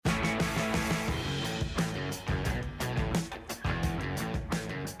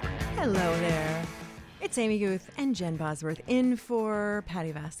Hello there. It's Amy Guth and Jen Bosworth in for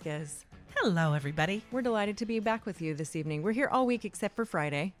Patty Vasquez. Hello, everybody. We're delighted to be back with you this evening. We're here all week except for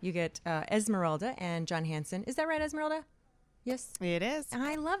Friday. You get Esmeralda and John Hanson. Is that right, Esmeralda? Yes? It is.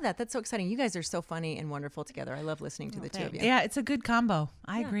 I love that. That's so exciting. You guys are so funny and wonderful together. I love listening to the two of you. Yeah, it's a good combo.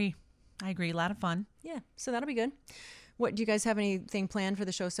 I agree. A lot of fun. Yeah, so that'll be good. What, do you guys have anything planned for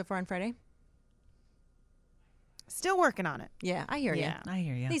the show so far on Friday? Still working on it. Yeah, I hear you. I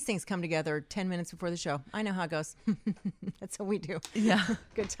hear you. These things come together 10 minutes before the show. I know how it goes. That's what we do. Yeah.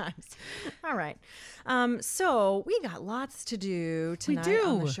 Good times. All right. So we got lots to do tonight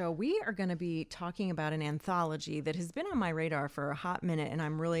on the show. We are going to be talking about an anthology that has been on my radar for a hot minute, and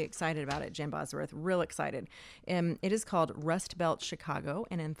I'm really excited about it, Jen Bosworth. Real excited. It is called Rust Belt Chicago,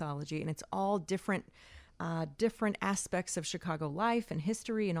 an anthology, and it's all different aspects of Chicago life and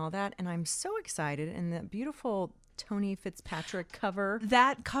history and all that. And I'm so excited. And the beautiful Tony Fitzpatrick cover.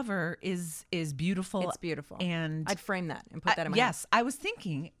 That cover is beautiful. It's beautiful. And I'd frame that and put that in my Yes, I was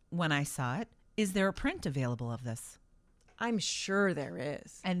thinking when I saw it, is there a print available of this? I'm sure there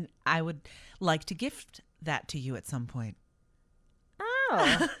is. And I would like to gift that to you at some point.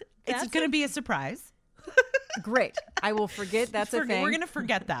 Oh. It's going to be a surprise. Great. I will forget that's a thing. We're going to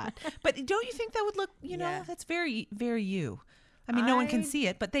forget that. But don't you think that would look, Yeah. that's very, very you. I mean, no one can see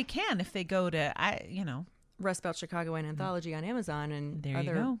it, but they can if they go to, Rust Belt Chicago and Anthology on Amazon and There you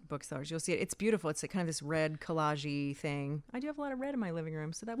other go. booksellers. You'll see it. It's beautiful. It's kind of this red collage-y thing. I do have a lot of red in my living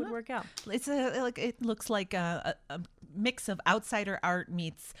room, so that would work out. It looks like a mix of outsider art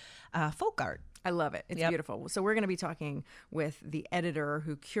meets folk art. I love it. It's beautiful. So we're going to be talking with the editor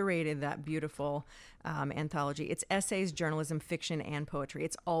who curated that beautiful anthology. It's essays, journalism, fiction, and poetry.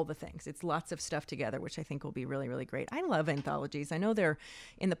 It's all the things. It's lots of stuff together, which I think will be really, really great. I love anthologies. I know they're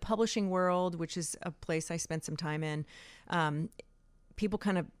in the publishing world, which is a place I spent some time in. People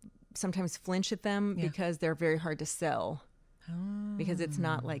kind of sometimes flinch at them because they're very hard to sell. Because it's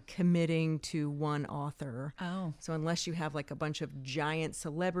not like committing to one author. Oh. So unless you have like a bunch of giant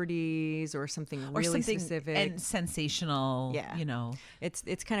celebrities or something really specific and sensational,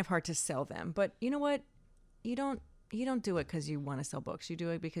 it's kind of hard to sell them. But you know what? You don't do it because you want to sell books. You do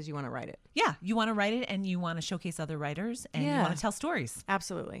it because you want to write it. Yeah, you want to write it and you want to showcase other writers and you want to tell stories.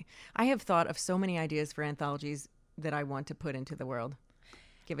 Absolutely. I have thought of so many ideas for anthologies that I want to put into the world.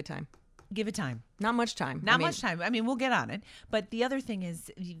 Give it time. Give it time. Not much time. Much time. I mean, we'll get on it. But the other thing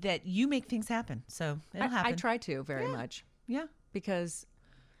is that you make things happen. So it'll happen. I try to very much. Yeah. Because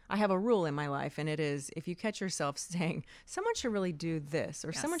I have a rule in my life, and it is if you catch yourself saying, someone should really do this,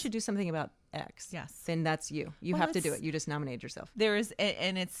 or someone should do something about X, then that's you. You have to do it. You just nominate yourself. There is,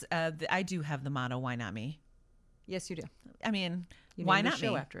 and it's, I do have the motto, why not me? Yes, you do. I mean, You why named not the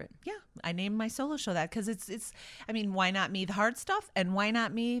show me? after it. Yeah, I named my solo show that because it's. I mean, why not me the hard stuff, and why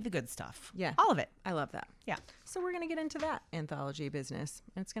not me the good stuff? Yeah, all of it. I love that. Yeah. So we're gonna get into that anthology business,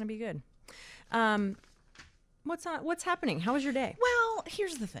 and it's gonna be good. What's happening? How was your day? Well,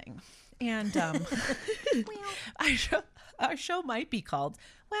 here's the thing, and our show might be called.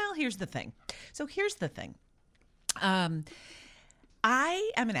 Well, here's the thing. So here's the thing. I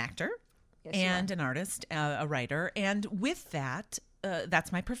am an actor. Yes, and an artist, a writer. And with that,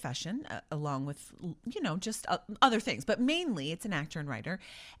 that's my profession, along with, just other things. But mainly it's an actor and writer.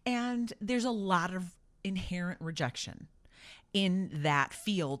 And there's a lot of inherent rejection in that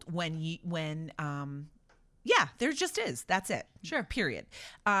field there just is. That's it. Sure. Period.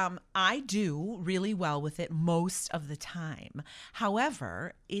 I do really well with it most of the time.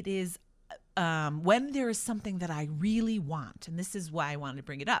 However, it is when there is something that I really want, and this is why I wanted to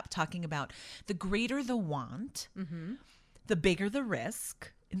bring it up, talking about the greater the want, the bigger the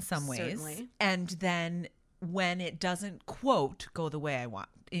risk in some ways. Certainly. And then when it doesn't, quote, go the way I want,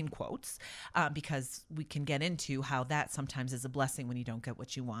 in quotes, because we can get into how that sometimes is a blessing when you don't get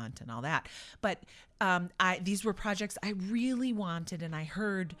what you want and all that. But these were projects I really wanted, and I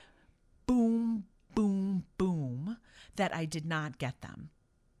heard boom, boom, boom, that I did not get them.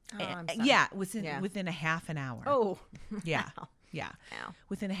 Oh, I'm sorry. Yeah, within a half an hour. Oh, yeah, Ow. yeah, Ow.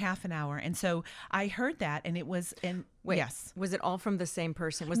 within a half an hour. And so I heard that, and it was, and Wait, yes, was it all from the same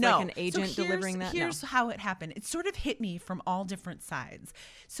person? Was no. like an agent So delivering that? Here's how it happened. It sort of hit me from all different sides.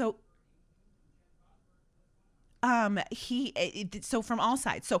 So. So from all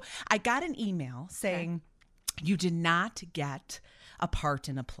sides. So I got an email saying, you did not get a part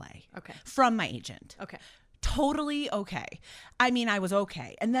in a play. Okay. From my agent. Okay. Totally okay. I mean, I was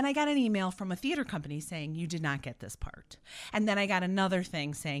okay. And then I got an email from a theater company saying you did not get this part. And then I got another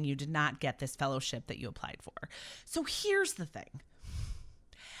thing saying you did not get this fellowship that you applied for. So here's the thing.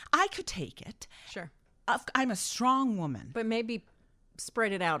 I could take it. Sure. I'm a strong woman. But maybe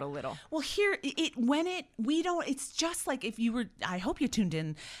spread it out a little. Well, here it's just like if you were, I hope you tuned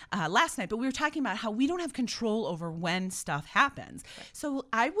in last night, but we were talking about how we don't have control over when stuff happens. Right. So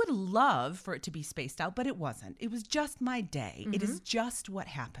I would love for it to be spaced out, but it wasn't. It was just my day. It is just what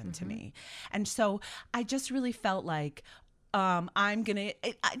happened to me. And so I just really felt like, I'm going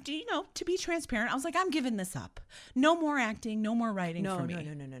to, to be transparent, I was like, I'm giving this up. No more acting, no more writing for me.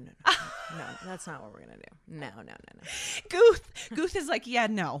 No, that's not what we're going to do. No. Guth is like,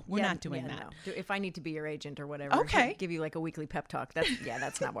 we're not doing that. No. If I need to be your agent or whatever, okay, give you like a weekly pep talk,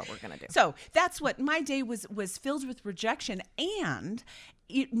 that's not what we're going to do. So that's what my day was filled with rejection. And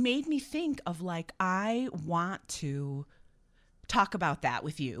it made me think of like, I want to talk about that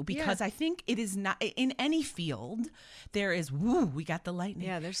with you because I think it is not in any field. There is we got the lightning.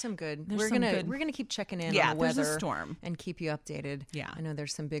 Yeah, there's some good. We're gonna keep checking in on the weather. There's a storm and keep you updated. Yeah, I know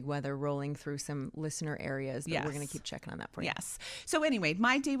there's some big weather rolling through some listener areas, but we're gonna keep checking on that for you. Yes. So anyway,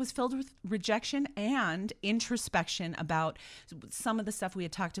 my day was filled with rejection and introspection about some of the stuff we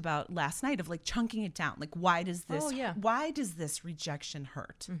had talked about last night of like chunking it down. Like why does this rejection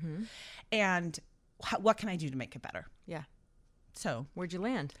hurt? And what can I do to make it better? Yeah. So where'd you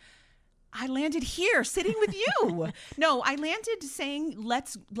land? I landed here sitting with you. No, I landed saying,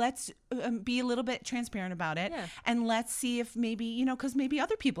 let's be a little bit transparent about it. Yeah. And let's see if maybe, because maybe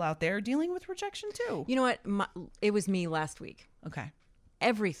other people out there are dealing with rejection too. You know what? It was me last week. Okay.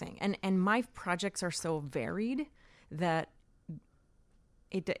 Everything. And my projects are so varied that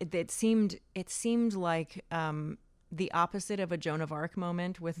it seemed like, the opposite of a Joan of Arc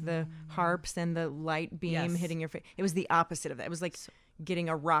moment with the harps and the light beam hitting your face. It was the opposite of that. It was like getting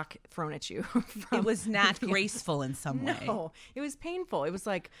a rock thrown at you. It was not graceful in some way. No, it was painful. It was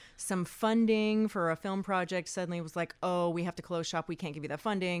like some funding for a film project. Suddenly it was like, oh, we have to close shop. We can't give you that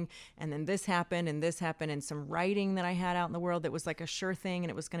funding. And then this happened and some writing that I had out in the world that was like a sure thing. And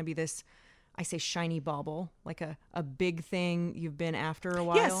it was going to be this, I say shiny bauble, like a big thing you've been after a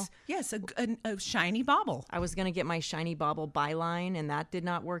while. Yes, a shiny bauble. I was going to get my shiny bauble byline, and that did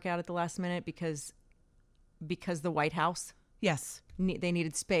not work out at the last minute because the White House. Yes. They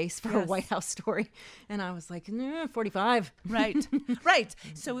needed space for a White House story. And I was like, 45. Right.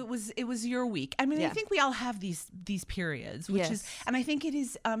 So it was your week. I mean, I think we all have these periods, which is, and I think it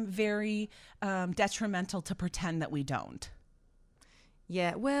is very detrimental to pretend that we don't.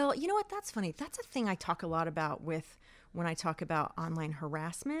 Yeah, well, you know what? That's funny. That's a thing I talk a lot about when I talk about online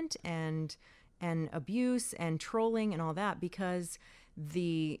harassment and abuse and trolling and all that, because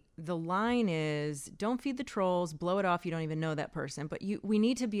the line is don't feed the trolls, blow it off. You don't even know that person, but we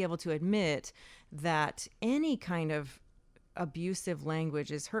need to be able to admit that any kind of abusive language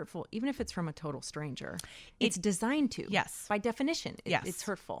is hurtful, even if it's from a total stranger. It's designed to. Yes, by definition, it's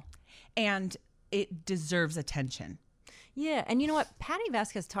hurtful, and it deserves attention. Yeah. And you know what? Patty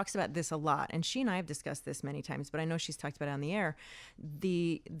Vasquez talks about this a lot. And she and I have discussed this many times, but I know she's talked about it on the air.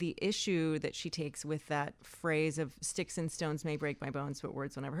 The issue that she takes with that phrase of sticks and stones may break my bones, but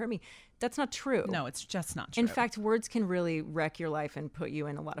words will never hurt me. That's not true. No, it's just not true. In fact, words can really wreck your life and put you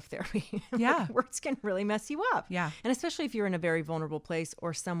in a lot of therapy. Yeah. Words can really mess you up. Yeah. And especially if you're in a very vulnerable place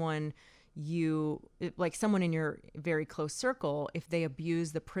or someone in your very close circle, if they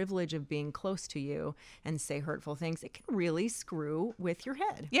abuse the privilege of being close to you and say hurtful things, it can really screw with your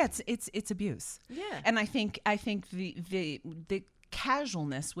head. Yeah, it's abuse. Yeah. And I think the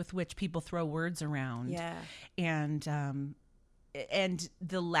casualness with which people throw words around. Yeah. And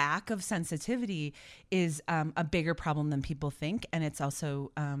the lack of sensitivity is a bigger problem than people think, and it's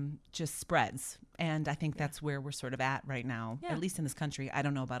also just spreads. And I think that's where we're sort of at right now, at least in this country. I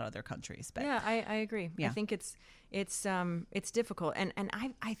don't know about other countries, but I agree. Yeah. I think it's difficult, and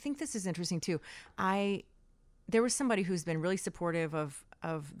I think this is interesting too. There was somebody who's been really supportive of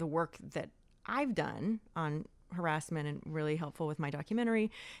the work that I've done on harassment and really helpful with my documentary,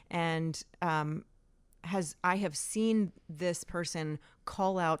 and I have seen this person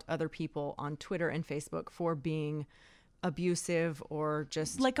call out other people on Twitter and Facebook for being abusive or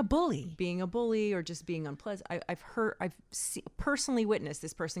just like being a bully or just being unpleasant. I've personally witnessed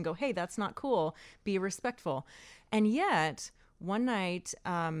this person go, hey, that's not cool. Be respectful. And yet one night,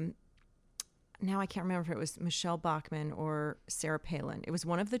 now I can't remember if it was Michelle Bachmann or Sarah Palin. It was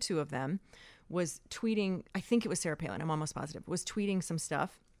one of the two of them was tweeting. I think it was Sarah Palin. I'm almost positive, was tweeting some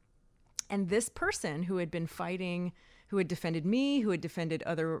stuff. And this person who had been fighting, who had defended me, who had defended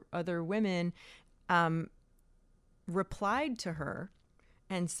other women, replied to her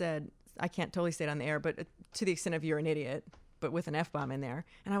and said, I can't totally say it on the air, but to the extent of you're an idiot, but with an F-bomb in there.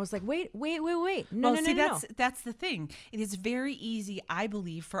 And I was like, wait. No. That's the thing. It is very easy, I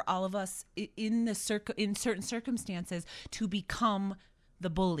believe, for all of us in certain circumstances to become the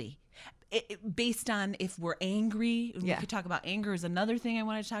bully. Based on if we're angry, we Yeah. could talk about anger is another thing I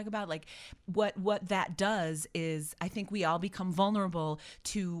want to talk about. Like what that does is I think we all become vulnerable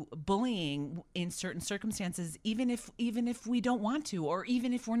to bullying in certain circumstances, even if we don't want to, or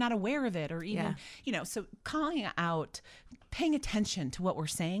even if we're not aware of it, or even, so calling out, paying attention to what we're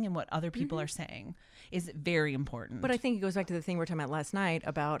saying and what other people are saying is very important. But I think it goes back to the thing we were talking about last night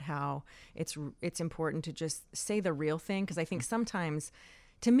about how it's important to just say the real thing. Because I think sometimes,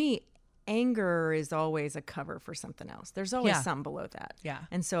 to me, anger is always a cover for something else. There's always something below that. Yeah.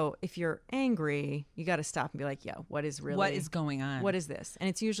 And so if you're angry, you got to stop and be like, yo, what is going on? What is this? And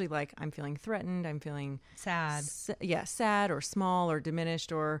it's usually like, I'm feeling threatened. I'm feeling sad. Sad or small or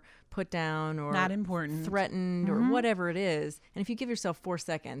diminished or put down or not important, threatened or whatever it is. And if you give yourself 4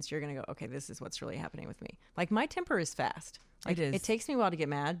 seconds, you're going to go, okay, this is what's really happening with me. Like my temper is fast. Like, it is. It takes me a while to get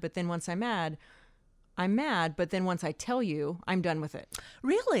mad, but then once I'm mad, but then once I tell you, I'm done with it.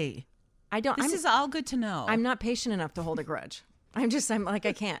 Really? This is all good to know. I'm not patient enough to hold a grudge. I'm like,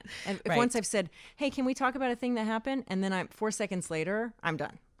 I can't. And if once I've said, hey, can we talk about a thing that happened? And then 4 seconds later, I'm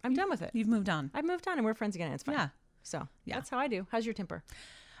done. I'm done with it. You've moved on. I've moved on and we're friends again. It's fine. Yeah. So that's how I do. How's your temper?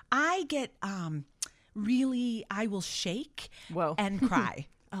 I get I will shake and cry.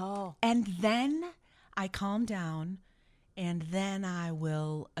 Oh. And then I calm down and then I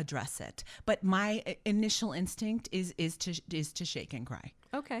will address it. But my initial instinct is to shake and cry.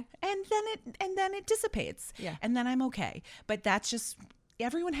 Okay. And then it dissipates. Yeah. And then I'm okay. But that's just,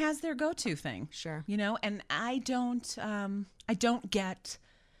 everyone has their go-to thing. Sure. And I don't get,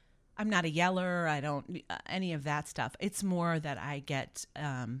 I'm not a yeller. I don't, any of that stuff. It's more that I get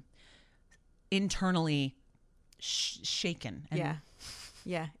internally shaken. And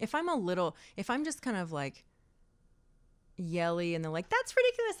Yeah. If I'm just kind of like yelly and they're like, that's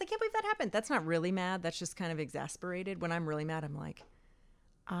ridiculous, I can't believe that happened. That's not really mad. That's just kind of exasperated. When I'm really mad, I'm like,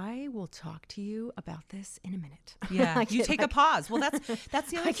 I will talk to you about this in a minute. Yeah, you take a pause. Well, that's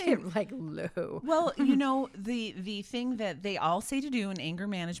the other I thing. get like low. Well, the thing that they all say to do in anger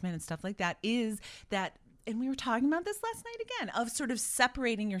management and stuff like that is that, and we were talking about this last night again, of sort of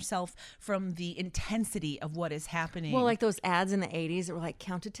separating yourself from the intensity of what is happening. Well, like those ads in the 80s that were like,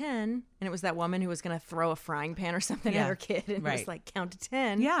 count to 10. And it was that woman who was going to throw a frying pan or something at her kid. And it was like, count to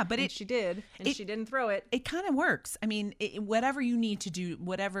 10. Yeah, but she did. And she didn't throw it. It kind of works. I mean, whatever you need to do,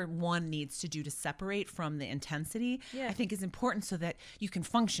 whatever one needs to do to separate from the intensity, I think is important so that you can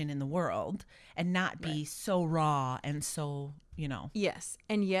function in the world and not be so raw and so, Yes.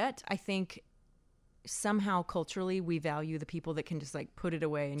 And yet, I think somehow culturally we value the people that can just like put it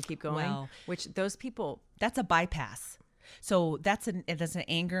away and keep going, which those people, that's a bypass. So that's an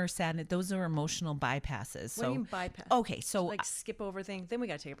anger, sadness. Those are emotional bypasses. What do you mean bypass? Okay, so like skip over things. Then we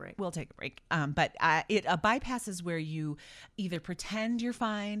got to take a break. We'll take a break. But a bypass is where you either pretend you're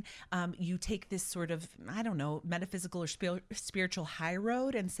fine. You take this sort of, I don't know, metaphysical or spiritual high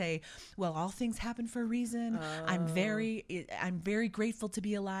road and say, well, all things happen for a reason. I'm very grateful to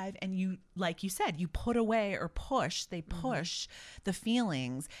be alive. And you, like you said, you put away or push. They push the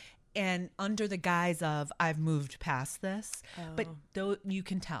feelings. And under the guise of, I've moved past this. But though you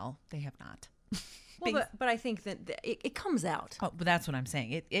can tell they have not. Well, but I think that it comes out. Oh, but that's what I'm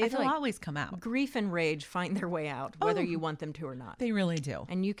saying. It'll like always come out. Grief and rage find their way out, whether you want them to or not. They really do.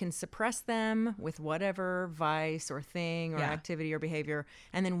 And you can suppress them with whatever vice or thing or activity or behavior.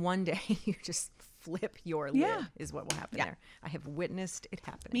 And then one day you just flip your lid is what will happen there. I have witnessed it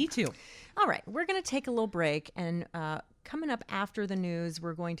happen. Me too. All right. We're going to take a little break. And coming up after the news,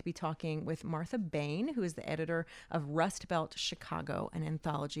 we're going to be talking with Martha Bain, who is the editor of Rust Belt Chicago, an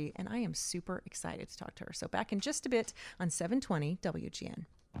anthology. And I am super excited to talk to her. So back in just a bit on 720 WGN.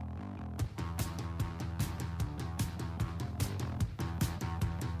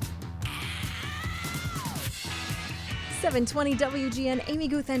 720 WGN, Amy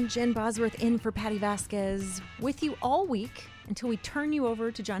Guth and Jen Bosworth in for Patty Vasquez, with you all week until we turn you over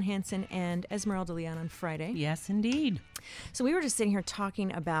to John Hanson and Esmeralda Leon on Friday. Yes, indeed. So we were just sitting here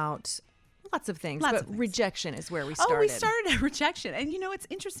talking about lots of things, but rejection is where we started. Oh, we started at rejection. And it's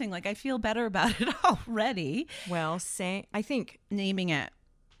interesting. Like, I feel better about it already. Well, I think naming it.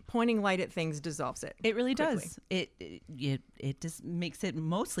 Pointing light at things dissolves it. It really does. It just makes it,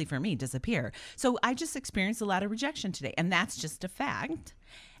 mostly for me, disappear. So I just experienced a lot of rejection today, and that's just a fact.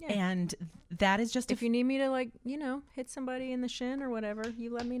 Yeah. And that is just if you need me to hit somebody in the shin or whatever,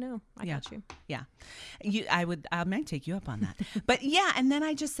 you let me know. I got you. Yeah, I might take you up on that. But yeah, and then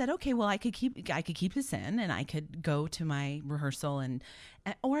I just said, okay, well, I could keep this in, and I could go to my rehearsal,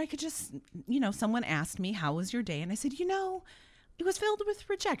 or I could just someone asked me, how was your day, and I said, it was filled with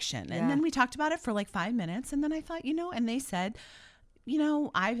rejection. And then we talked about it for like 5 minutes. And then I thought, and they said,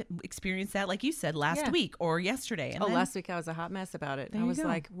 I've experienced that, like you said, last week or yesterday. And last week I was a hot mess about it. There I you was go.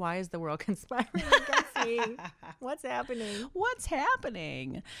 like, why is the world conspiring against me? What's happening? What's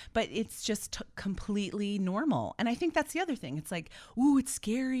happening? But it's just completely normal. And I think that's the other thing. It's like, ooh, it's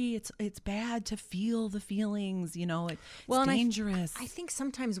scary. It's bad to feel the feelings, it's dangerous. I think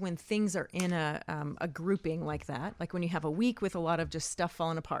sometimes when things are in a grouping like that, like when you have a week with a lot of just stuff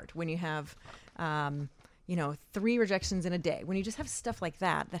falling apart, when you have 3 rejections in a day, when you just have stuff like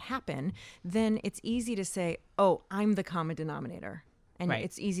that happen, then it's easy to say, oh, I'm the common denominator. And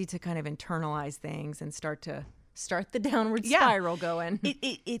it's easy to kind of internalize things and start the downward spiral going.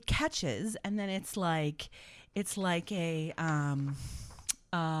 It catches, and then it's like a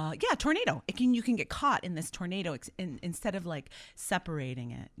tornado. You can get caught in this tornado instead of like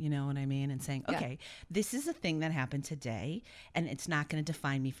separating it, you know what I mean? And saying, okay, this is a thing that happened today and it's not going to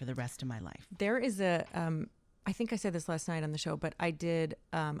define me for the rest of my life. There is I think I said this last night on the show, but I did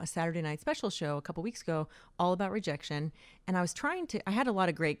a Saturday night special show a couple weeks ago all about rejection. And I had a lot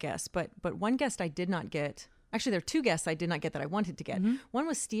of great guests, but one guest I did not get. Actually, there are 2 guests I did not get that I wanted to get. Mm-hmm. One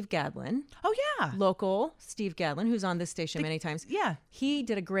was Steve Gadlin. Oh, yeah. Local Steve Gadlin, who's on this station many times. Yeah. He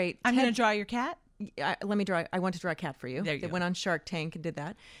did a great... I'm going to draw your cat? Let me draw... I want to draw a cat for you. There you go. Went on Shark Tank and did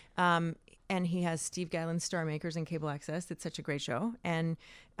that. And he has Steve Gadlin's Star Makers and Cable Access. It's such a great show. And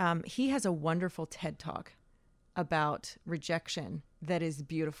he has a wonderful TED Talk about rejection that is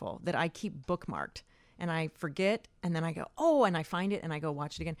beautiful, that I keep bookmarked. And I forget, and then I go, oh, and I find it, and I go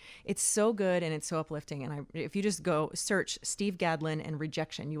watch it again. It's so good, and it's so uplifting. And if you just go search Steve Gadlin and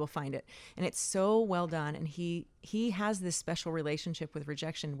rejection, you will find it. And it's so well done. And he has this special relationship with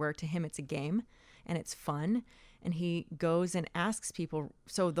rejection where to him it's a game, and it's fun. And he goes and asks people.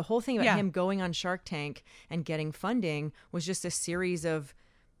 So the whole thing about him going on Shark Tank and getting funding was just a series of,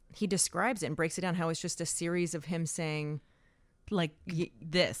 he describes it and breaks it down how it's just a series of him saying, like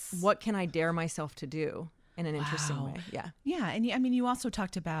this. What can I dare myself to do in an interesting way? Yeah. Yeah. And I mean, you also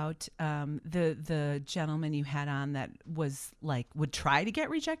talked about the gentleman you had on that was like, would try to get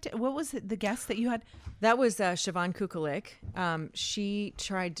rejected. What was it, the guest that you had? That was Siobhan Kukulik. She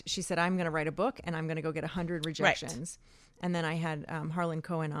said, I'm going to write a book and I'm going to go get 100 rejections. Right. And then I had Harlan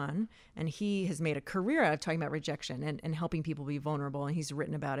Cohen on, and he has made a career out of talking about rejection and helping people be vulnerable. And he's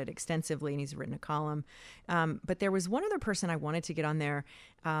written about it extensively, and he's written a column. But there was one other person I wanted to get on there.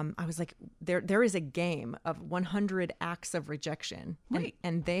 I was like, there is a game of 100 acts of rejection. Right.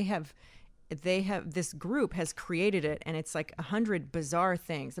 And they have this group has created it, and it's like 100 bizarre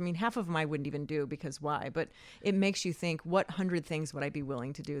things. I mean, half of them I wouldn't even do because why? But it makes you think, what 100 things would I be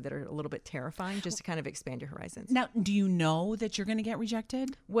willing to do that are a little bit terrifying, just to kind of expand your horizons. Now, do you know that you're going to get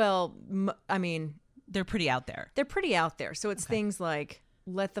rejected? Well, I mean, they're pretty out there. So it's things like,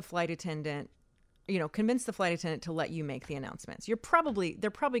 let the flight attendant, convince the flight attendant to let you make the announcements. They're probably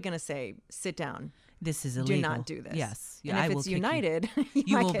going to say, sit down. This is illegal. Do not do this. Yes. Yeah, and if it's United,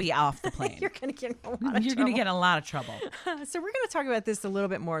 you will be off the plane. You're going to get a lot of trouble. You're going to get a lot of trouble. So we're going to talk about this a little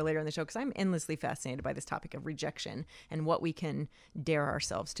bit more later in the show because I'm endlessly fascinated by this topic of rejection and what we can dare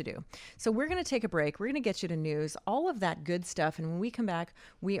ourselves to do. So we're going to take a break. We're going to get you to news, all of that good stuff. And when we come back,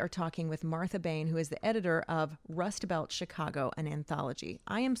 we are talking with Martha Bain, who is the editor of Rust Belt Chicago, an anthology.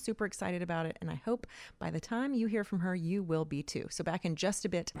 I am super excited about it, and I hope by the time you hear from her, you will be too. So back in just a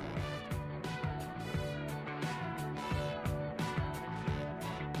bit.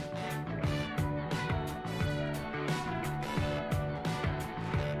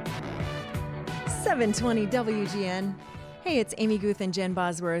 .720 WGN. Hey, it's Amy Guth and Jen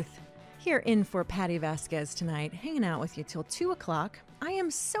Bosworth here in for Patty Vasquez tonight, hanging out with you till 2 o'clock. I am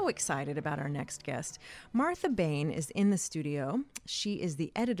so excited about our next guest. Martha Bain is in the studio. She is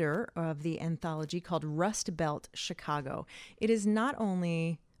the editor of the anthology called Rust Belt Chicago. It is not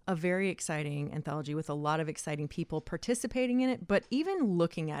only a very exciting anthology with a lot of exciting people participating in it, but even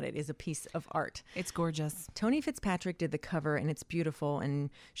looking at it is a piece of art. It's gorgeous. Tony Fitzpatrick did the cover, and it's beautiful. And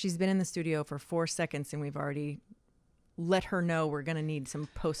she's been in the studio for 4 seconds, and we've already let her know we're going to need some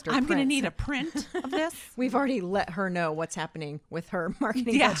poster I'm prints. going to need a print of this. We've already let her know what's happening with her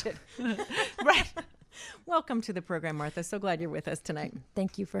marketing budget. Right. Welcome to the program, Martha. So glad you're with us tonight.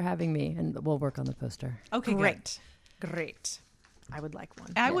 Thank you for having me, and we'll work on the poster. Okay, great. I would like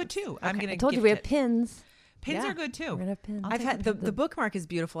one. I would too. I'm going to I told you we have pins. Pins Yeah. are good too. We're gonna have pins. I'll I've take had a the bookmark is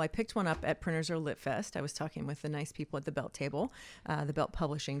beautiful. I picked one up at Printers or Lit Fest. I was talking with the nice people at the Belt table, the Belt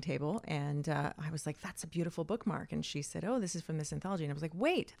Publishing table, and I was like, "That's a beautiful bookmark." And she said, "Oh, this is from this anthology." And I was like,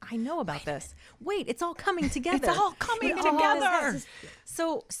 "Wait, I know about this. Wait, it's all coming together. It's all coming It all together." is.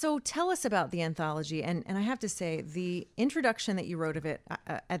 So tell us about the anthology. And I have to say, the introduction that you wrote of it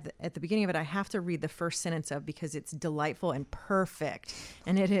at the beginning of it, I have to read the first sentence of because it's delightful and perfect.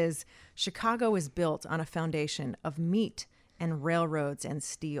 And it is, Chicago is built on a foundation of meat and railroads and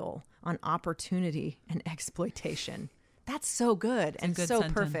steel, on opportunity and exploitation. That's so good and good so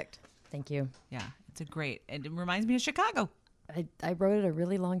sentence. perfect. Thank you. Yeah, it's a great. And it reminds me of Chicago. I wrote it a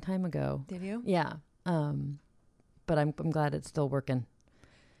really long time ago. Did you? Yeah. But I'm glad it's still working.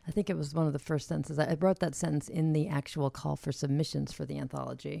 I think it was one of the first sentences. I wrote that sentence in the actual call for submissions for the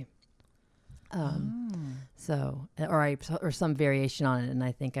anthology. So, or some variation on it, and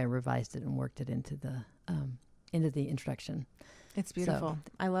I think I revised it and worked it into the introduction. It's beautiful.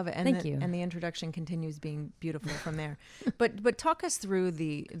 I love it. And Thank you. And the introduction continues being beautiful from there. But talk us through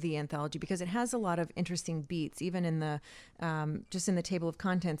the anthology, because it has a lot of interesting beats. Even in the just in the table of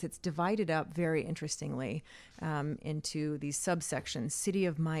contents, it's divided up very interestingly into these subsections: City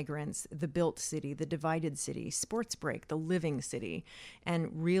of Migrants, the Built City, the Divided City, Sports Break, the Living City, and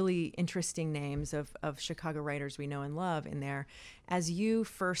really interesting names of Chicago writers we know and love in there. As you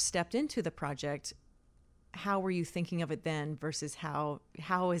first stepped into the project, how were you thinking of it then versus how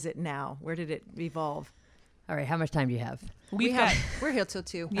is it now? Where did it evolve? All right, how much time do you have? We're here till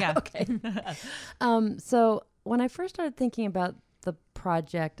 2. Yeah. Okay. So when I first started thinking about the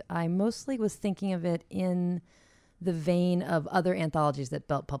project, I mostly was thinking of it in the vein of other anthologies that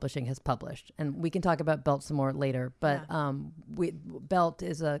Belt Publishing has published, and we can talk about Belt some more later. But Belt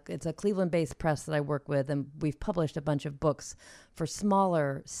is it's a Cleveland-based press that I work with, and we've published a bunch of books for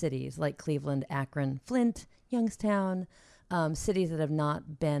smaller cities like Cleveland, Akron, Flint, Youngstown, cities that have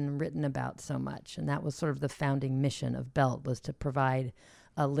not been written about so much. And that was sort of the founding mission of Belt, was to provide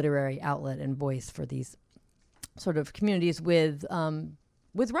a literary outlet and voice for these sort of communities with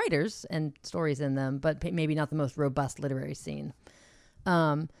writers and stories in them, but maybe not the most robust literary scene,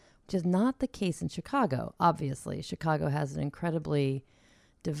 which is not the case in Chicago. Obviously, Chicago has an incredibly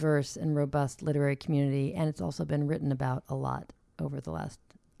diverse and robust literary community, and it's also been written about a lot over the last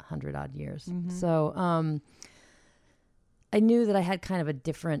 100-odd years. So I knew that I had kind of a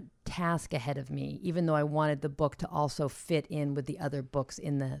different task ahead of me, even though I wanted the book to also fit in with the other books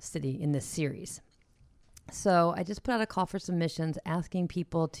in the city, in this series. So I just put out a call for submissions, asking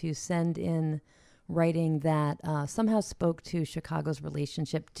people to send in writing that somehow spoke to Chicago's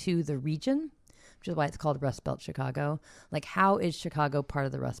relationship to the region, which is why it's called Rust Belt Chicago. Like, how is Chicago part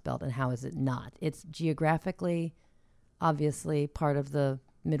of the Rust Belt and how is it not? It's geographically, obviously, part of the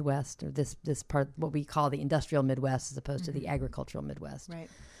Midwest, or this part, what we call the industrial Midwest, as opposed to the agricultural Midwest. Right.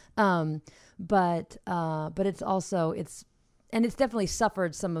 But it's also, and it's definitely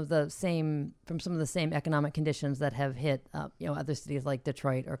suffered some of the same economic conditions that have hit, other cities like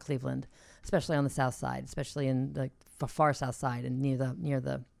Detroit or Cleveland, especially on the South Side, especially in the far South Side and near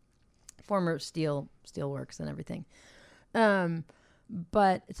the former steel works and everything.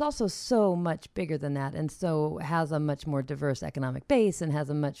 But it's also so much bigger than that, and so has a much more diverse economic base, and has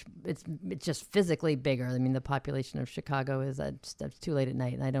it's just physically bigger. I mean, the population of Chicago is it's too late at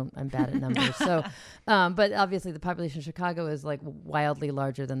night, and I'm bad at numbers. So, but obviously the population of Chicago is like wildly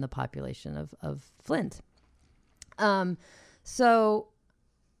larger than the population of Flint. So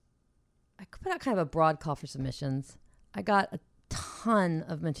I put out kind of a broad call for submissions. I got a ton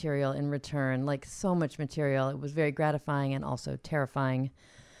of material in return, like so much material. It was very gratifying and also terrifying.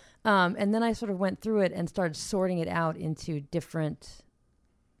 And then I sort of went through it and started sorting it out into different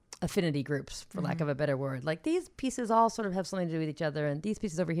affinity groups, for lack of a better word. Like, these pieces all sort of have something to do with each other, and these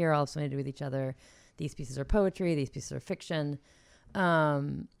pieces over here all have something to do with each other. These pieces are poetry, these pieces are fiction.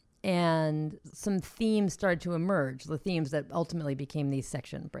 And some themes started to emerge, the themes that ultimately became these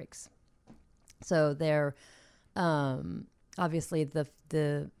section breaks. So they're obviously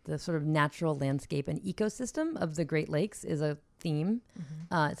the sort of natural landscape and ecosystem of the Great Lakes is a theme.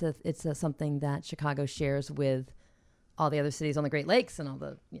 It's something that Chicago shares with all the other cities on the Great Lakes and all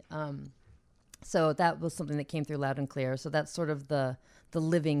the so that was something that came through loud and clear. So that's sort of the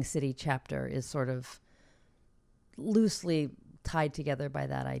living city chapter is sort of loosely tied together by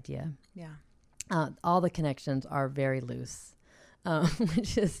that idea. Yeah. All the connections are very loose,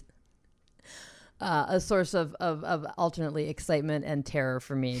 which is a source of alternately excitement and terror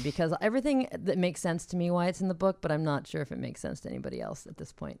for me, because everything that makes sense to me why it's in the book, but I'm not sure if it makes sense to anybody else at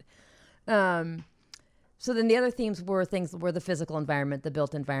this point. So then the other themes were the physical environment, the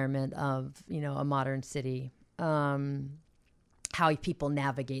built environment of, a modern city, how people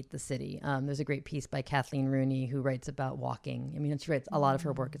navigate the city. There's a great piece by Kathleen Rooney who writes about walking. I mean, she writes a lot of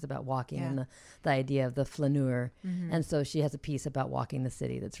her work is about walking and the idea of the flaneur. And so she has a piece about walking the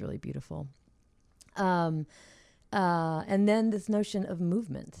city that's really beautiful. And then this notion of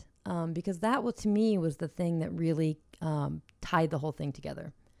movement, because that to me was the thing that really tied the whole thing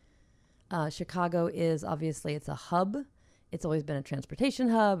together. Chicago is obviously, it's a hub. It's always been a transportation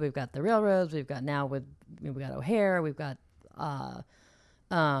hub. We've got the railroads. We've got O'Hare. We've got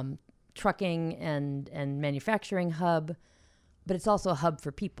trucking and manufacturing hub. But it's also a hub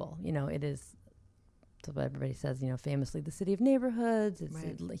for people. It is, that's what everybody says, famously the city of neighborhoods.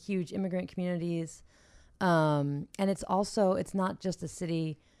 It's huge immigrant communities. And it's not just a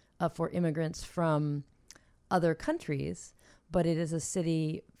city for immigrants from other countries, but it is a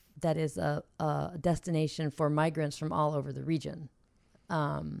city that is a destination for migrants from all over the region.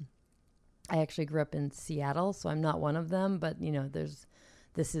 I actually grew up in Seattle, so I'm not one of them, but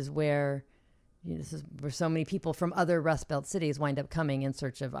this is where so many people from other Rust Belt cities wind up coming in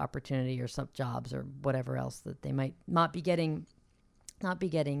search of opportunity or some jobs or whatever else that they might not be getting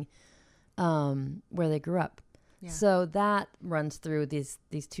where they grew up. Yeah. So that runs through these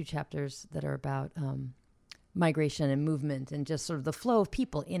two chapters that are about migration and movement and just sort of the flow of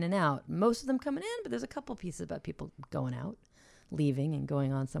people in and out. Most of them coming in, but there's a couple pieces about people going out, leaving and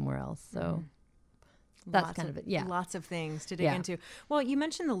going on somewhere else. So that's lots kind of it. Yeah. Lots of things to dig into. Well, you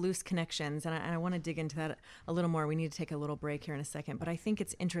mentioned the loose connections, and I want to dig into that a little more. We need to take a little break here in a second, but I think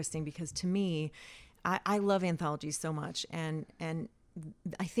it's interesting because to me, I love anthologies so much, and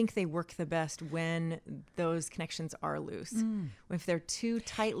I think they work the best when those connections are loose. If they're too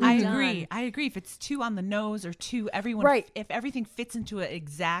tightly done. I agree. If it's too on the nose or too everyone, if everything fits into an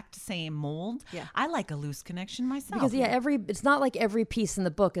exact same mold, I like a loose connection myself. Because it's not like every piece in the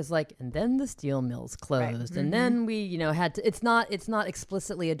book is like, and then the steel mills closed, and then we, had to. It's not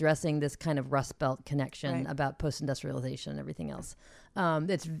explicitly addressing this kind of Rust Belt connection about post-industrialization and everything else.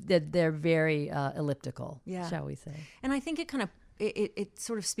 They're very elliptical, shall we say? And I think it kind of. It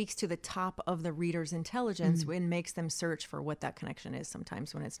sort of speaks to the top of the reader's intelligence and makes them search for what that connection is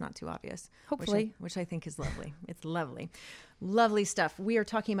sometimes when it's not too obvious. Hopefully. Which I think is lovely. It's lovely. Lovely stuff. We are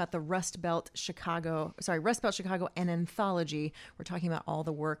talking about the Rust Belt Chicago an anthology. We're talking about all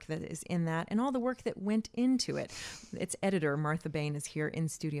the work that is in that and all the work that went into it. Its editor, Martha Bain, is here in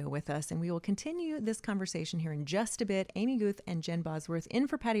studio with us, and we will continue this conversation here in just a bit. Amy Guth and Jen Bosworth in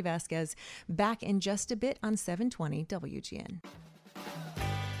for Patty Vasquez, back in just a bit on 720 WGN.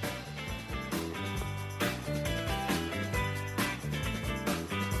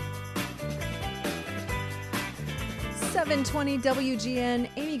 720 WGN,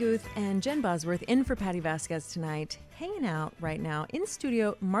 Amy Guth and Jen Bosworth in for Patty Vasquez tonight. Hanging out right now in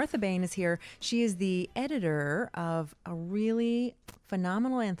studio, Martha Bain is here. She is the editor of a really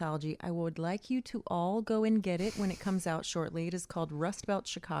phenomenal anthology. I would like you to all go and get it when it comes out shortly. It is called Rust Belt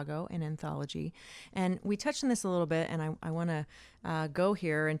Chicago, an anthology. And we touched on this a little bit, and I want to go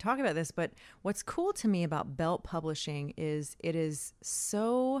here and talk about this. But what's cool to me about Belt Publishing is it is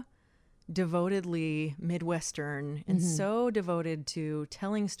so devotedly Midwestern and so devoted to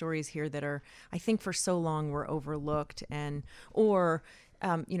telling stories here that are, I think for so long were overlooked you were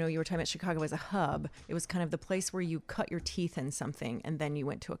talking about Chicago as a hub. It was kind of the place where you cut your teeth in something and then you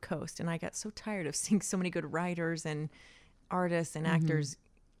went to a coast. And I got so tired of seeing so many good writers and artists and actors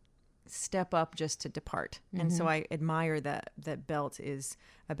step up just to depart. And so I admire that Belt is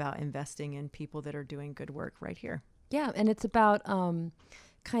about investing in people that are doing good work right here. Yeah, and it's about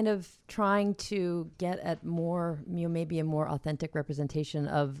kind of trying to get at more, maybe a more authentic representation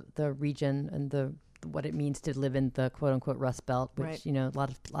of the region and what it means to live in the quote unquote Rust Belt, which, a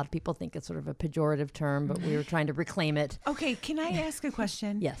lot of people think it's sort of a pejorative term, but we were trying to reclaim it. Okay. Can I ask a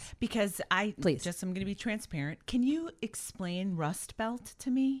question? Yes. Because I'm going to be transparent. Can you explain Rust Belt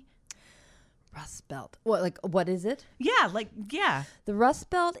to me? Rust Belt. What is it? Yeah. The Rust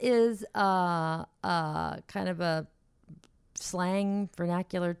Belt is kind of a slang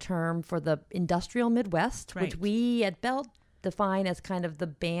vernacular term for the industrial Midwest, which we at Belt define as kind of the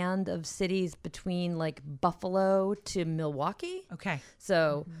band of cities between like Buffalo to Milwaukee. Okay.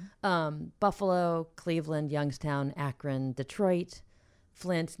 So Buffalo, Cleveland, Youngstown, Akron, Detroit,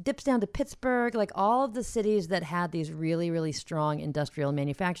 Flint, dips down to Pittsburgh, like all of the cities that had these really, really strong industrial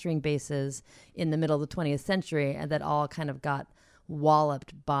manufacturing bases in the middle of the 20th century and that all kind of got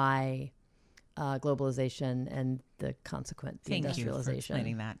walloped by globalization and the consequent industrialization. Thank you for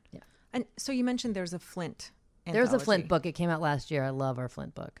explaining that. Yeah. And so you mentioned there's a Flint There's a anthology. Flint book. It came out last year. I love our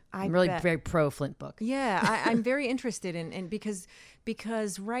Flint book. I I'm really bet. very pro Flint book. Yeah, I'm very interested in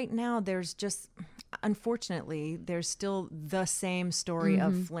because right now there's just, unfortunately, there's still the same story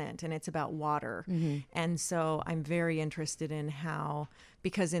of Flint, and it's about water. And so I'm very interested in how,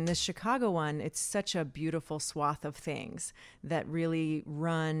 because in this Chicago one, it's such a beautiful swath of things that really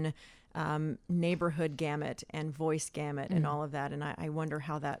run neighborhood gamut and voice gamut and all of that. And I wonder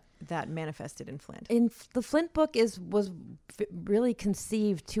how that manifested in Flint. The Flint book was really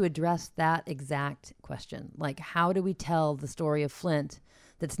conceived to address that exact question. Like, how do we tell the story of Flint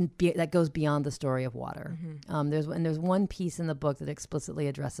that goes beyond the story of water? There's one piece in the book that explicitly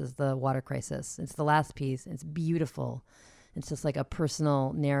addresses the water crisis. It's the last piece. It's beautiful. It's just like a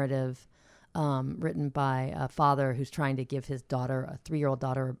personal narrative written by a father who's trying to give his daughter, a 3-year-old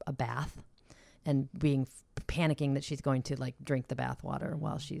daughter, a bath, and panicking that she's going to like drink the bath water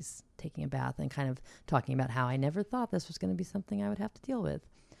while she's taking a bath, and kind of talking about how I never thought this was going to be something I would have to deal with.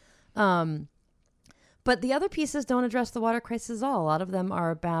 But the other pieces don't address the water crisis at all. A lot of them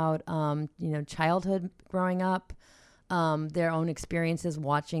are about, childhood growing up, their own experiences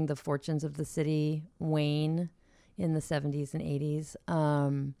watching the fortunes of the city wane in the 70s and 80s.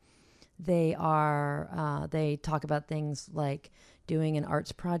 They talk about things like doing an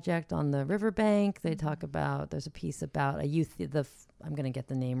arts project on the riverbank. They talk about, there's a piece about a youth, I'm going to get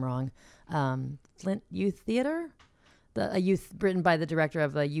the name wrong, Flint Youth Theater, a youth written by the director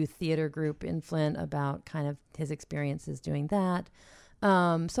of a youth theater group in Flint about kind of his experiences doing that.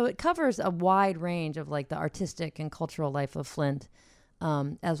 So it covers a wide range of like the artistic and cultural life of Flint,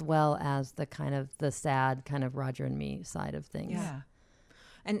 as well as the kind of the sad kind of Roger and me side of things. Yeah.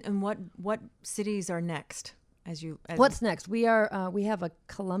 And what cities are next? What's next? We have a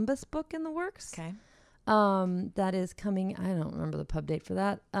Columbus book in the works. Okay. That is coming. I don't remember the pub date for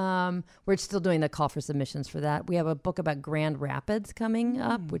that. We're still doing the call for submissions for that. We have a book about Grand Rapids coming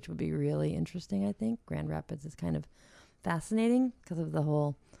up, which would be really interesting, I think. Grand Rapids is kind of fascinating because of the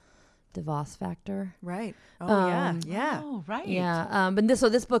whole DeVos factor. Right. Oh, yeah. Oh, right. Yeah. So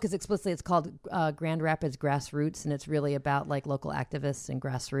this book is explicitly, it's called Grand Rapids Grassroots, and it's really about like local activists and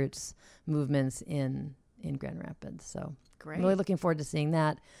grassroots movements in Grand Rapids. So Great. I'm really looking forward to seeing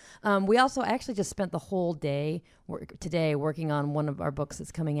that. I actually just spent the whole day today working on one of our books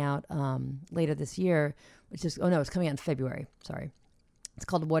that's coming out later this year, which is, it's coming out in February. Sorry. It's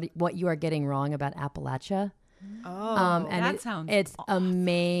called What You Are Getting Wrong About Appalachia. Oh, And that sounds it's awesome.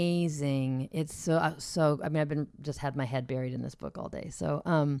 amazing. It's so I mean, I've just had my head buried in this book all day. So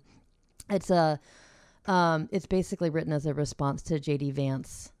it's basically written as a response to J.D.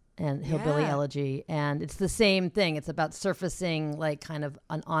 Vance and Hillbilly Yeah. Elegy, and it's the same thing. It's about surfacing like kind of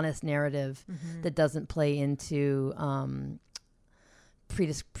an honest narrative that doesn't play into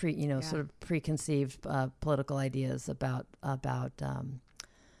sort of preconceived political ideas about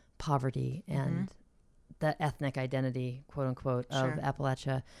poverty and the ethnic identity, quote unquote, of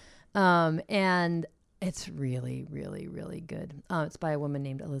Appalachia. And it's really, really, really good. It's by a woman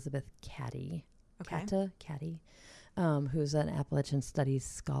named Elizabeth Caddy. Caddy, who's an Appalachian Studies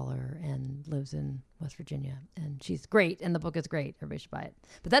scholar and lives in West Virginia. And she's great, and the book is great. Everybody should buy it.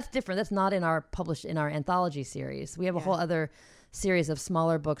 But that's different. That's not in our anthology series. We have a whole other series of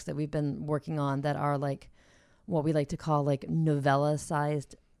smaller books that we've been working on that are like what we like to call like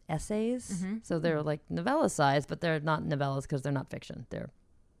novella-sized essays. So they're like novella-sized, but they're not novellas because they're not fiction. They're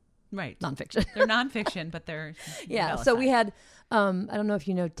Right. nonfiction. They're nonfiction, but they're Yeah. So we had, I don't know if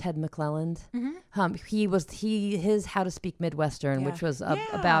you know Ted McClelland. His How to Speak Midwestern, which was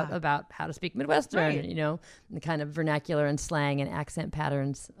about how to speak Midwestern, Right. The kind of vernacular and slang and accent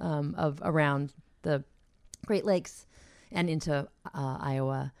patterns of around the Great Lakes and into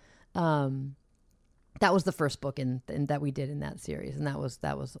Iowa. That was the first book in that we did in that series, and that was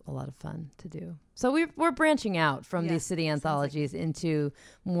a lot of fun to do. So we're branching out from these city anthologies into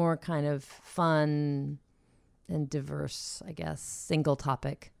more kind of fun and diverse, I guess, single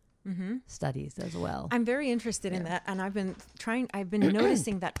topic studies as well. I'm very interested in that, and I've been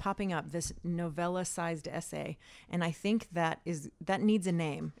noticing that popping up, this novella-sized essay, and I think that needs a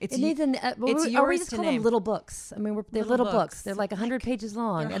name. It needs we yours just to call name. them little books. I mean, they're little books. They're like 100 pages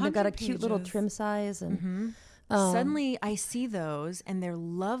long, they're and they've got a 100 cute little pages. trim size, and Suddenly, I see those, and they're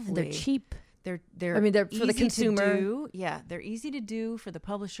lovely. and they're cheap. They're they're for the easy to consumer. do. Yeah, they're easy to do for the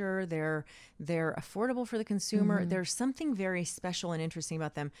publisher. They're affordable for the consumer. There's something very special and interesting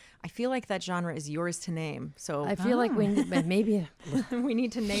about them. I feel like that genre is yours to name. So I feel like we maybe we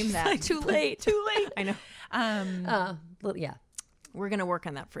need to name that. too late. I know. Yeah. We're going to work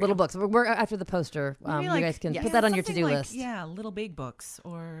on that for Little you. books. We're after the poster. Maybe You guys can yes. put that on your something to-do like, list. Yeah, little big books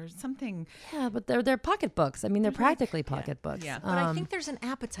or something. Yeah, but they're pocket books. I mean, they're practically pocket books. Yeah. But I think there's an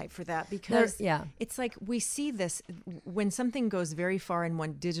appetite for that because it's like we see this when something goes very far in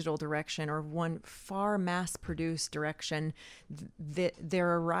one digital direction or one far mass-produced direction,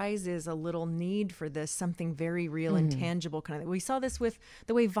 there arises a little need for this, something very real and tangible kind of. We saw this with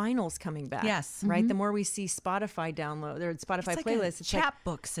the way vinyl's coming back. Yes. Right? The more we see Spotify download or Spotify It's like playlists, a it's like,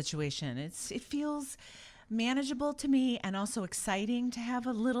 chapbook situation. It feels manageable to me and also exciting to have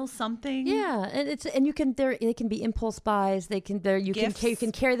a little something. Yeah, and you can they can be impulse buys. You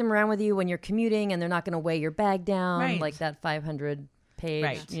can carry them around with you when you're commuting, and they're not going to weigh your bag down like that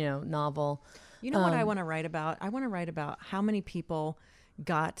 500-page novel. You know what I want to write about? I want to write about how many people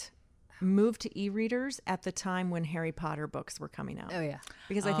got moved to e-readers at the time when Harry Potter books were coming out. Oh yeah,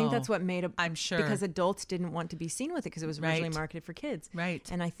 Because I think that's what made I'm sure. because adults didn't want to be seen with it because it was originally marketed for kids. Right.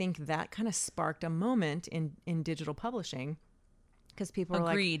 And I think that kind of sparked a moment in digital publishing because people are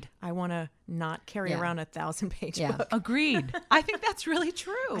Agreed. like, I want to not carry around a 1,000-page book. Agreed. I think that's really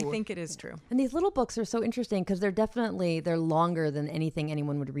true. I think it is true. and these little books are so interesting because they're longer than anything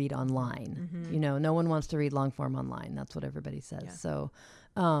anyone would read online. You know, no one wants to read long form online. That's what everybody says. Yeah. So,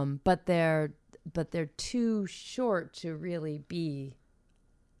 but they're too short to really be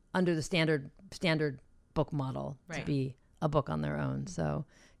under the standard book model to be a book on their own. So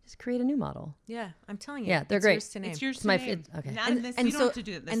just create a new model. Yeah, I'm telling you. Yeah, they're it's great. yours to name. It's yours It's to my name. okay. Not in this, you don't have to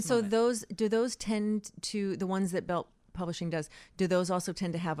do it this And so moment. do those tend to, the ones that Belt Publishing does, do those also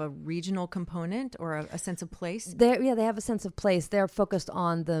tend to have a regional component or a sense of place? They have a sense of place. They're focused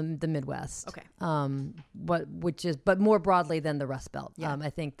on the Midwest. Okay. But more broadly than the Rust Belt. Yeah. I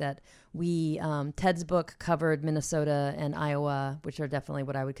think that Ted's book covered Minnesota and Iowa, which are definitely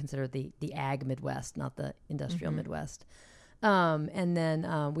what I would consider the ag Midwest, not the industrial Midwest. And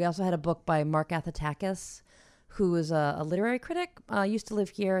then we also had a book by Mark Athatakis, who is a literary critic. Used to live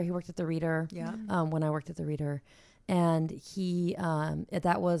here. He worked at the Reader. Yeah. When I worked at the Reader. And he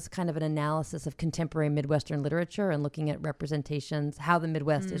that was kind of an analysis of contemporary Midwestern literature and looking at representations, how the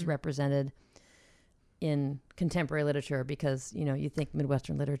Midwest is represented in contemporary literature, because, you know, you think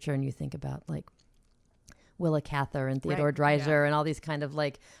Midwestern literature and you think about like Willa Cather and Theodore Dreiser and all these kind of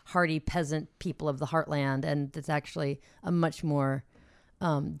like hardy peasant people of the heartland. And it's actually a much more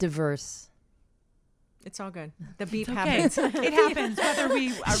diverse. It's all good. The beep Okay. happens. It happens whether we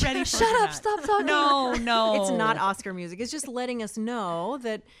are ready for Shut it or up! not. Stop talking. No. It's not Oscar music. It's just letting us know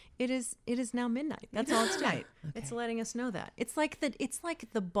that it is now midnight. That's all it's doing. midnight. It's letting us know that. It's like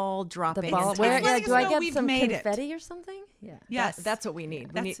the ball dropping. The ball. into Where, time. letting us do I know get we've some made it. confetti or something? Yeah. Yes. That's what we need.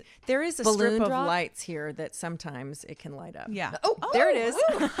 We That's- need. There is a Balloon strip drop? of lights here that sometimes it can light up. Yeah. Oh, there it is.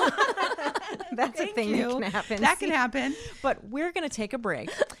 That's a Thank thing you. that can happen. That can happen. But we're going to take a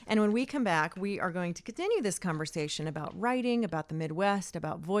break. And when we come back, we are going to continue this conversation about writing, about the Midwest,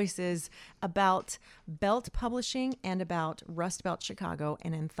 about voices, about Belt Publishing, and about Rust Belt Chicago,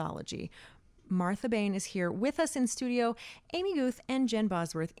 an anthology. Martha Bain is here with us in studio. Amy Guth and Jen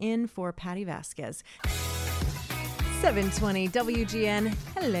Bosworth in for Patty Vasquez. 720 WGN.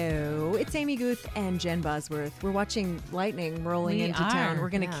 Hello. It's Amy Guth and Jen Bosworth. We're watching lightning rolling We into town. are, We're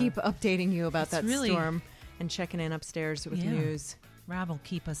going to yeah. keep updating you about It's that really- storm and checking in upstairs with Yeah. news. Rob will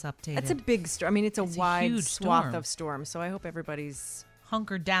keep us updated. That's a big storm. I mean, it's a It's a wide huge swath storm. of storm. So I hope everybody's,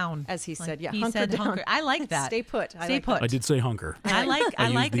 hunker down, as he Like said, he hunker said down. hunker. I like that. Stay put. I Stay like put. that. I did say hunker. I I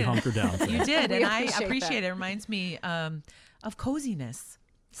used like the it. hunker down thing. You did, We and I appreciate appreciate that. it. It reminds me of coziness,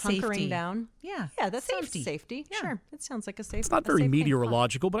 Hunkering safety. down. Yeah, Yeah, that safety. sounds safety. Yeah. Sure. It sounds like a safe. It's not very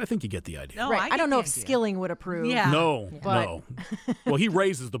meteorological, but I think you get the idea. No, Right. I get don't know the if idea. Skilling would approve. Yeah. No, But- no. Well, he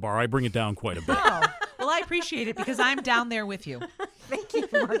raises the bar. I bring it down quite a bit. Oh, well, I appreciate it because I'm down there with you. Thank you,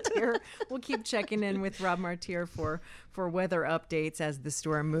 Martyr. We'll keep checking in with Rob Martyr for weather updates as the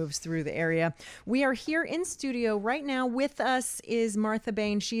storm moves through the area. We are here in studio right now. With us is Martha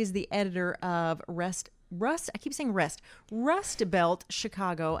Bain. She is the editor of Rust Belt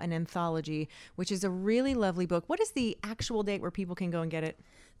Chicago, an anthology, which is a really lovely book. What is the actual date where people can go and get it?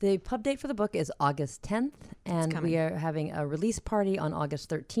 The pub date for the book is August 10th, and coming. we are having a release party on August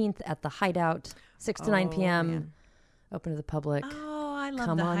 13th at the Hideout, 6 to 9 p.m. man. Open to the public. Oh, I love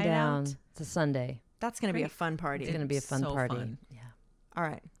Come the on hideout. down. It's a Sunday. That's going to be a Great. fun party. It's going to be a fun so party. fun. Yeah. All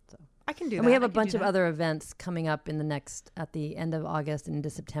right. I can do And that. we have I a can bunch do of that. other events coming up at the end of August and into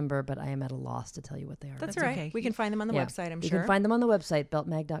September, but I am at a loss to tell you what they are. That's That's all right. okay. We can find them on the Yeah. website, I'm you sure. can find them on the website,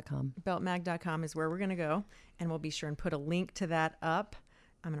 beltmag.com. Beltmag.com is where we're going to go, and we'll be sure and put a link to that up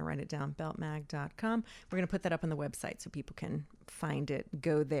I'm going to write it down, beltmag.com. We're going to put that up on the website so people can find it,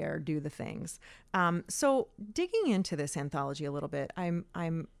 go there, do the things. So digging into this anthology a little bit,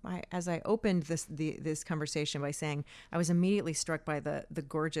 as I opened this conversation by saying I was immediately struck by the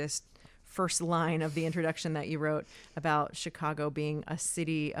gorgeous first line of the introduction that you wrote about Chicago being a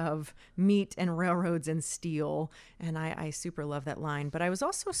city of meat and railroads and steel. And I super love that line. But I was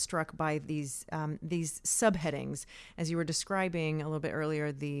also struck by these subheadings, as you were describing a little bit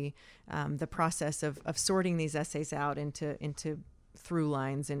earlier, the process of sorting these essays out into through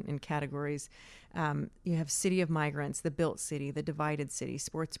lines and categories. You have City of Migrants, the Built City, the Divided City,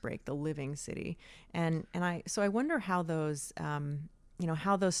 Sports Break, the Living City. And I wonder how those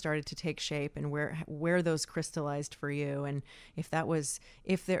how those started to take shape and where those crystallized for you. And if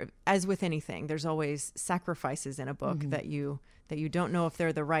there, as with anything, there's always sacrifices in a book that you don't know if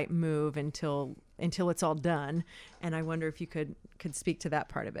they're the right move until it's all done. And I wonder if you could speak to that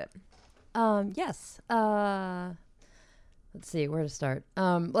part of it. Yes. Let's see where to start.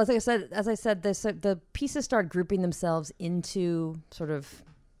 As I said, the pieces start grouping themselves into sort of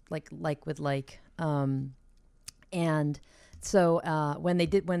like with like, and so when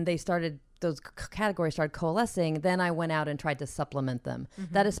those categories started coalescing, then I went out and tried to supplement them.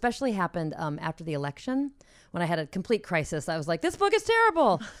 That especially happened after the election, when I had a complete crisis. I was like, this book is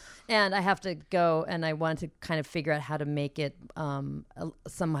terrible. And I have to go, and I wanted to kind of figure out how to make it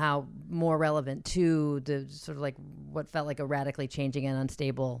somehow more relevant to the sort of like what felt like a radically changing and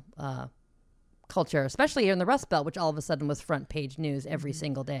unstable culture, especially here in the Rust Belt, which all of a sudden was front page news every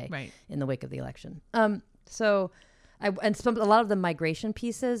single day in the wake of the election. A lot of the migration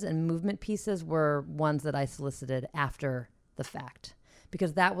pieces and movement pieces were ones that I solicited after the fact,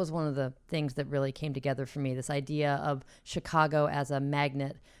 because that was one of the things that really came together for me, this idea of Chicago as a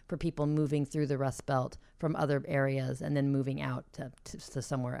magnet for people moving through the Rust Belt from other areas and then moving out to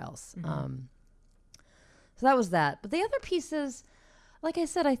somewhere else. So that was that. But the other pieces, like I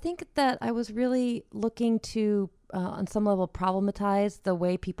said, I think that I was really looking to, on some level, problematize the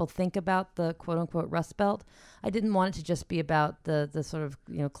way people think about the quote-unquote Rust Belt. I didn't want it to just be about the sort of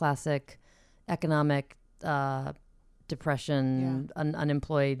classic economic depression,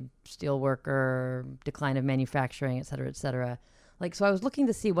 unemployed steel worker, decline of manufacturing, et cetera, et cetera. So I was looking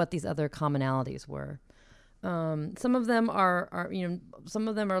to see what these other commonalities were. Some of them are some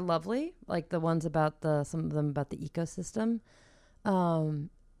of them are lovely, like the ones about some of them about the ecosystem.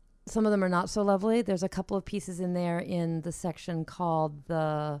 Some of them are not so lovely. There's a couple of pieces in there in the section called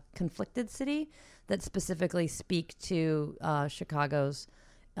The Conflicted City that specifically speak to Chicago's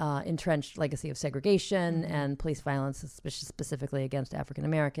entrenched legacy of segregation and police violence, specifically against African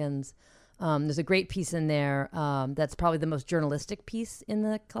Americans. There's a great piece in there that's probably the most journalistic piece in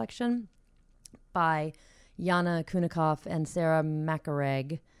the collection by Yana Kunikoff and Sarah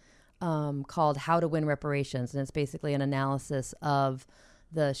Macareg, called How to Win Reparations. And it's basically an analysis of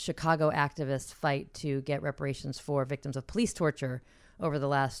the Chicago activists' fight to get reparations for victims of police torture over the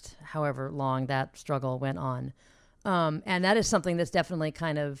last however long that struggle went on. And that is something that's definitely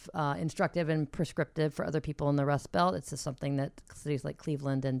kind of instructive and prescriptive for other people in the Rust Belt. It's just something that cities like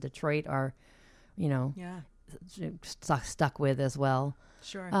Cleveland and Detroit are, stuck with as well.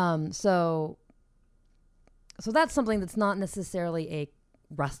 Sure. So that's something that's not necessarily a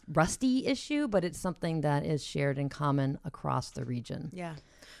rusty issue, but it's something that is shared in common across the region. Yeah.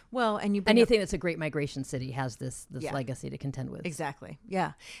 Well, and anything that's a great migration city has this legacy to contend with. Exactly.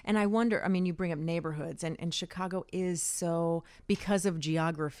 Yeah. And I wonder, you bring up neighborhoods, and Chicago is so, because of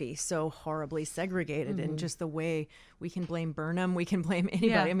geography, so horribly segregated, and just the way we can blame Burnham, we can blame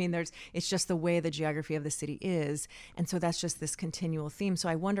anybody. Yeah. It's just the way the geography of the city is. And so that's just this continual theme. So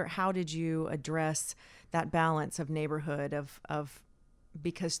I wonder, how did you address that balance of neighborhood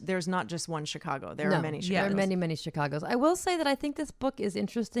because there's not just one Chicago. There are many Chicagos. There are many, many Chicagos. I will say that I think this book is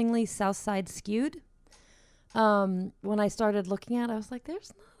interestingly South Side skewed. When I started looking at it, I was like,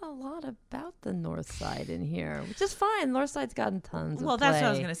 there's not a lot about the North Side in here, which is fine. North Side's gotten tons of play. That's what I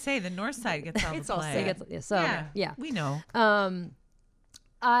was going to say. The North Side gets all the play. We know.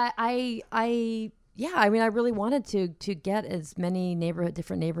 I really wanted to get as many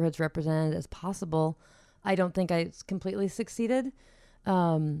different neighborhoods represented as possible. I don't think I completely succeeded.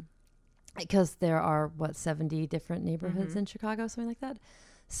 Because there are 70 different neighborhoods in Chicago, something like that.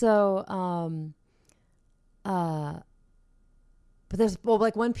 So, but there's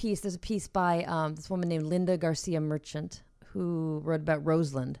one piece. There's a piece by this woman named Linda Garcia Merchant, who wrote about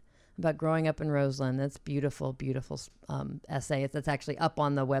Roseland, about growing up in Roseland. That's beautiful, beautiful essay. That's actually up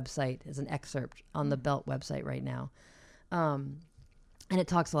on the website as an excerpt on the Belt website right now. And it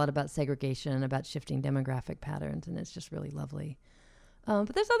talks a lot about segregation and about shifting demographic patterns, and it's just really lovely.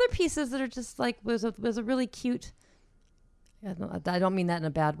 But there's other pieces that are just like, was a really cute, I don't mean that in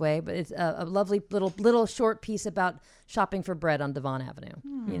a bad way, but it's a lovely little short piece about shopping for bread on Devon Avenue.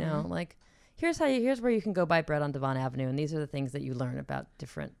 You know, like here's where you can go buy bread on Devon Avenue, and these are the things that you learn about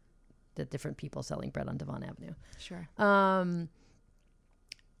different people selling bread on Devon Avenue. Sure.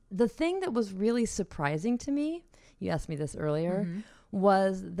 The thing that was really surprising to me, you asked me this earlier,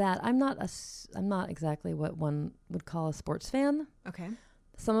 was that I'm not exactly what one would call a sports fan. Okay.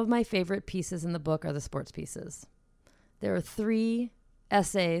 Some of my favorite pieces in the book are the sports pieces. There are 3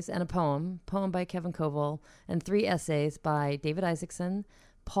 essays and a poem by Kevin Koval, and 3 essays by David Isaacson,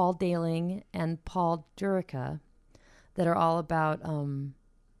 Paul Daling, and Paul Durica that are all about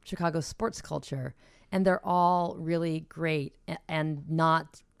Chicago sports culture. And they're all really great and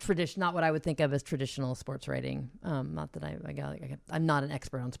not what I would think of as traditional sports writing. Not that I'm not an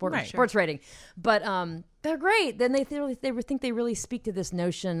expert on sports writing, but they're great. Then they think they really speak to this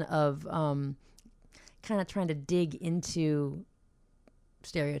notion of kind of trying to dig into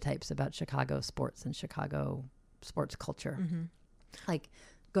stereotypes about Chicago sports and Chicago sports culture. Like,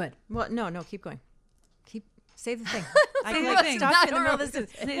 go ahead. Well, no, keep going. Say the thing. Say the thing. Stop in the middle of this. Say the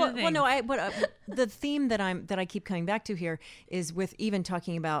thing. The theme that I keep coming back to here is with even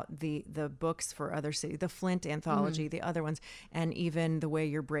talking about the books for other cities, the Flint anthology, the other ones, and even the way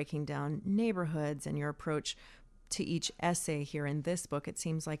you're breaking down neighborhoods and your approach to each essay here in this book. It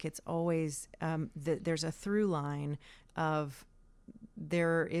seems like it's always there's a through line of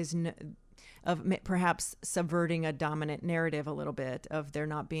perhaps subverting a dominant narrative a little bit, of there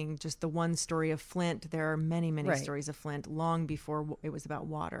not being just the one story of Flint. There are many stories of Flint long before it was about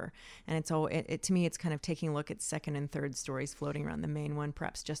water. And it's to me, it's kind of taking a look at second and third stories floating around the main one,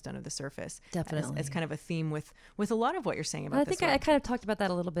 perhaps just under the surface. Definitely. It's kind of a theme with a lot of what you're saying about I this. think I kind of talked about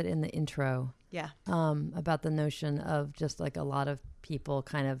that a little bit in the intro. Yeah. About the notion of just like a lot of people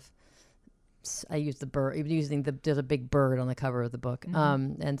kind of, I use the bird, there's a big bird on the cover of the book.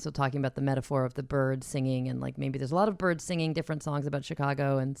 And so talking about the metaphor of the bird singing, and like maybe there's a lot of birds singing different songs about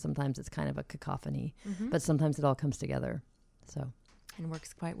Chicago, and sometimes it's kind of a cacophony, but sometimes it all comes together. So. And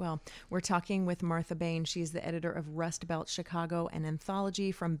works quite well. We're talking with Martha Bain. She's the editor of Rust Belt Chicago, an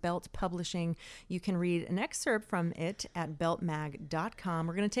anthology from Belt Publishing. You can read an excerpt from it at beltmag.com.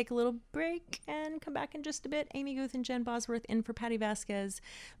 We're going to take a little break and come back in just a bit. Amy Guth and Jen Bosworth in for Patty Vasquez.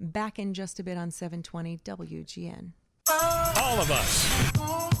 Back in just a bit on 720 WGN. All of us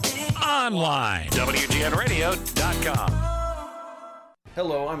online. WGNradio.com.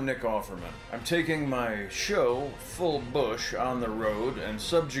 Hello, I'm Nick Offerman. I'm taking my show, Full Bush, on the road and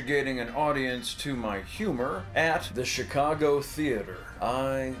subjugating an audience to my humor at the Chicago Theater.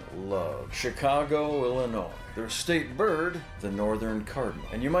 I love Chicago, Illinois. Their state bird, the northern cardinal.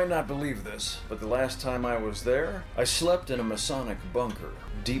 And you might not believe this, but the last time I was there, I slept in a Masonic bunker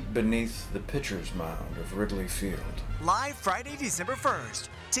deep beneath the pitcher's mound of Wrigley Field. Live Friday, December 1st.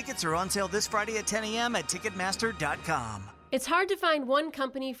 Tickets are on sale this Friday at 10 a.m. at Ticketmaster.com. It's hard to find one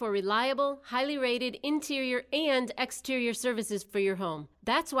company for reliable, highly rated interior and exterior services for your home.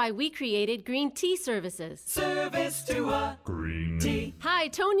 That's why we created Green Tea Services. Service to a green tea. Hi,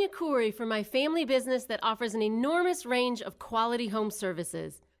 Tonya Khoury for my family business that offers an enormous range of quality home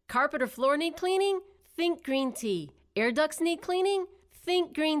services. Carpet or floor need cleaning? Think Green Tea. Air ducts need cleaning?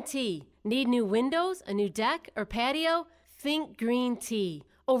 Think Green Tea. Need new windows, a new deck, or patio? Think Green Tea.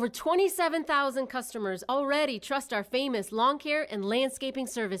 Over 27,000 customers already trust our famous lawn care and landscaping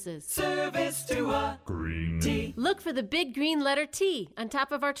services. Service to a green tea. Look for the big green letter T on top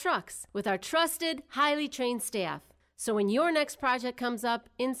of our trucks with our trusted, highly trained staff. So when your next project comes up,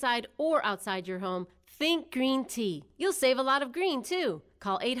 inside or outside your home, think Green Tea. You'll save a lot of green, too.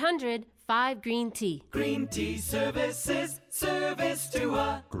 Call 800-5-GREEN-TEA. Green Tea Services. Service to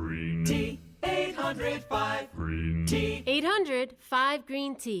a green tea. 800-5-GREEN-TEA.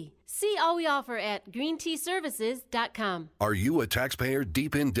 800-5-GREEN-TEA. See all we offer at greenteaservices.com. Are you a taxpayer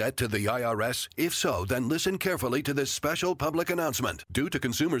deep in debt to the IRS? If so, then listen carefully to this special public announcement. Due to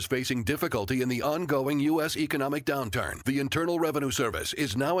consumers facing difficulty in the ongoing U.S. economic downturn, the Internal Revenue Service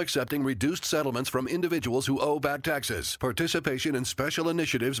is now accepting reduced settlements from individuals who owe back taxes. Participation in special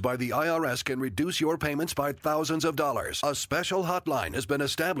initiatives by the IRS can reduce your payments by thousands of dollars. A special hotline has been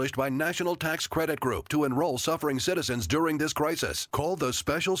established by National Tax Credit Group to enroll suffering citizens during this crisis. Call the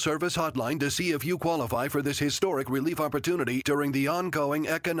Special Service Service Hotline to see if you qualify for this historic relief opportunity during the ongoing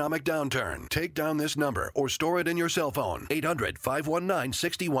economic downturn. Take down this number or store it in your cell phone.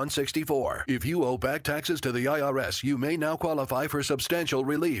 800-519-6164. If you owe back taxes to the IRS, you may now qualify for substantial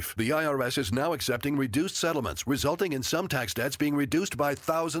relief. The IRS is now accepting reduced settlements, resulting in some tax debts being reduced by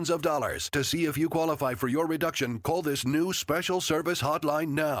thousands of dollars. To see if you qualify for your reduction, call this new special service hotline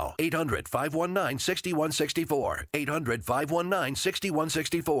now. 800-519-6164.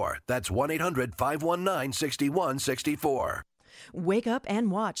 800-519-6164. That's 1-800-519-6164. Wake up and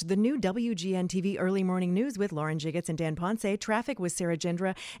watch the new WGN TV Early Morning News with Lauren Jiggets and Dan Ponce, traffic with Sarah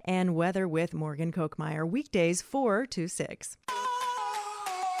Gendra, and weather with Morgan Kochmeyer. Weekdays 4 to 6.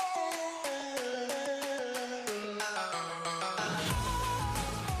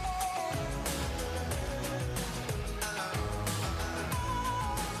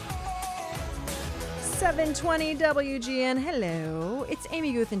 720 WGN. Hello. It's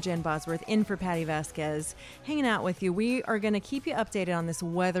Amy Guth and Jen Bosworth in for Patty Vasquez, hanging out with you. We are going to keep you updated on this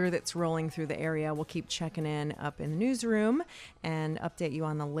weather that's rolling through the area. We'll keep checking in up in the newsroom and update you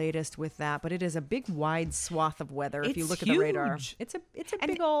on the latest with that. But it is a big, wide swath of weather. If you look at the radar, it's a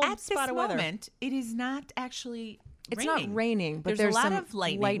big old spot of weather. At this moment, it is not actually It's raining. not raining, but there's a lot some of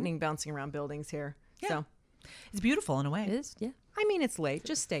lightning bouncing around buildings here. Yeah. So it's beautiful in a way. It is, yeah. I mean, it's late.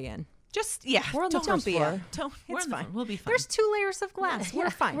 Just stay in. We're on the first floor. It's fine. We'll be fine. There's 2 layers of glass. We're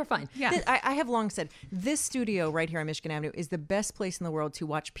fine. We're fine. Yeah. I have long said this studio right here on Michigan Avenue is the best place in the world to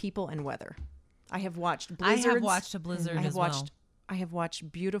watch people and weather. I have watched blizzards. I have watched a blizzard as well. I have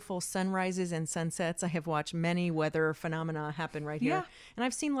watched beautiful sunrises and sunsets. I have watched many weather phenomena happen right here. Yeah. And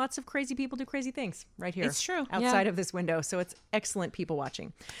I've seen lots of crazy people do crazy things right here. It's true. Outside of this window. So it's excellent people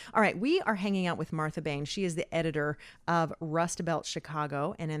watching. All right. We are hanging out with Martha Bain. She is the editor of Rust Belt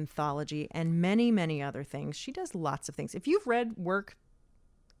Chicago, an anthology, and many, many other things. She does lots of things. If you've read work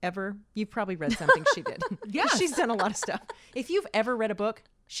ever, you've probably read something she did. Yeah. She's done a lot of stuff. If you've ever read a book,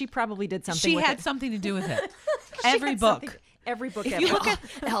 she probably did something with it. She had something to do with it. Every book. Every book If ever. you look at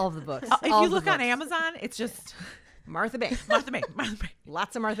All of the books. if you look on Amazon, it's just Martha Bain. Martha Bain. Martha Bain.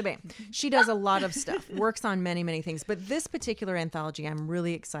 Lots of Martha Bain. She does a lot of stuff, works on many, many things. But this particular anthology I'm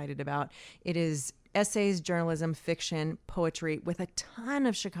really excited about. It is essays, journalism, fiction, poetry with a ton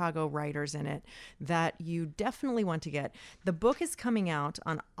of Chicago writers in it that you definitely want to get. The book is coming out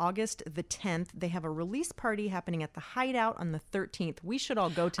on August the 10th. They have a release party happening at the Hideout on the 13th. We should all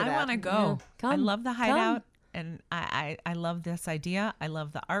go to that. I want to go. Come. I love the Hideout. Come. And I love this idea. I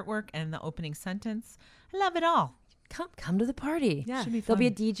love the artwork and the opening sentence. I love it all. Come to the party. Yeah. Should be There'll be a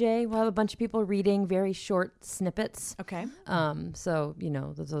fun. DJ. We'll have a bunch of people reading very short snippets. Okay. So,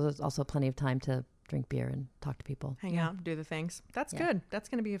 there's also plenty of time to drink beer and talk to people. Hang out, do the things. That's Yeah. good. That's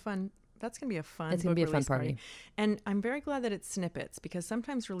going to be a fun. It's going It's gonna book be a fun release party. And I'm very glad that it's snippets because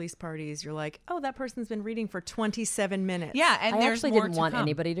sometimes release parties, you're like, oh, that person's been reading for 27 minutes. Yeah, and I there's actually more didn't to want come.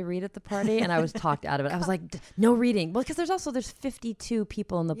 anybody to read at the party, and I was talked out of it. I was like, no reading. Well, because there's 52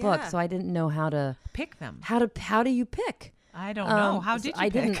 people in the book, Yeah. so I didn't know how to Pick them. how do you pick? I don't know. How so did you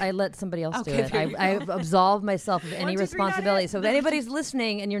I pick? didn't. I let somebody else do Okay, it. there you I absolved myself of any 1, 2, 3, not responsibility. it. So if anybody's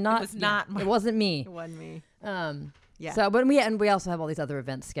listening and you're not, was not it wasn't me. It wasn't me. Yeah. So, but we also have all these other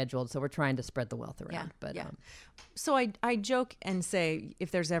events scheduled, so we're trying to spread the wealth around. But So I joke and say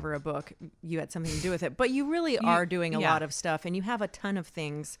if there's ever a book, you had something to do with it. But you really are doing a yeah. lot of stuff, and you have a ton of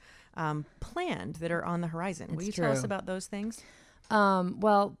things planned that are on the horizon. Will It's you tell us true. about those things?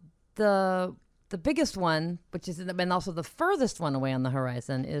 Well, the biggest one, which is and also the furthest one away on the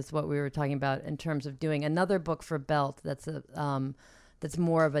horizon, is what we were talking about in terms of doing another book for Belt. That's that's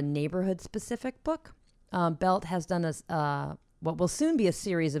more of a neighborhood specific book. Belt has done what will soon be a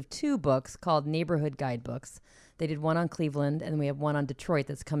series of 2 books called Neighborhood Guidebooks. They did one on Cleveland, and we have one on Detroit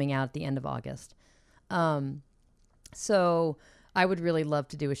that's coming out at the end of August. So I would really love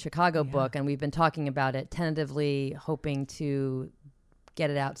to do a Chicago book, and we've been talking about it tentatively, hoping to get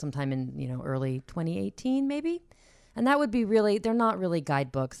it out sometime in early 2018 maybe. And that would be they're not really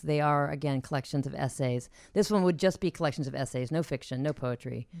guidebooks. They are, again, collections of essays. This one would just be collections of essays, no fiction, no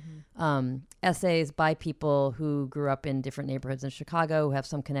poetry. Essays by people who grew up in different neighborhoods in Chicago, who have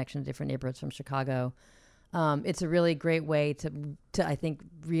some connection to different neighborhoods from Chicago. It's a really great way to I think,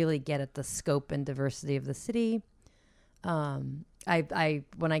 really get at the scope and diversity of the city. When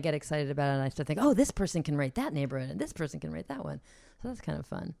I get excited about it, I start thinking, oh, this person can write that neighborhood, and this person can write that one. So that's kind of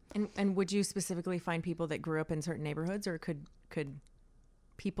fun. And would you specifically find people that grew up in certain neighborhoods, or could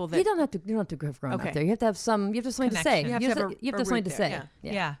people that You don't have to have grown up there. You have to have something to say. Connection. You have to have a something root to there, say.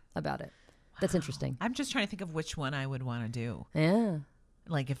 Yeah. About it. That's interesting. I'm just trying to think of which one I would want to do. Yeah.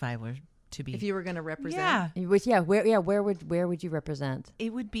 Like if I were to be. If you were going to represent. Yeah. Which, where would you represent?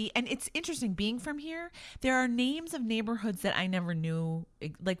 It would be, and it's interesting being from here. There are names of neighborhoods that I never knew.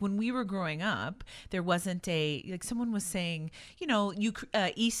 Like when we were growing up, there wasn't someone was saying,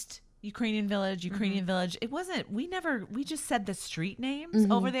 East Ukrainian Village. It wasn't, we just said the street names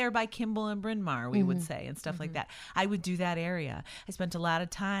over there by Kimball and Bryn Mawr, we would say, and stuff like that. I would do that area. I spent a lot of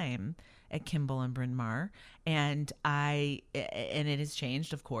time at Kimball and Bryn Mawr, and it has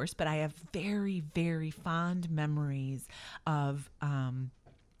changed, of course, but I have very, very fond memories of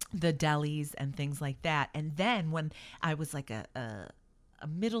the delis and things like that. And then when I was like a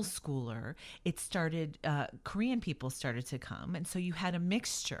middle schooler, it started, Korean people started to come. And so you had a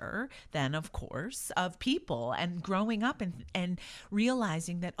mixture then, of course, of people, and growing up and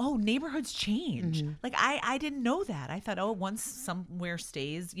realizing that, neighborhoods change. Like I didn't know that. I thought, once somewhere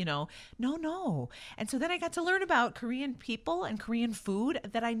stays, no. And so then I got to learn about Korean people and Korean food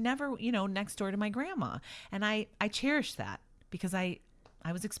that I never, next door to my grandma. And I cherish that because I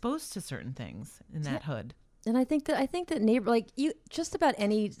was exposed to certain things in that hood. And I think that just about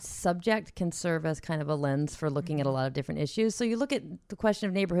any subject can serve as kind of a lens for looking at a lot of different issues. So you look at the question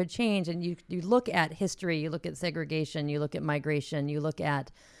of neighborhood change, and you look at history, you look at segregation, you look at migration, you look at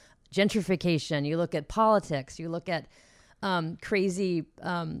gentrification, you look at politics, you look at crazy,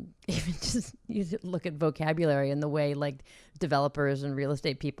 even just you look at vocabulary and the way like developers and real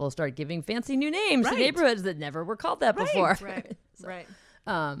estate people start giving fancy new names to neighborhoods that never were called that before. Right.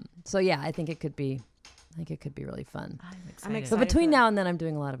 So yeah, I think it could be really fun. I'm excited. But between now and then, I'm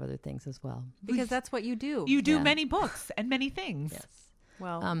doing a lot of other things as well. Because that's what you do. You do many books and many things. Yes.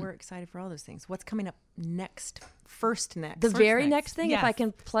 Well, we're excited for all those things. What's coming up next? The very next thing, yes. if I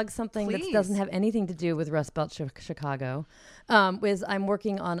can plug something Please. that doesn't have anything to do with Rust Belt Chicago, is I'm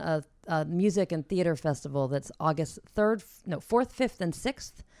working on a music and theater festival that's August 4th, 5th, and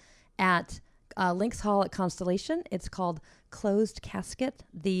 6th at Lynx Hall at Constellation. It's called Closed Casket.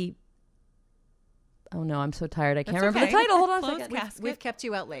 Oh no, I'm so tired. I can't remember the title. Hold on a second. We've kept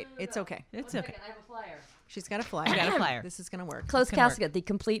you out late. It's okay. It's okay. I have a flyer. She's got a flyer. I got a flyer. This is going to work. Closed Casket, the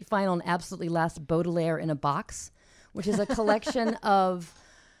complete, final, and absolutely last Baudelaire in a box, which is a collection of.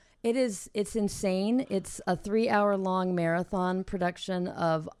 It's insane. It's a 3-hour-long marathon production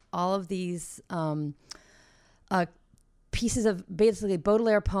of all of these pieces of basically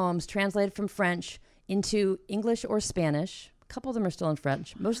Baudelaire poems translated from French into English or Spanish. A couple of them are still in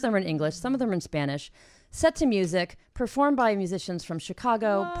French. Most of them are in English. Some of them are in Spanish. Set to music, performed by musicians from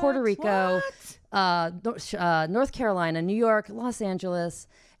Chicago, Puerto Rico, North Carolina, New York, Los Angeles,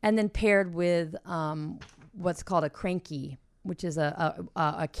 and then paired with what's called a cranky, which is a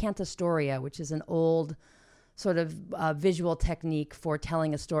cantastoria, which is an old sort of visual technique for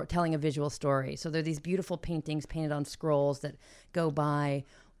telling a visual story. So there are these beautiful paintings painted on scrolls that go by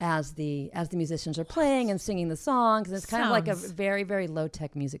as the musicians are playing and singing the songs. And it's kind of like a very, very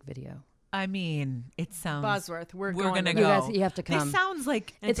low-tech music video. I mean, it sounds... Bosworth, we're going to go. go. You have to come. This sounds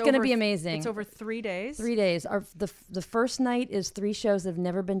like... It's going to be amazing. It's over 3 days. 3 days. The first night is 3 shows that have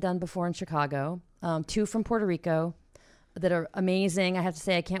never been done before in Chicago. 2 from Puerto Rico that are amazing. I have to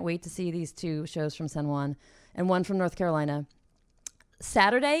say, I can't wait to see these 2 shows from San Juan, and 1 from North Carolina.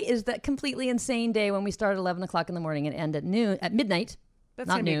 Saturday is that completely insane day when we start at 11 o'clock in the morning and end at midnight. That's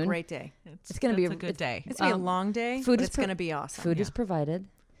not going to be noon. a great day. It's going to be a good day. It's going to be a long day, but it's going to be awesome. Food is provided.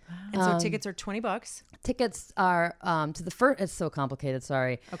 And so tickets are $20. Tickets are to the first. It's so complicated.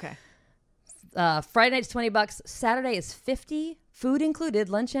 Sorry. Okay. Friday night's $20. Saturday is $50, food included,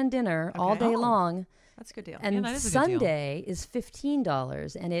 lunch and dinner all day long. That's a good deal. And that is a good deal. Sunday is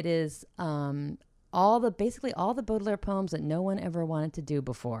 $15, and it is basically all the Baudelaire poems that no one ever wanted to do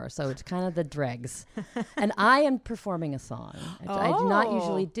before. So it's kind of the dregs. And I am performing a song, which I do not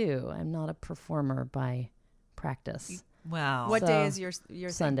usually do. I'm not a performer by practice. Wow. What day is your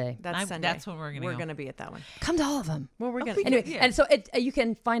Sunday? Thing? That's Sunday. That's when we're going to be at that one. Come to all of them. Well, we're going to. Anyway, and so you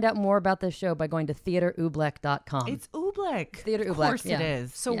can find out more about this show by going to theateroobleck.com. It's Oobleck. Theater Oobleck. Of course it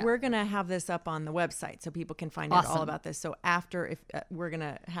is. So we're going to have this up on the website so people can find out all about this. So after, we're going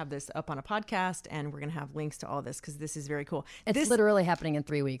to have this up on a podcast, and we're going to have links to all this because this is very cool. It's literally happening in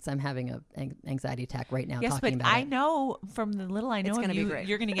 3 weeks. I'm having an anxiety attack right now talking about it. I know from the little I know of you,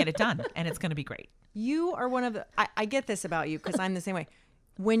 you're going to get it done, and it's going to be great. You are one of the. I get this about you because I'm the same way.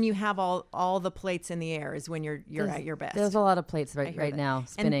 When you have all the plates in the air is when you're at your best. There's a lot of plates right now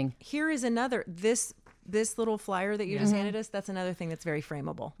spinning. And here is another this little flyer that you just handed us. That's another thing that's very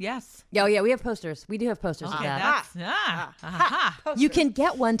frameable. Yes. Oh yeah, we have posters. We do have posters of that. That's, You can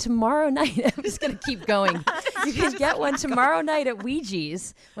get one tomorrow night. I'm just going to keep going. You can get one tomorrow night at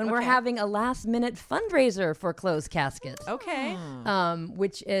Ouija's when we're having a last-minute fundraiser for Closed Caskets. Okay.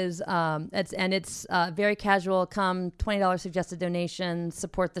 Which is it's very casual. Come, $20 suggested donation,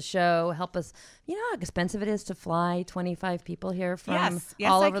 support the show, help us. You know how expensive it is to fly 25 people here from Yes,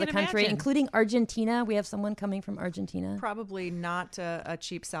 all I over the can country, imagine. including Argentina. We have someone coming from Argentina. Probably not a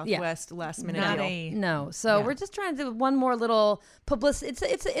cheap Southwest last minute Not deal. a No, so Yeah. we're just trying to do one more little publicity.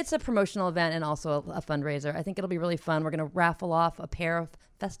 It's a promotional event and also a fundraiser. I think it'll be really fun. We're going to raffle off a pair of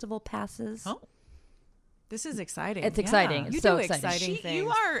festival passes. Oh. This is exciting. It's exciting. It's You so do exciting. exciting things. You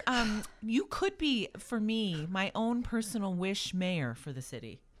are you could be, for me, my own personal wish mayor for the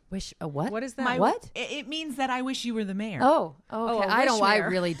city. Wish a what? What is that? My, What? It means that I wish you were the mayor. Oh, okay. a I don't. wish I mayor.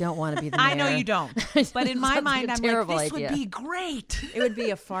 really don't want to be the mayor. I know you don't. But in my Sounds like mind, a I'm like, terrible this idea. would be great. It would be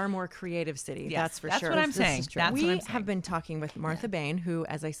a far more creative city. Yes, that's for that's sure. what I'm This saying. is true. That's We what I'm saying. have been talking with Martha Bain, who,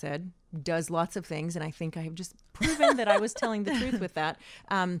 as I said, does lots of things, and I think I have just proven that I was telling the truth with that.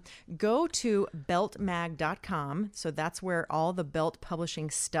 Go to beltmag.com. So that's where all the Belt Publishing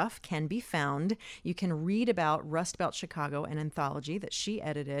stuff can be found. You can read about Rust Belt Chicago, an anthology that she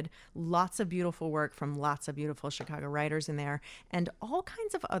edited. Lots of beautiful work from lots of beautiful Chicago writers in there, and all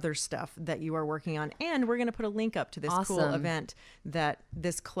kinds of other stuff that you are working on. And we're going to put a link up to this cool Awesome. event,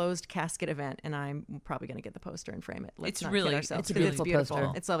 this closed casket event, and I'm probably going to get the poster and frame it. Let's It's not really- kid ourselves, it's a 'cause beautiful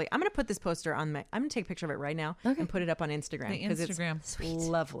poster. It's lovely. I'm going to put this poster on I'm going to take a picture of it right now and put it up on Instagram The because Instagram. it's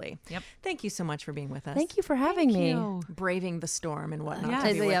lovely. Yep. Thank you so much for being with us. Thank you for having me. Braving the storm and whatnot Yeah.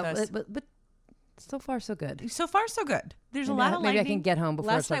 to be with us. But so far so good. So far, so good. There's a Maybe lot I- of maybe I lightning. can get home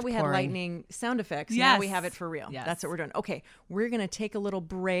before it Last starts night we had pouring. lightning sound effects. Now we Yes. have it for real. Yes. That's what we're doing. Okay, we're going to take a little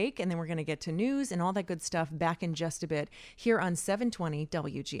break and then we're going to get to news and all that good stuff back in just a bit here on 720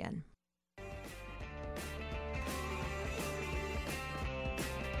 WGN.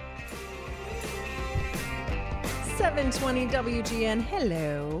 720 WGN.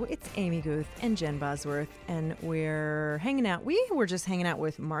 Hello, it's Amy Guth and Jen Bosworth, and we're hanging out. We were just hanging out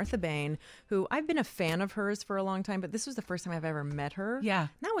with Martha Bain, who I've been a fan of hers for a long time, but this was the first time I've ever met her. Yeah. And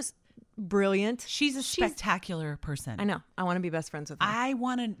that was brilliant. She's a spectacular person. I know. I want to be best friends with her. I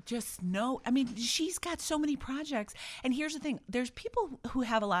want to just know. I mean, she's got so many projects. And here's the thing. There's people who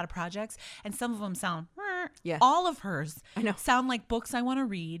have a lot of projects, and some of them sound, Yeah. all of hers I know. sound like books I want to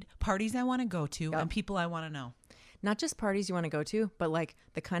read, parties I want to go to, and people I want to know. Not just parties you want to go to, but like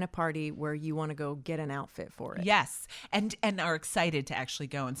the kind of party where you want to go get an outfit for it. Yes. And are excited to actually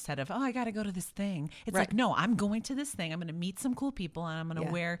go instead of, I got to go to this thing. It's Right. like, no, I'm going to this thing. I'm going to meet some cool people, and I'm going to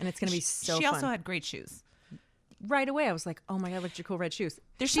Yeah. wear. And it's gonna be so She also fun. had great shoes. Right away, I was like, "Oh my god, look at your cool red shoes."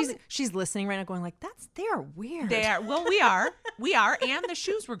 There's she's something- she's listening right now, going like, they are weird." They are. Well, we are, and the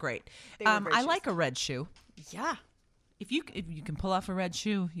shoes were great. They were great I shoes. like a red shoe. Yeah, If you can pull off a red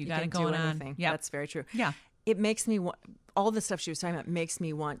shoe, you got it can going do on. anything. Yeah, That's very true. Yeah. It makes me want all the stuff she was talking about makes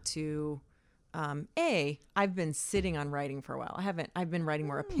me want to. I've been sitting on writing for a while. I've been writing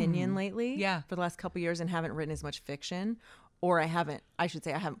more opinion lately. Yeah. For the last couple of years, and haven't written as much fiction, or I haven't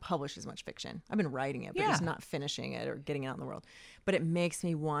published as much fiction. I've been writing it, but just Yeah. not finishing it or getting it out in the world. But it makes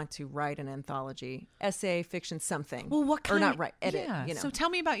me want to write an anthology, essay, fiction, something. Well, what kind or not write, edit. Yeah. You know. So tell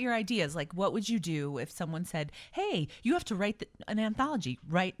me about your ideas. Like, what would you do if someone said, "Hey, you have to write an anthology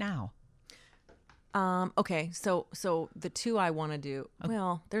right now"? Okay, so the two I want to do.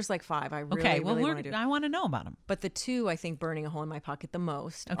 Well, there's like 5 I really, Okay. Well, really want to do. I want to know about them. But the two I think burning a hole in my pocket the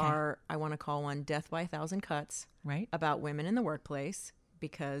most are I want to call one "Death by a Thousand Cuts," Right. about women in the workplace,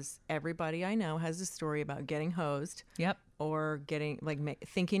 because everybody I know has a story about getting hosed. Yep. Or getting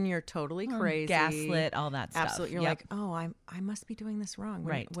thinking you're totally crazy, gaslit, all that stuff. Absolutely, you're Yep. like, oh, I must be doing this wrong.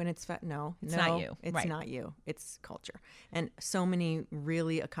 Right. When it's no, It's not you. It's Right. not you. It's culture. And so many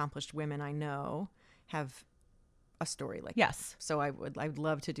really accomplished women I know have a story like Yes. that. So I'd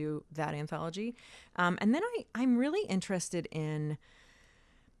love to do that anthology. And then I'm really interested in.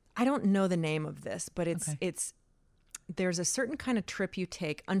 I don't know the name of this, but it's. There's a certain kind of trip you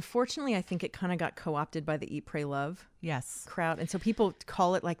take. Unfortunately, I think it kind of got co-opted by the Eat, Pray, Love Yes. crowd. And so people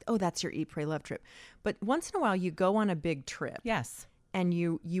call it like, oh, that's your Eat, Pray, Love trip. But once in a while, you go on a big trip Yes. and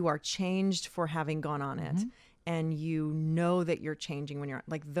you are changed for having gone on it. And you know that you're changing when you're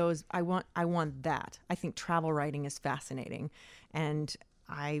like those. I want that. I think travel writing is fascinating. And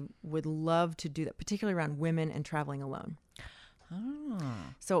I would love to do that, particularly around women and traveling alone.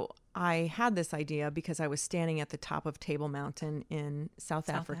 So I had this idea because I was standing at the top of Table Mountain in South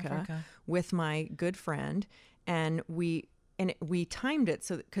Africa with my good friend, and we timed it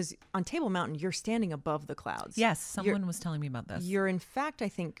so because on Table Mountain you're standing above the clouds. Yes. Someone was telling me about this. You're in fact, I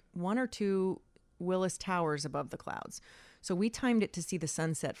think, 1 or 2 Willis Towers above the clouds. So we timed it to see the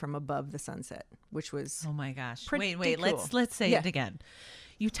sunset from above the sunset, which was Oh my gosh. pretty Wait, cool. let's say Yeah. it again.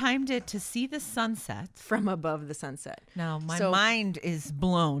 You timed it to see the sunset. from above the sunset. Now my So- mind is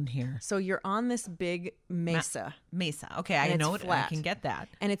blown here. So you're on this big mesa. Mesa. Okay, And I it's know it. I flat. can get that.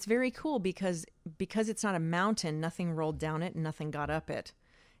 And it's very cool because it's not a mountain, nothing rolled down it, nothing got up it.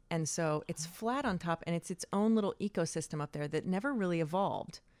 And so it's flat on top, and it's its own little ecosystem up there that never really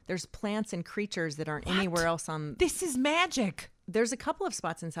evolved. There's plants and creatures that aren't anywhere else on. This is magic. There's a couple of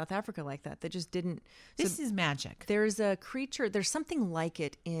spots in South Africa like that just didn't. So This is magic. there's a creature. There's something like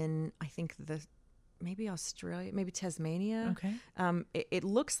it in, I think, maybe Australia, maybe Tasmania. Okay. It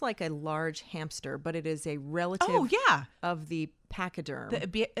looks like a large hamster, but it is a relative Oh yeah. of the pachyderm.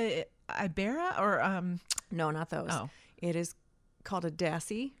 The Ibera or No, not those. Oh. It is called a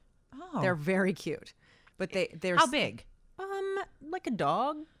Dassie. oh. They're very cute, but they're How big? like a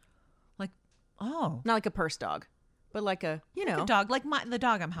dog, Like oh. not like a purse dog, but like a Like a dog, like the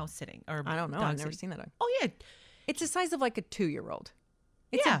dog I'm house sitting, or I don't know. dog I've never sitting. seen that dog. Oh yeah, It's the size of like a 2-year-old.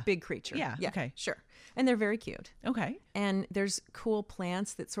 It's Yeah. a big creature. Yeah, okay. sure. And they're very cute. okay. And there's cool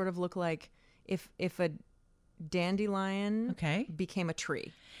plants that sort of look like if a dandelion Okay. became a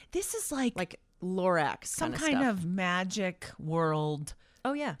tree, This is like Lorax, some kind kind stuff. of magic world,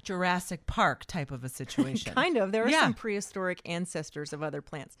 Oh yeah. Jurassic Park type of a situation. Kind of. There are Yeah. some prehistoric ancestors of other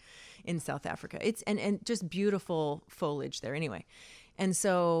plants in South Africa. It's and just beautiful foliage there anyway. And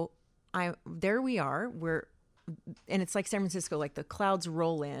so there we are. And it's like San Francisco, like the clouds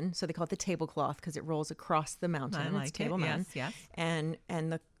roll in. So they call it the tablecloth because it rolls across the mountain. I It's like it. Table Mountain. Yes, And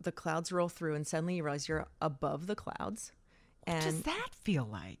the clouds roll through, and suddenly you realize you're above the clouds. What And does that feel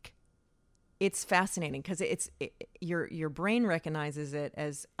like? it's fascinating because your brain recognizes it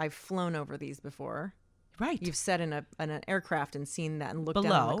as I've flown over these before. Right. You've sat in an aircraft and seen that and looked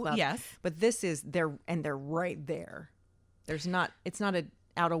down on Below, the clouds. yes. But this is they're right there. It's not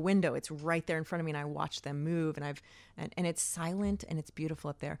out a window. It's right there in front of me, and I watch them move, and it's silent and it's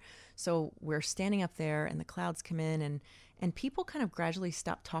beautiful up there. So we're standing up there, and the clouds come in, and people kind of gradually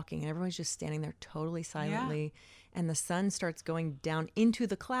stop talking, and everyone's just standing there totally silently. And the sun starts going down into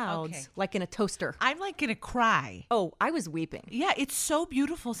the clouds Okay. like in a toaster. I'm like gonna cry. Oh, I was weeping. Yeah, it's so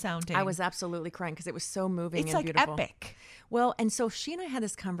beautiful sounding. I was absolutely crying because it was so moving It's and like beautiful. epic. Well, and so she and I had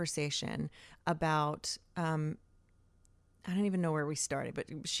this conversation about I don't even know where we started, but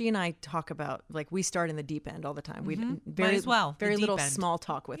she and I talk about like we start in the deep end all the time. We Might as well, the very deep little end. small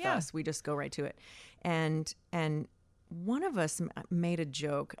talk with Yeah. us. We just go right to it. And one of us made a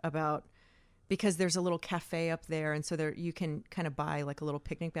joke about because there's a little cafe up there, and so there you can kind of buy like a little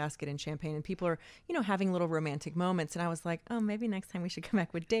picnic basket and champagne, and people are having little romantic moments. And I was like, oh, maybe next time we should come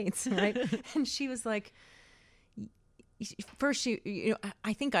back with dates, right? And she was like. First,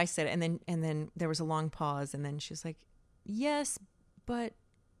 I think I said it, and then there was a long pause, and then she was like, "Yes, but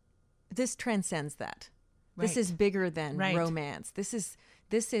this transcends that. This Right. is bigger than Right. romance. This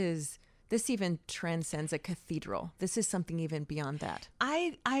even transcends a cathedral. This is something even beyond that."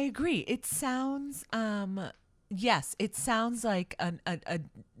 I agree. It sounds yes, it sounds like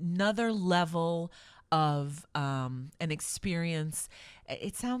another level of an experience.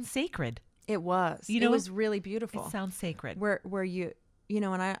 It sounds sacred. It was. You know, it was really beautiful. It sounds sacred. Where you and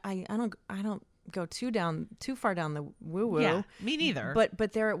I don't go too far down the woo woo. Yeah, me neither.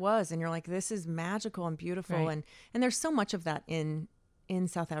 But there it was, and you're like, this is magical and beautiful, Right. and there's so much of that in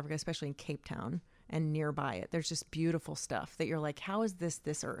South Africa, especially in Cape Town and nearby it. There's just beautiful stuff that you're like, how is this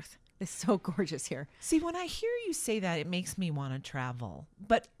earth? It's so gorgeous here. See, when I hear you say that, it makes me want to travel.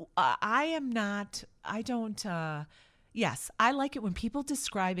 But I don't. Yes, I like it when people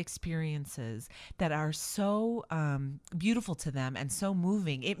describe experiences that are so beautiful to them and so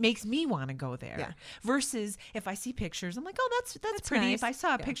moving. It makes me want to go there. Yeah. Versus if I see pictures, I'm like, oh, that's pretty. nice. If I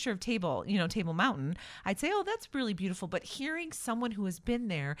saw a Yeah. picture of Table Mountain, I'd say, oh, that's really beautiful. But hearing someone who has been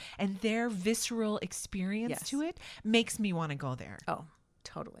there and their visceral experience Yes. to it makes me want to go there. Oh,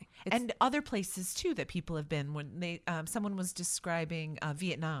 totally. And other places too that people have been. When they someone was describing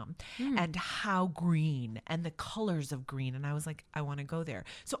Vietnam and how green and the colors of green, and I was like, I want to go there.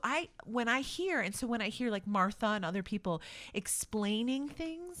 So when I hear like Martha and other people explaining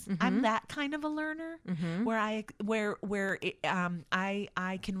things, I'm that kind of a learner where I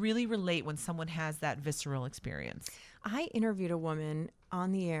can really relate when someone has that visceral experience. I interviewed a woman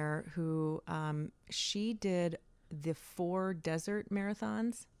on the air who she did the 4 desert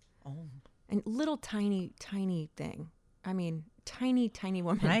marathons. Oh. And little tiny thing. I mean, tiny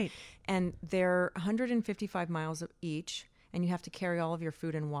woman. Right. And they're 155 miles each, and you have to carry all of your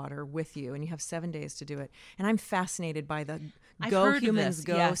food and water with you, and you have 7 days to do it. And I'm fascinated by the I've Go heard of Humans this.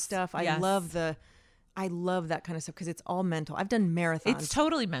 Go Yes. stuff. I Yes. love I love that kind of stuff because it's all mental. I've done marathons. It's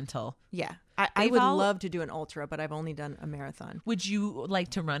totally mental. Yeah. I would love to do an ultra, but I've only done a marathon. Would you like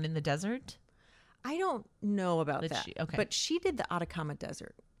to run in the desert? I don't know about that. Okay. But she did the Atacama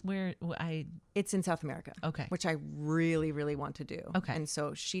Desert. It's in South America. Okay. Which I really, really want to do. Okay. And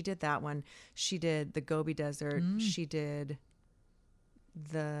so she did that one. She did the Gobi Desert. She did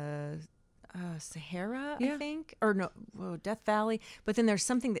the Sahara, I think. Or no, Death Valley. But then there's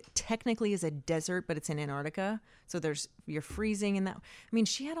something that technically is a desert, but it's in Antarctica. So you're freezing in that. I mean,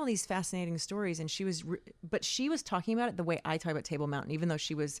 she had all these fascinating stories, and but she was talking about it the way I talk about Table Mountain, even though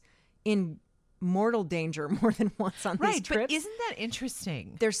she was in mortal danger more than once on these trips. But isn't that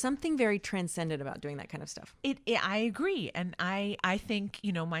interesting? There's something very transcendent about doing that kind of stuff. I agree, and I think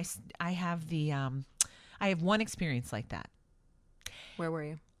I have one experience like that. Where were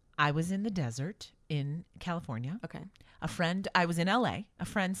you? I was in the desert in California. Okay. I was in LA. A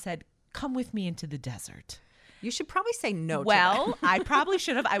friend said, "Come with me into the desert." You should probably say no. Well, I probably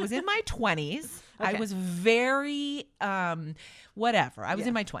should have. I was in my 20s. Okay. I was very whatever. I was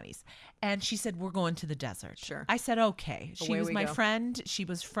in my 20s. And she said, we're going to the desert. Sure. I said, okay. She Away was we my go. friend. She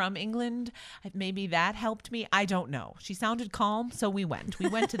was from England. Maybe that helped me. I don't know. She sounded calm, so we went. We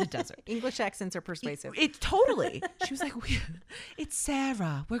went to the desert. English accents are persuasive. It totally. She was like, it's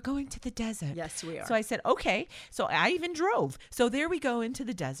Sarah. We're going to the desert. Yes, we are. So I said, okay. So I even drove. So there we go into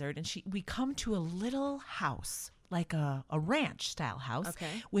the desert, and we come to a little house, like a ranch style house,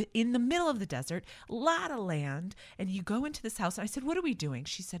 in the middle of the desert, a lot of land. And you go into this house, and I said, what are we doing?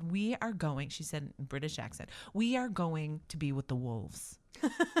 She said, she said in British accent, we are going to be with the wolves.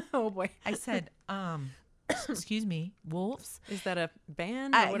 Oh boy. I said, excuse me, wolves? Is that a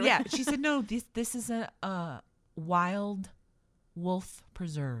band? Yeah. She said, no, this is a wild wolf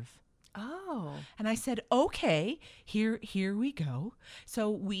preserve. Oh. And I said, okay, here we go. So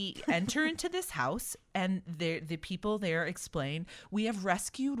we enter into this house, and the people there explain, we have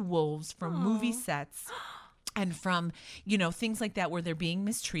rescued wolves from movie sets and from, things like that where they're being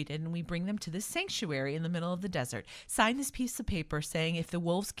mistreated, and we bring them to this sanctuary in the middle of the desert. Sign this piece of paper saying if the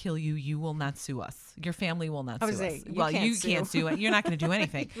wolves kill you, you will not sue us. Your family will not sue us. You can't sue it. You're not going to do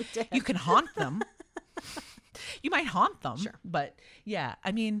anything. You can haunt them. You might haunt them, sure. But yeah,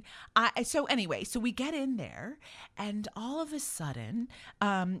 I mean, so we get in there, and all of a sudden,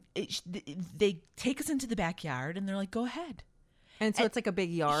 they take us into the backyard, and they're like, "Go ahead." And so it's like a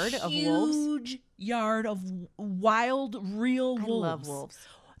big yard of wolves. Huge yard of wild, real wolves. I love wolves.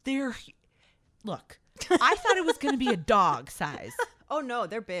 Look, I thought it was going to be a dog size. Oh no,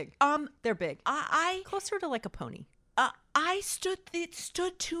 they're big. They're big. Closer to like a pony. It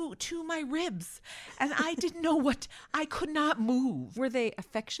stood to my ribs, and I didn't know I could not move. Were they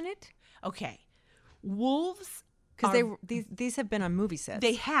affectionate? Okay. Wolves, because these have been on movie sets.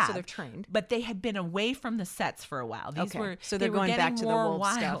 They have, so they're trained, but they had been away from the sets for a while. So they're going back to the wolf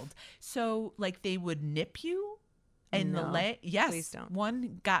stuff. So like they would nip you in the leg. Yes, please don't.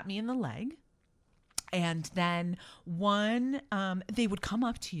 One got me in the leg. And then one, they would come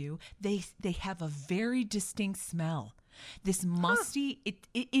up to you. They have a very distinct smell. This musty,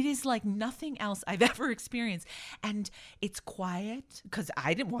 it is like nothing else I've ever experienced. And it's quiet because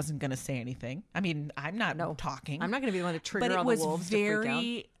I wasn't going to say anything. I mean, I'm not talking. I'm not going to be the one to trigger all the wolves to freak out. But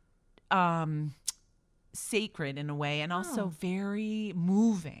it was very sacred in a way, and also very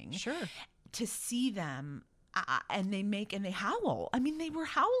moving. Sure. To see them. And they howl. I mean, they were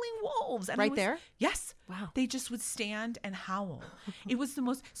howling wolves. And right there? Yes. Wow. They just would stand and howl. It was the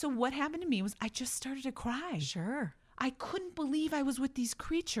most. So what happened to me was I just started to cry. Sure. I couldn't believe I was with these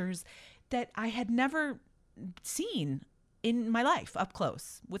creatures that I had never seen in my life up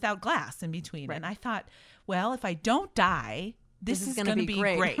close without glass in between. Right. And I thought, well, if I don't die, this is going to be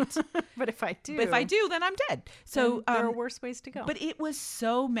great. But if I do, then I'm dead. So there are worse ways to go. But it was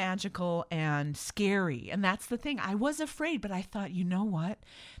so magical and scary. And that's the thing. I was afraid, but I thought, you know what?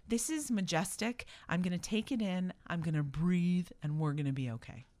 This is majestic. I'm going to take it in. I'm going to breathe, and we're going to be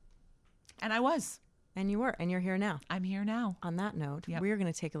okay. And I was. And you were. And you're here now. I'm here now. On that note, Yep. we're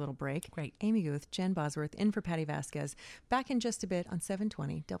going to take a little break. Great. Amy Guth, Jen Bosworth, in for Patty Vasquez. Back in just a bit on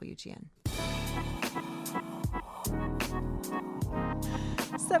 720 WGN.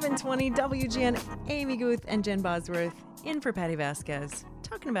 720 WGN, Amy Guth and Jen Bosworth in for Patty Vasquez,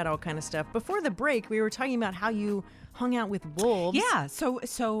 talking about all kind of stuff. Before the break, we were talking about how you hung out with wolves. Yeah. So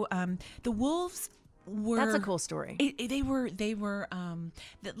the wolves were. That's a cool story. They were.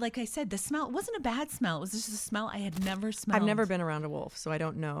 Like I said, the smell wasn't a bad smell. It was just a smell I had never smelled. I've never been around a wolf, so I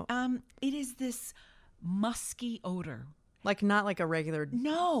don't know. It is this musky odor. Like not like a regular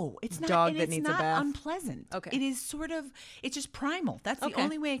No, it's not. dog and that it's needs a not bath. unpleasant. Okay. It is sort of. It's just primal. That's the Okay.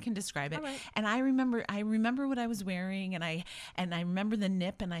 only way I can describe it. All right. And I remember what I was wearing, and I remember the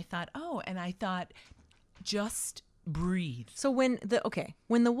nip, and I thought, just breathe. So when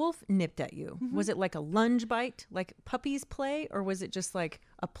the wolf nipped at you, was it like a lunge bite, like puppies play, or was it just like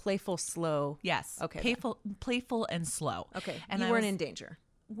a playful, slow? Yes. Okay. Playful and slow. Okay. And you I weren't was- in danger.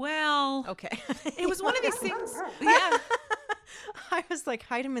 Well, Okay. it was one of these things. Yeah. I was like,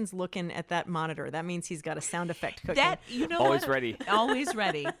 Heideman's looking at that monitor. That means he's got a sound effect cooking. That you know Always what? ready. Always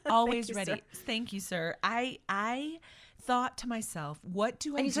ready. Always you, ready. sir. Thank you, sir. I thought to myself, what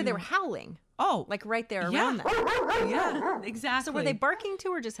do I and you do? said they were howling, Oh, like right there yeah. around that. Yeah, exactly. So were they barking too,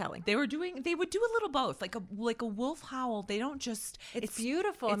 or just howling? They would do a little both, like a wolf howl. They don't just. It's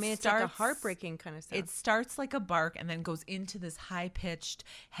beautiful. I mean, it's like a heartbreaking kind of sound. It starts like a bark and then goes into this high pitched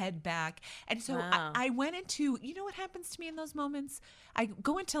head back. And so Wow. I went into, you know what happens to me in those moments? I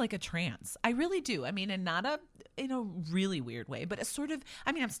go into like a trance. I really do. I mean, and not in a really weird way, but a sort of,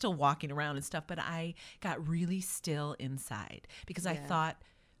 I mean, I'm still walking around and stuff, but I got really still inside because I thought,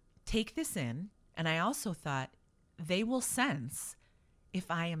 take this in. And I also thought they will sense if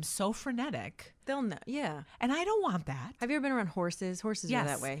I am so frenetic. They'll know. Yeah. And I don't want that. Have you ever been around horses? Horses are Yes.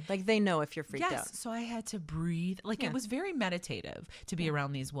 that way. Like they know if you're freaked Yes. out. So I had to breathe. Like Yeah. it was very meditative to be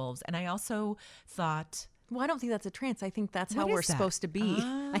around these wolves. And I also thought, Well, I don't think that's a trance. I think that's how What we're is that? supposed to be.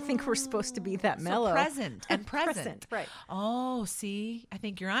 I think we're supposed to be that mellow. so present and present. Right. Oh, see, I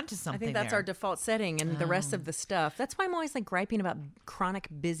think you're onto I something. think that's there. our default setting, and the rest of the stuff. That's why I'm always like griping about chronic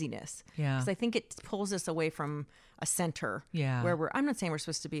busyness. Yeah. Because I think it pulls us away from a center. Yeah. Where I'm not saying we're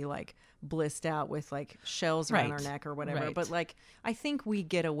supposed to be like blissed out with like shells around our Right. neck or whatever, Right. but like I think we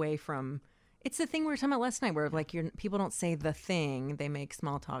get away from. It's the thing we were talking about last night, where like people don't say the thing; they make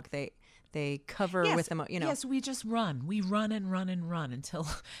small talk. They cover Yes, with them. Yes, we just run. We run and run and run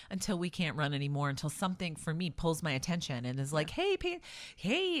until we can't run anymore. Until something for me pulls my attention and is like, hey,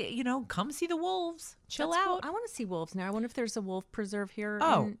 come see the wolves. Chill That's out. cool. I want to see wolves now. I wonder if there's a wolf preserve here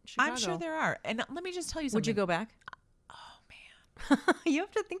Oh, in Chicago. I'm sure there are. And let me just tell you something. Would you go back? Oh man, You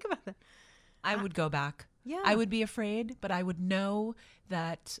have to think about that. I would go back. Yeah. I would be afraid, but I would know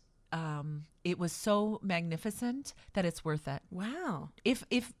that it was so magnificent that it's worth it. Wow. If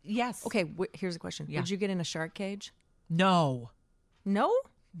yes. Okay, here's a question. Yeah. Would you get in a shark cage? No. No?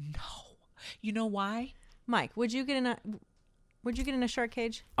 No. You know why? Mike, would you get in a shark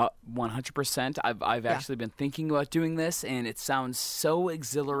cage? 100%. I've actually been thinking about doing this, and it sounds so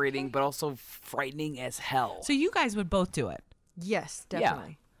exhilarating, but also frightening as hell. So you guys would both do it. Yes,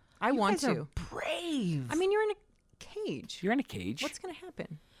 definitely. I want You guys to. are brave. I mean, you're in a cage. You're in a cage. What's going to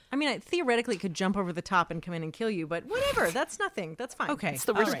happen? I mean, theoretically, it could jump over the top and come in and kill you, but whatever. That's nothing. That's fine. Okay. It's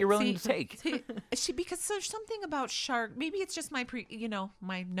the All risk right. you're willing See- to take. because there's something about shark. Maybe it's just my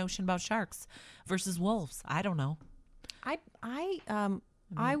my notion about sharks versus wolves. I don't know.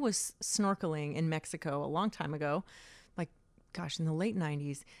 I was snorkeling in Mexico a long time ago, like, gosh, in the late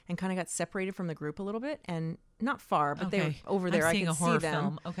 90s, and kind of got separated from the group a little bit, and not far, but they were Okay. over I'm there. I seeing could a horror see them.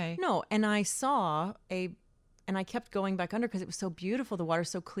 film. Okay. No, and I saw and I kept going back under because it was so beautiful. The water's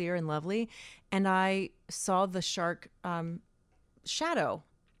so clear and lovely, and I saw the shark shadow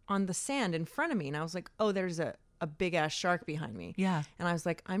on the sand in front of me, and I was like, oh, there's a big ass shark behind me. Yeah. And I was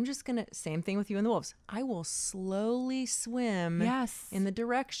like, I'm just gonna, same thing with you and the wolves. I will slowly swim Yes. in the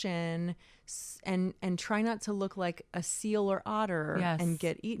direction and try not to look like a seal or otter Yes. and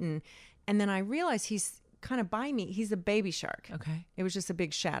get eaten. And then I realized he's kind of by me. He's a baby shark. Okay. It was just a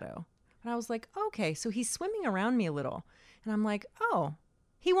big shadow. And I was like, okay, so he's swimming around me a little. And I'm like, oh,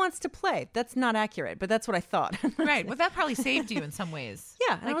 he wants to play. That's not accurate, but that's what I thought. Right. Well, that probably saved you in some ways.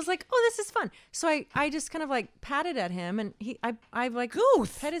 Yeah, and I was like, "Oh, this is fun." So I just kind of like patted at him, and I like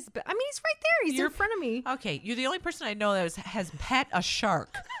Goose. pet his. I mean, he's right there. He's You're- in front of me. Okay. You're the only person I know that has pet a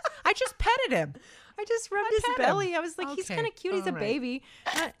shark. I just petted him. I just rubbed I his pet him. belly. I was like, "He's Okay, kind of cute. He's a all right. baby,"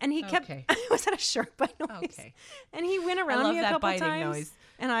 and he kept. Okay. Was that a shark bite noise? Okay. And he went around love me a that couple biting times, noise.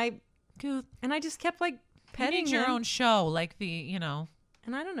 and I just kept like You petting need your him. own show, like the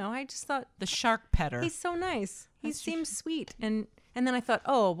And I don't know. I just thought the shark petter. he's so nice. He That's seems sweet. And then I thought,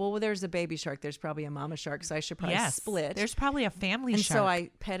 oh, well, there's a baby shark. There's probably a mama shark, so I should probably yes. split. There's probably a family And shark. so I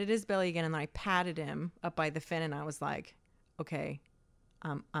petted his belly again, and then I patted him up by the fin, and I was like, okay,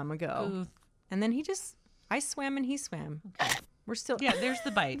 I'm going to go. Ooh. And then I swam and he swam. Okay. We're still. Yeah, there's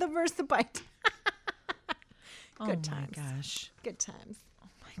the bite. Where's the bite? Good oh times. my gosh. Good times. Oh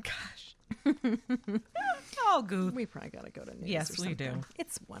my gosh. Oh, Goof. We probably got to go to news. Yes, or we do. something.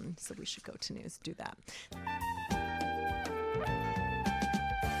 It's 1, so we should go to news. Do that.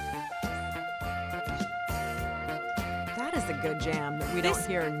 That a good jam that we don't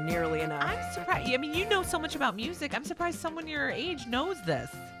hear nearly enough. I'm surprised. I mean, you know so much about music. I'm surprised someone your age knows this.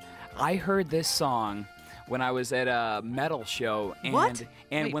 I heard this song when I was at a metal show, and What?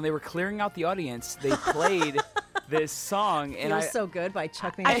 when they were clearing out the audience, they played this song, and Feels So Good by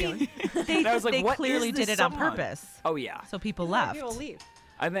Chuck Mangione. and I was like, they what clearly is did this it on song? purpose. Oh yeah. So people left. People leave.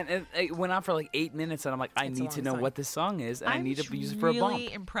 And then it went on for like 8 minutes, and I'm like, I It's a need to long know song. what this song is, and I I'm need to use it for a bump.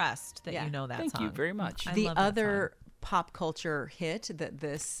 really impressed that Yeah. you know that Thank song. you very much. I The love that other pop culture hit that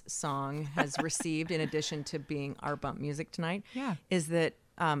this song has received, in addition to being our bump music tonight, Yeah. is that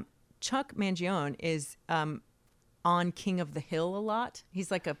Chuck Mangione is on King of the Hill a lot.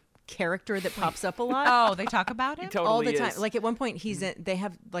 He's like a character that pops up a lot. Oh, they talk about him? totally all the time. is. Like at one point, they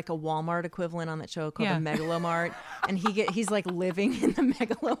have like a Walmart equivalent on that show called Yeah. the Megalomart, and he's like living in the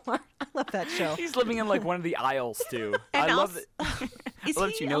Megalomart. I love that show. He's living in like one of the aisles too. I love it. Is I'll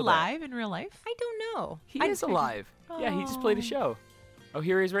let he you know that. alive in real life? I don't know. He is alive. Yeah, he just played a show. Oh,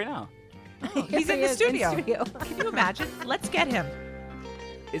 here he is right now. He's Here in he the is, studio. Can you imagine? Let's get him.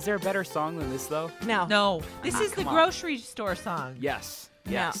 Is there a better song than this though? No, This is the come on. grocery store song. Yes.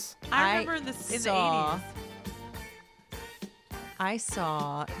 No. Yes. I remember this in saw- the 80s. I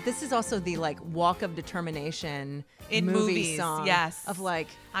saw. This is also the like Walk of Determination In movie movies, song. yes. Of like,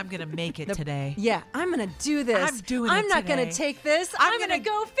 I'm going to make it today. yeah, I'm gonna do this. I'm doing I'm it not gonna today. take this. I'm I'm gonna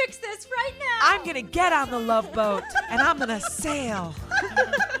gonna- go fix this right now. I'm going to get on the Love Boat and I'm going to sail.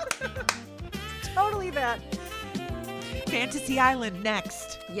 totally that. Fantasy Island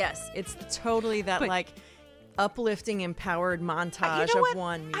next. Yes, it's totally that But- like uplifting, empowered montage You know of what?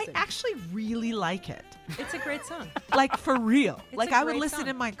 one I music. actually really like it. It's a great song. Like for real. It's Like a I would great listen song.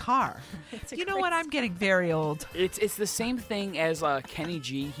 in my car. It's a You know great what? I'm getting very old. It's the same thing as Kenny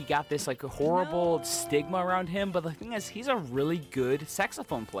G. He got this like a horrible stigma around him, but the thing is, he's a really good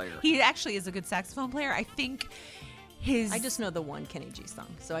saxophone player. He actually is a good saxophone player. I think his I just know the one Kenny G song,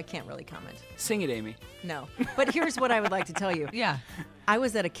 so I can't really comment. Sing it, Amy. No. But here's what I would like to tell you. Yeah. I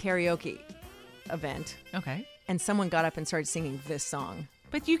was at a karaoke event Okay. and someone got up and started singing this song.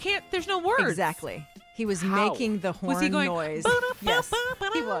 But you can't there's no words. Exactly. He was How? making the horn Was he going, noise. "Ba-da-ba-ba-ba-da"?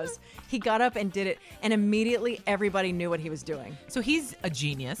 Yes, he was. He got up and did it, and immediately everybody knew what he was doing. So he's a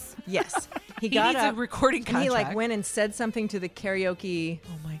genius. Yes, he He got needs a up, recording and he like contract. went and said something to the karaoke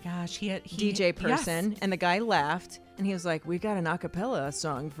Oh my gosh. He DJ person, Yes. and the guy laughed, and he was like, "We got an a cappella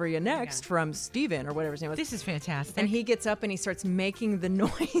song for you next from Steven," or whatever his name was. This is fantastic. And he gets up and he starts making the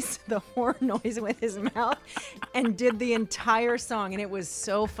noise, the horn noise with his mouth, and did the entire song. And it was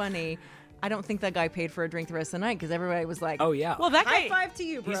so funny. I don't think that guy paid for a drink the rest of the night because everybody was like, Oh yeah. well, that high guy five to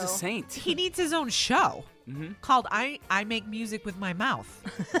you, bro. he's a saint. he needs his own show called I Make Music with My Mouth.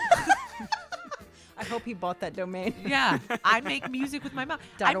 I hope he bought that domain. Yeah, I make music with my mouth.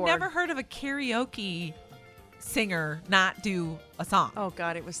 I've .org. never heard of a karaoke singer not do a song. Oh,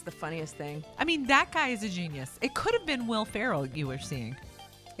 God, it was the funniest thing. I mean, that guy is a genius. It could have been Will Ferrell you were seeing.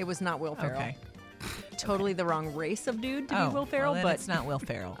 It was not Will Ferrell. Okay. Totally the wrong race of dude to be Will Ferrell, well, then but it's not Will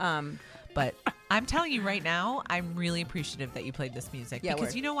Ferrell. um, But I'm telling you right now, I'm really appreciative that you played this music Yeah, because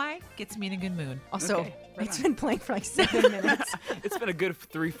word. you know why? Gets me in a good mood. also, Okay, it's been playing for like 7 minutes. It's been a good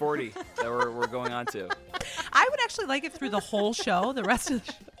 340 that we're going on to. I would actually like it through the whole show. The rest of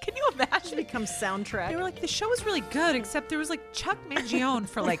the show. Can you imagine? Becomes soundtrack. They were like, the show was really good, except there was like Chuck Mangione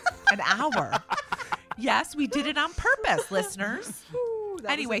for like an hour. Yes, we did it on purpose, listeners. Ooh, that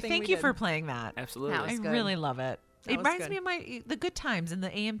was Anyway, the thing thank we you did. for playing that. Absolutely. That was I good. really love it. That It was reminds good. me of the good times in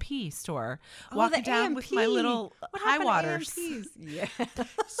the AMP store. Oh, Walking the down with my AMP. little What high happened to waters. AMPs? Yeah.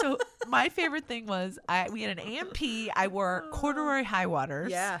 So my favorite thing was we had an AMP. I wore corduroy high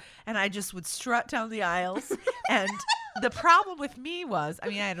waters. Yeah. And I just would strut down the aisles. And the problem with me was, I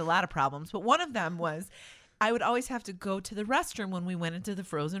mean, I had a lot of problems, but one of them was I would always have to go to the restroom when we went into the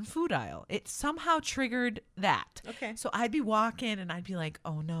frozen food aisle. It somehow triggered that. Okay. So I'd be walking and I'd be like,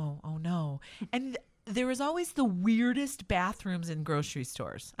 oh no, oh no. And there was always the weirdest bathrooms in grocery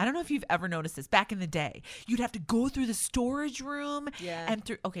stores. I don't know if you've ever noticed this. Back in the day, you'd have to go through the storage room. Yeah. And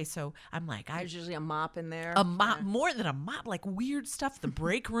through. Okay, so I'm like, There's usually a mop in there. a mop, more than a mop, like weird stuff. The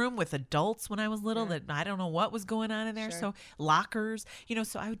break room with adults when I was little that I don't know what was going on in there. Sure. So lockers,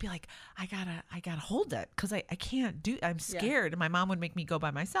 so I would be like, I gotta hold it because I can't do. I'm scared, and my mom would make me go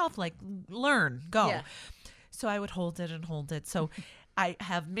by myself. Like, learn, go. Yeah. So I would hold it and hold it. So I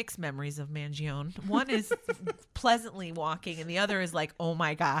have mixed memories of Mangione. One is pleasantly walking, and the other is like, oh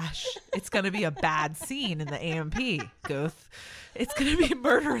my gosh, it's going to be a bad scene in the AMP, Goof. It's going to be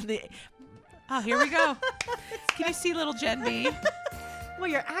murder in the. Oh, here we go. Can you see little Jen B? Well,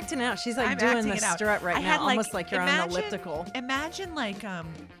 you're acting out. She's like I'm doing acting the it out. strut right I now, had, almost like you're on an elliptical. Imagine like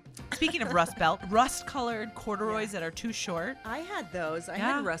Speaking of rust belt, rust-colored corduroys that are too short. I had those. I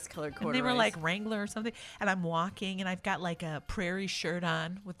Yeah. had rust-colored corduroys. And they were like Wrangler or something. And I'm walking and I've got like a prairie shirt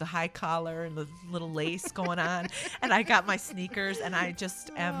on with the high collar and the little lace going on. And I got my sneakers and I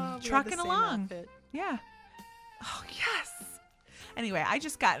just am we had the trucking same along. outfit. Yeah. Oh, yes. Anyway, I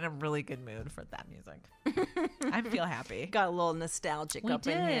just got in a really good mood for that music. I feel happy. Got a little nostalgic We up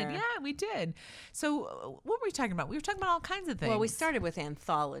did. in here. Yeah, we did. So what were we talking about? We were talking about all kinds of things. Well, we started with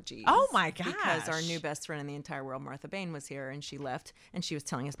anthologies. Oh, my Because our gosh. new best friend in the entire world, Martha Bain, was here, and she left, and she was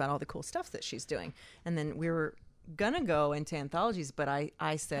telling us about all the cool stuff that she's doing. And then we were gonna go into anthologies, but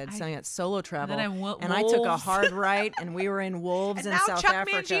I said something about solo travel, then I and I took a Wolves. hard right, and we were in Wolves And in now South Chuck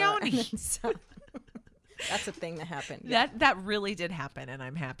Africa. Mangione. And then that's a thing that happened. Yeah. That really did happen, and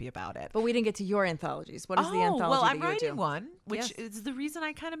I'm happy about it. But we didn't get to your anthologies. What is the anthology well, that I'm you would writing do? one, which Yes. is the reason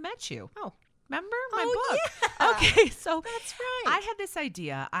I kind of met you. Oh. Remember my Oh, book? yeah. Okay, so That's right. I had this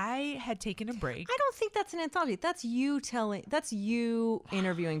idea. I had taken a break. I don't think that's an anthology. That's you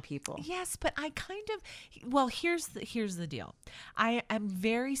interviewing people. Yes, but I kind of here's the deal. I am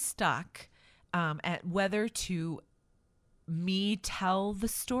very stuck at whether to me tell the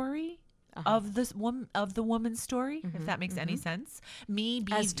story of the woman's story, if that makes any sense. Me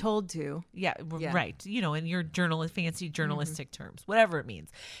be As told to. Yeah, Yeah. right. You know, in your fancy journalistic terms, whatever it means.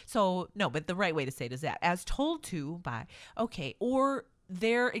 So no, but the right way to say it is that as told to by or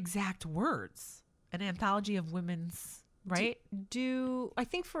their exact words, an anthology of women's right. I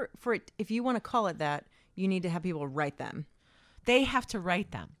think for it, if you want to call it that, you need to have people write them. They have to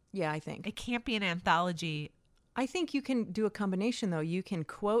write them. Yeah, I think. It can't be an anthology. I think you can do a combination, though. You can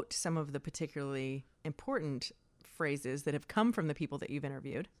quote some of the particularly important phrases that have come from the people that you've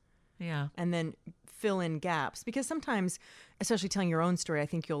interviewed. Yeah. And then fill in gaps. Because sometimes, especially telling your own story, I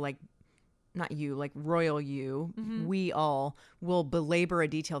think you'll royal you, we all will belabor a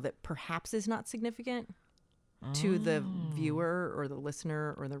detail that perhaps is not significant to the viewer or the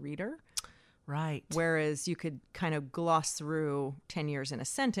listener or the reader. Right. Whereas you could kind of gloss through 10 years in a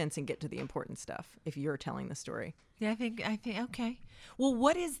sentence and get to the important stuff if you're telling the story. Yeah, I think okay. Well,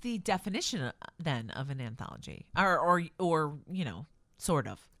 what is the definition then of an anthology? Or sort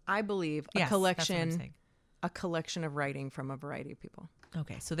of. I believe Yes, a that's what I'm collection saying. of writing from a variety of people.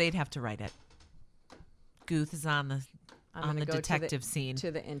 Okay, so they'd have to write it. Guth is on the I'm on gonna the go detective scene.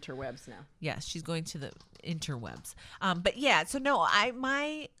 to the interwebs now. Yes, she's going to the interwebs. But yeah, so no,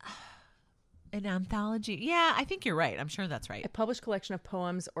 an anthology. Yeah, I think you're right. I'm sure that's right. A published collection of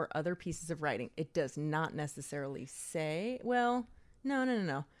poems or other pieces of writing. It does not necessarily say. Well,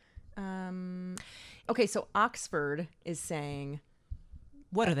 no. Okay, so Oxford is saying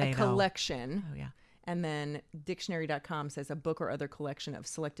What do they a know? collection. Oh yeah. And then dictionary.com says a book or other collection of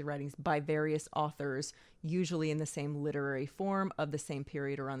selected writings by various authors, usually in the same literary form, of the same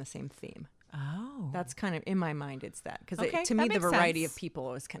period, or on the same theme. Oh. That's kind of, in my mind, it's that. Because Okay, to me, that the makes variety sense. of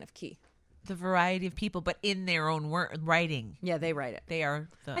people is kind of key. The variety of people, but in their own writing. Yeah, they write it. They are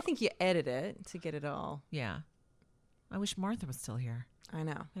the I think you edit it to get it all. Yeah. I wish Martha was still here. I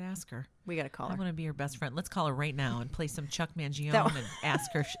know. I'd ask her. We got to call I her. want to be her best friend. Let's call her right now and play some Chuck Mangione That- and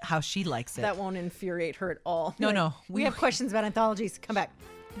ask her how she likes it. That won't infuriate her at all. No, no. We have questions about anthologies. Come back.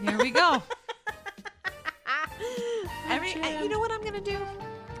 There we go. You know what I'm going to do?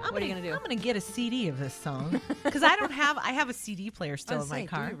 What are you gonna do? I'm going to get a CD of this song because I have a CD player still in my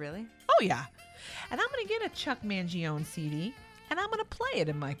car. Do you really? Oh, yeah. And I'm going to get a Chuck Mangione CD and I'm going to play it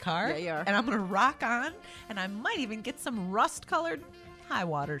in my car. Yeah, you are. And I'm going to rock on and I might even get some rust-colored high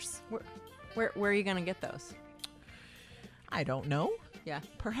waters. Where are you going to get those? I don't know. Yeah.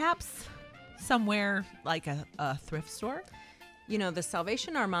 Perhaps somewhere like a thrift store. You know, the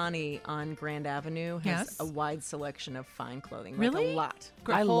Salvation Armani on Grand Avenue has Yes. a wide selection of fine clothing. Really? Like a lot.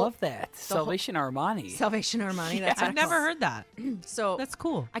 I love that. the whole- Salvation Armani. Salvation Armani. That's I've never heard that. So That's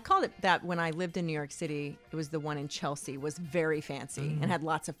cool. I called it that when I lived in New York City. It was the one in Chelsea. Was very fancy and had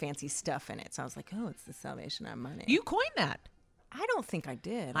lots of fancy stuff in it. So I was like, oh, it's the Salvation Armani. You coined that. I don't think I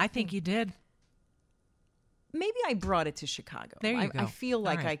did. I think you did. Maybe I brought it to Chicago. There you I go. feel All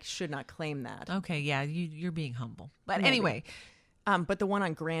like right. I should not claim that. Okay, yeah, you're being humble. But Maybe. anyway, But the one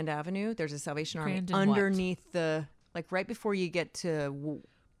on Grand Avenue, there's a Salvation Army Grand and what? underneath right before you get to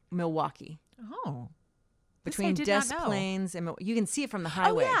Milwaukee. oh. This I Between did Des not know. Plaines and you can see it from the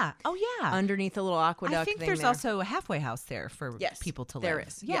highway. Oh yeah. Underneath the little aqueduct I think thing there's there. also a halfway house there for Yes, people to live. There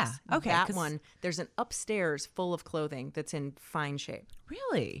is. Yeah. Yes. Okay. That 'cause- one, there's an upstairs full of clothing that's in fine shape.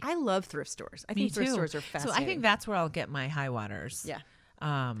 Really? I love thrift stores. I Me think thrift too. stores are So fascinating. I think that's where I'll get my high waters. Yeah.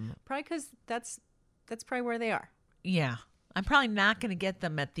 Um. Probably because that's probably where they are. Yeah. I'm probably not going to get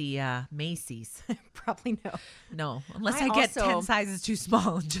them at the Macy's. Probably no. No, unless I I get also- 10 sizes too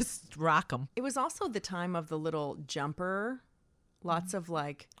small and just rock them. It was also the time of the little jumper. Lots of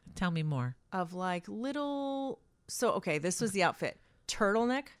like Tell me more. little. So, okay, this was the outfit.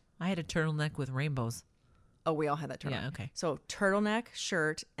 Turtleneck. I had a turtleneck with rainbows. Oh, we all had that turtleneck. Yeah, okay. So turtleneck,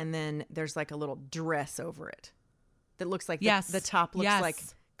 shirt, and then there's like a little dress over it that looks like Yes. the top looks Yes. like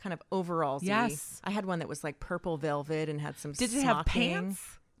kind of overalls. Yes. I had one that was like purple velvet and had some Did it have smocking. pants?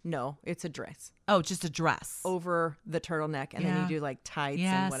 No, it's a dress Oh, just a dress. over the turtleneck, and then Yeah. you do like tights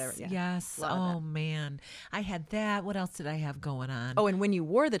yes, and whatever. Yeah. yes. A lot of Oh, that. man. I had that. What else did I have going on? Oh, and when you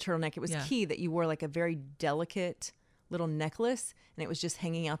wore the turtleneck, it was Yeah. key that you wore like a very delicate little necklace, and it was just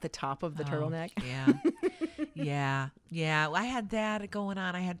hanging out the top of the turtleneck. Yeah. Yeah. I had that going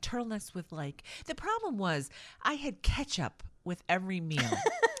on. I had turtlenecks with like, the problem was I had ketchup with every meal.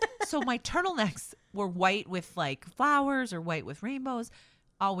 So my turtlenecks were white with like flowers or white with rainbows.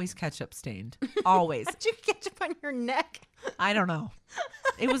 Always ketchup stained. Always. How'd you get up on your neck? I don't know.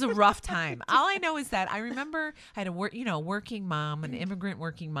 It was a rough time. All I know is that I remember I had a working mom, an immigrant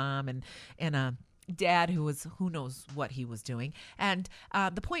working mom, and a dad who was, who knows what he was doing. And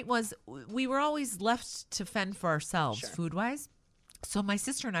the point was, we were always left to fend for ourselves food wise. So my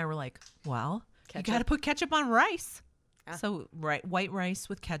sister and I were like, well, you got to put ketchup on rice. So white rice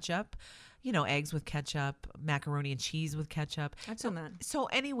with ketchup. Eggs with ketchup, macaroni and cheese with ketchup. I've done that. So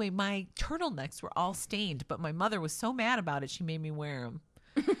anyway, my turtlenecks were all stained, but my mother was so mad about it, she made me wear them.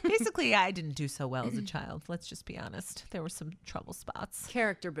 Basically, I didn't do so well as a child. Let's just be honest. There were some trouble spots.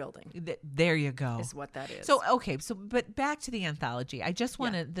 Character building There you go. is what that is. So, okay. So, but back to the anthology. I just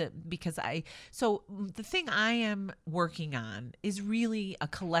wanted the thing I am working on is really a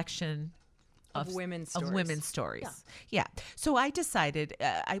collection of women's stories. Yeah. So I decided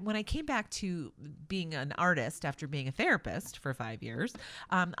when I came back to being an artist after being a therapist for 5 years,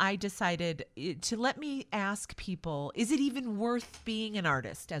 I decided to let me ask people, is it even worth being an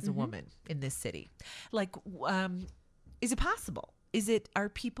artist as a woman in this city? Like, is it possible?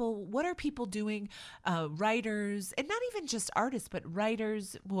 What are people doing? Writers, and not even just artists, but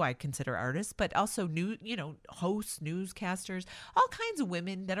writers, who I consider artists, but also hosts, newscasters, all kinds of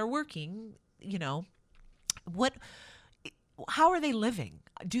women that are working. How are they living?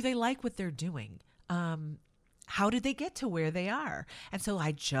 Do they like what they're doing? How did they get to where they are? And so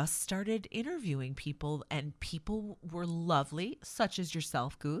I just started interviewing people, and people were lovely, such as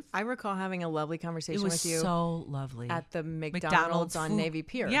yourself, Guth. I recall having a lovely conversation with you. It was so lovely. At the McDonald's on food- Navy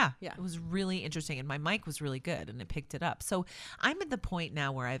Pier. Yeah. Yeah. It was really interesting, and my mic was really good, and it picked it up. So I'm at the point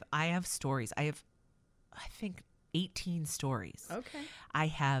now where I have stories. I think, 18 stories. Okay. I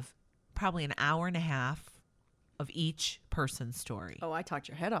have probably an hour and a half of each person's story. Oh, I talked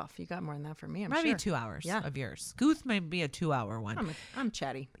your head off. You got more than that from me, I'm Maybe sure. 2 hours Yeah. of yours. Guth may be a 2-hour one. I'm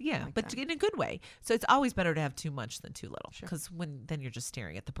chatty. Yeah, like but that. in a good way. So it's always better to have too much than too little, because then you're just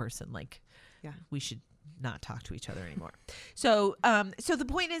staring at the person like, we should not talk to each other anymore. So the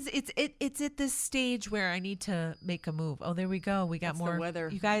point is, it's at this stage where I need to make a move. Oh, there we go. We got That's the more weather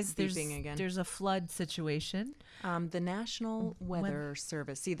You guys, beeping again. there's a flood situation. The National Weather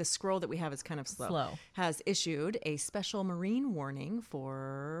Service, see, the scroll that we have is kind of slow, has issued a special marine warning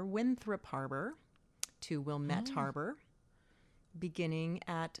for Winthrop Harbor to Wilmette Harbor, beginning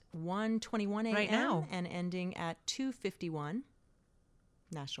at 1:21 a.m. Right now. and ending at 2:51.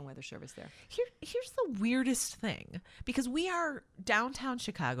 National Weather Service there. Here's the weirdest thing, because we are downtown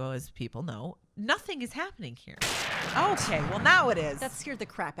Chicago, as people know. Nothing is happening here. Okay, well, now it is. That scared the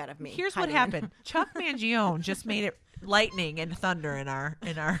crap out of me. Here's what Heidelin. happened. Chuck Mangione just made it lightning and thunder in our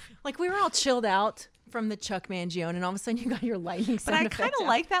Like, we were all chilled out from the Chuck Mangione, and all of a sudden you got your lightning But sound I effect kind of out.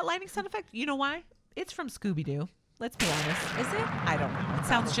 like that lightning sound effect. You know why? It's from Scooby-Doo. Let's be honest. Is it? I don't know. It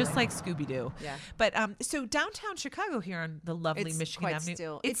sounds just like Scooby-Doo. Yeah. But so downtown Chicago here on the lovely It's Michigan quite Avenue.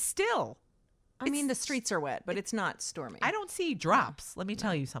 still. It's still. I mean, the streets are wet, but it's not stormy. I don't see drops. Let me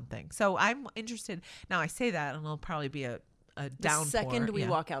tell you something. So I'm interested. Now I say that, and it'll probably be a downpour. second we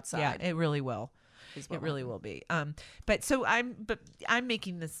walk outside. Yeah, it really will. Is what It really will be. But I'm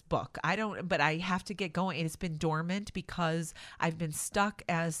making this book. But I have to get going. It's been dormant because I've been stuck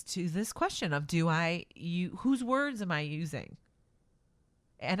as to this question of whose words am I using?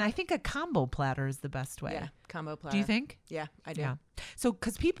 And I think a combo platter is the best way. Yeah, combo platter. Do you think? Yeah, I do. Yeah. So,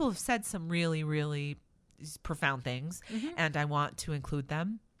 because people have said some really, really profound things, and I want to include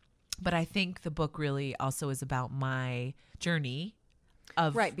them. But I think the book really also is about my journey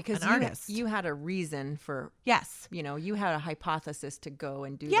of because an artist. you had a reason for, Yes. you had a hypothesis to go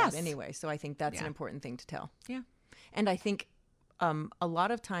and do Yes. that anyway. So I think that's an Yeah. important thing to tell. Yeah. And I think a lot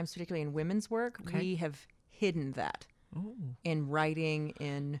of times, particularly in women's work, we have hidden that. in writing,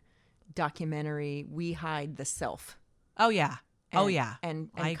 in documentary. We hide the self. Oh, yeah. And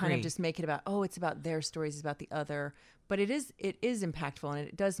I kind of agree. just make it about, it's about their stories, it's about the other. But it is impactful, and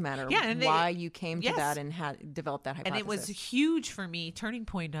it does matter why you came to that and developed that hypothesis. And it was huge for me, turning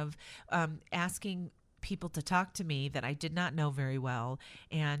point of asking people to talk to me that I did not know very well,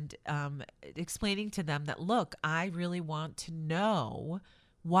 and explaining to them that, look, I really want to know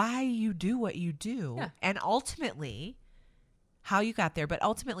why you do what you do, and ultimately how you got there. But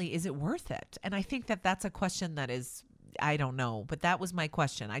ultimately, is it worth it? And I think that that's a question that is, I don't know, but that was my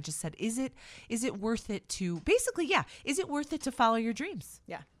question. I just said, is it worth it to, basically, is it worth it to follow your dreams?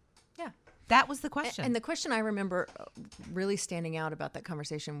 Yeah. That was the question. And the question I remember really standing out about that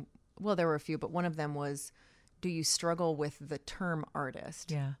conversation, well, there were a few, but one of them was, do you struggle with the term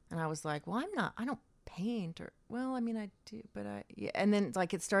artist? Yeah. And I was like, well, I don't paint, or, well, I mean, I do, but and then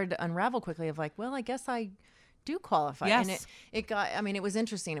like it started to unravel quickly of like, well, I guess I do qualify. Yes. And it got, I mean, it was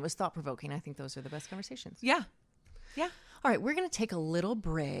interesting. It was thought-provoking. I think those are the best conversations. Yeah. All right, we're going to take a little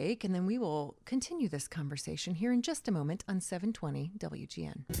break, and then we will continue this conversation here in just a moment on 720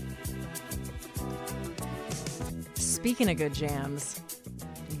 WGN. Speaking of good jams,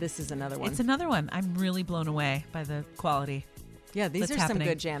 this is another one. It's another one. I'm really blown away by the quality. Yeah, these that's are happening. some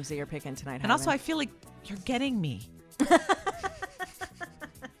good jams that you're picking tonight. And also, I feel like you're getting me.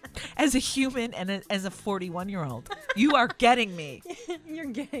 As a human and as a 41-year-old, you are getting me. You're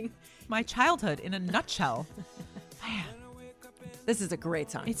getting my childhood in a nutshell. Man, this is a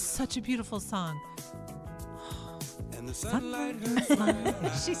great song. It's such a beautiful song. And the sunlight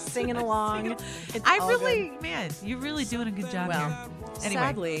She's singing along. It's I all really, good. man, you're really doing a good job here. Anyway.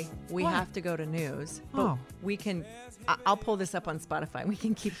 Sadly, we What? have to go to news. But we can. I'll pull this up on Spotify.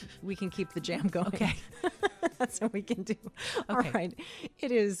 We can keep the jam going. Okay. That's what we can do. All right.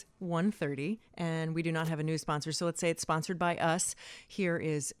 It is 1:30, and we do not have a news sponsor. So let's say it's sponsored by us. Here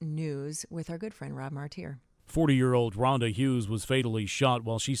is news with our good friend Rob Martier. 40-year-old Rhonda Hughes was fatally shot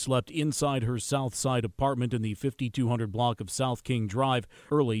while she slept inside her South Side apartment in the 5200 block of South King Drive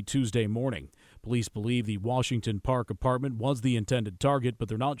early Tuesday morning. Police believe the Washington Park apartment was the intended target, but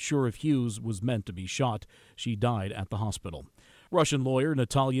they're not sure if Hughes was meant to be shot. She died at the hospital. Russian lawyer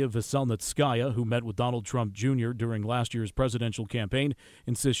Natalia Veselnitskaya, who met with Donald Trump Jr. during last year's presidential campaign,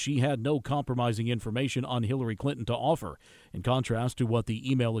 insists she had no compromising information on Hillary Clinton to offer, in contrast to what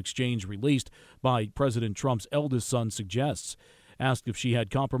the email exchange released by President Trump's eldest son suggests. Asked if she had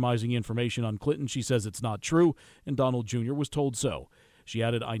compromising information on Clinton, she says it's not true, and Donald Jr. was told so. She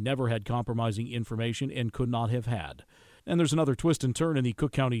added, "I never had compromising information and could not have had." And there's another twist and turn in the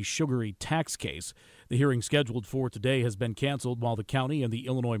Cook County sugary tax case. The hearing scheduled for today has been canceled while the county and the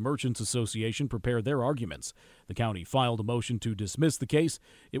Illinois Merchants Association prepare their arguments. The county filed a motion to dismiss the case.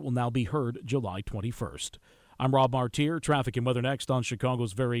 It will now be heard July 21st. I'm Rob Martier. Traffic and weather next on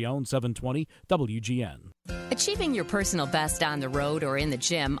Chicago's very own 720 WGN. Achieving your personal best on the road or in the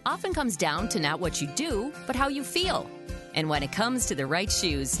gym often comes down to not what you do, but how you feel. And when it comes to the right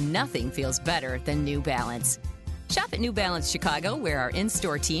shoes, nothing feels better than New Balance. Shop at New Balance Chicago, where our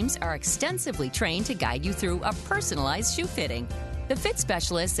in-store teams are extensively trained to guide you through a personalized shoe fitting. The fit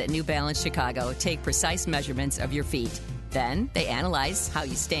specialists at New Balance Chicago take precise measurements of your feet. Then they analyze how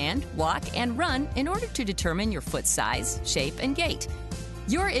you stand, walk, and run in order to determine your foot size, shape, and gait.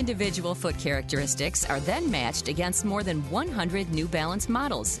 Your individual foot characteristics are then matched against more than 100 New Balance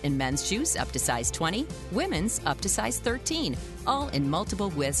models in men's shoes up to size 20, women's up to size 13, all in multiple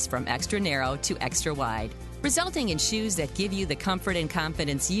widths from extra narrow to extra wide, resulting in shoes that give you the comfort and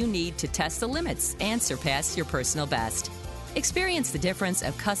confidence you need to test the limits and surpass your personal best. Experience the difference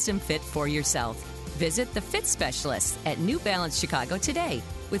of custom fit for yourself. Visit the fit specialists at New Balance Chicago today,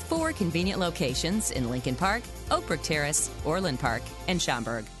 with 4 convenient locations in Lincoln Park, Oak Brook Terrace, Orland Park, and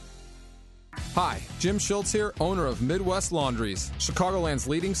Schaumburg. Hi, Jim Schultz here, owner of Midwest Laundries, Chicagoland's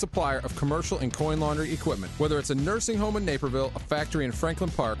leading supplier of commercial and coin laundry equipment. Whether it's a nursing home in Naperville, a factory in Franklin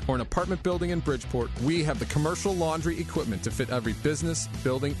Park, or an apartment building in Bridgeport, we have the commercial laundry equipment to fit every business,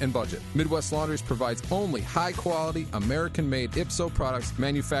 building, and budget. Midwest Laundries provides only high-quality, American-made IPSO products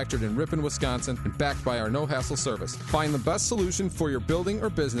manufactured in Ripon, Wisconsin, and backed by our no-hassle service. Find the best solution for your building or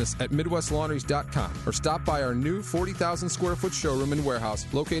business at MidwestLaundries.com or stop by our new 40,000-square-foot showroom and warehouse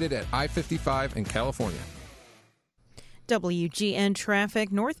located at I-55 in California. WGN traffic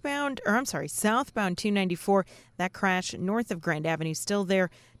southbound 294. That crash north of Grand Avenue still there.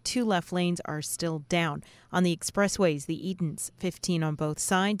 2 left lanes are still down. On the expressways, the Edens 15 on both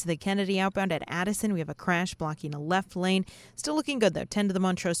sides. The Kennedy outbound at Addison, we have a crash blocking a left lane. Still looking good though. 10 to the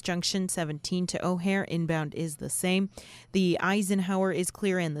Montrose Junction, 17 to O'Hare. Inbound is the same. The Eisenhower is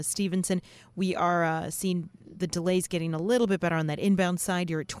clear and the Stevenson. We are seeing the delays getting a little bit better on that inbound side.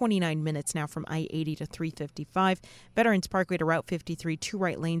 You're at 29 minutes now from I-80 to 355. Veterans Parkway to Route 53, 2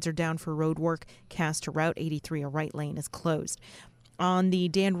 right lanes are down for road work. Cass to Route 83, a right lane is closed. On the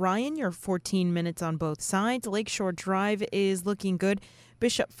Dan Ryan, you're 14 minutes on both sides. Lakeshore Drive is looking good.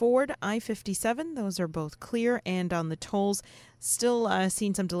 Bishop Ford, I-57, those are both clear. And on the tolls, still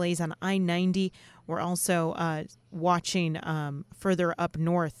seeing some delays on I-90. We're also watching further up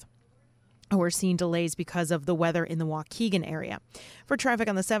north. We're seeing delays because of the weather in the Waukegan area. For traffic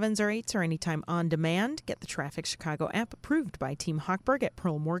on the 7s or 8s or anytime on demand, get the Traffic Chicago app approved by Team Hochberg at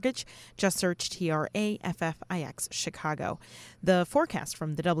Pearl Mortgage. Just search TRAFFIX Chicago. The forecast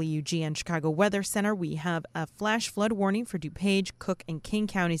from the WGN Chicago Weather Center, we have a flash flood warning for DuPage, Cook, and King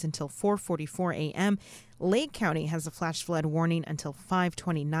counties until 4:44 a.m. Lake County has a flash flood warning until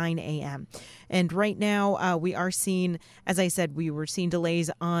 5:29 a.m. And right now we are seeing, as I said, we were seeing delays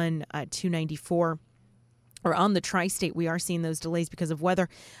on 294. Or on the tri-state, we are seeing those delays because of weather.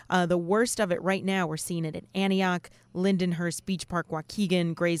 The worst of it right now, we're seeing it at Antioch, Lindenhurst, Beach Park,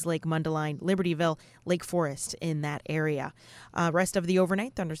 Waukegan, Grays Lake, Mundelein, Libertyville, Lake Forest in that area. Rest of the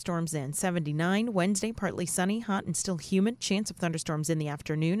overnight, thunderstorms in 79. Wednesday, partly sunny, hot and still humid. Chance of thunderstorms in the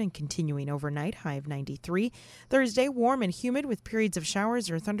afternoon and continuing overnight, high of 93. Thursday, warm and humid with periods of showers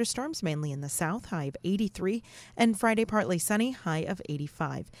or thunderstorms, mainly in the south, high of 83. And Friday, partly sunny, high of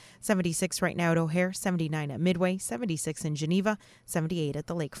 85. 76 right now at O'Hare, 79 at Midway, 76 in Geneva, 78 at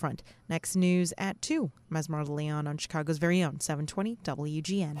the lakefront. Next news at 2. Mesmer Leon on Chicago's very own 720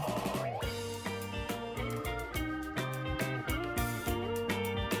 WGN.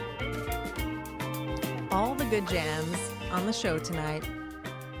 All the good jams on the show tonight.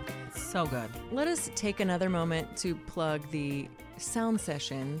 So good. Let us take another moment to plug the Sound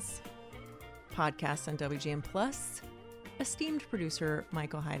Sessions podcast on WGN Plus. Esteemed producer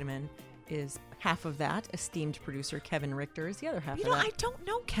Michael Heidemann is half of that. Esteemed producer Kevin Richter is the other half of that. I don't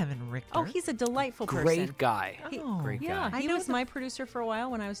know Kevin Richter. Oh, he's a delightful person. Great guy. Great Yeah, guy. he was my producer for a while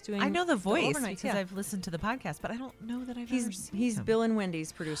when I was doing I know the voice overnights, because yeah. I've listened to the podcast, but I don't know that I've ever seen He's him. Bill and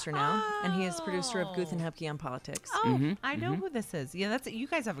Wendy's producer now, and he is producer of Guth and Hupke on Politics. Oh, I know who this is. Yeah, that's you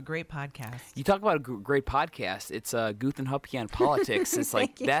guys have a great podcast. You talk about a great podcast. It's Guth and Hupke on Politics. It's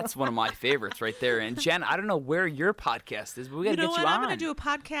like that's one of my favorites right there. And Jen, I don't know where your podcast is, but we got to get you on. I'm going to do a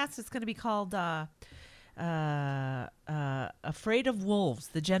podcast. It's going to be called Afraid of Wolves,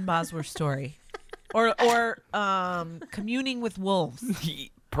 the Jen Bosworth story, or Communing with Wolves.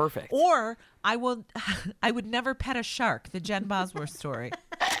 Perfect. Or I would never pet a shark, the Jen Bosworth story.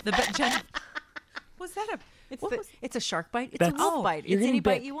 Was that a? It's a shark bite. It's a wolf bite. It's any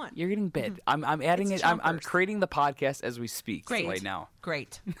bite you want. You're getting bit. I'm adding it. I'm creating the podcast as we speak right now.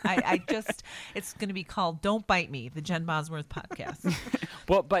 Great. I just it's going to be called "Don't Bite Me," the Jen Bosworth podcast.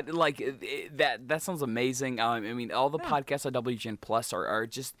 Well, but like that sounds amazing. I mean, all the podcasts on WGN Plus are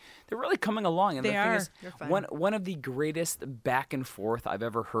just they're really coming along. And they the are. thing is, one of the greatest back and forth I've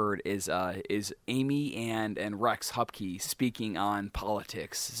ever heard is Amy and Rex Hupke speaking on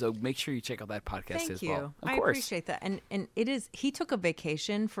politics. So make sure you check out that podcast as well. Thank you. I appreciate that. And it is he took a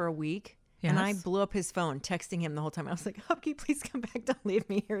vacation for a week. Yes. And I blew up his phone, texting him the whole time. I was like, Hupke, please come back. Don't leave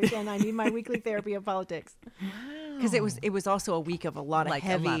me here again. I need my weekly therapy of politics. Because it was also a week of a lot of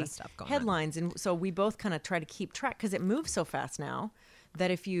heavy stuff going headlines. And so we both kind of try to keep track because it moves so fast now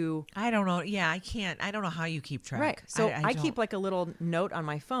that if you... I don't know. Yeah, I can't. I don't know how you keep track. Right. So I keep like a little note on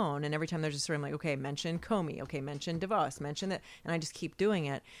my phone. And every time there's a story, I'm like, okay, mention Comey. Okay, mention DeVos. Mention that. And I just keep doing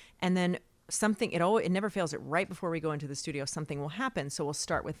it. And then... it never fails. It right before we go into the studio, something will happen. So we'll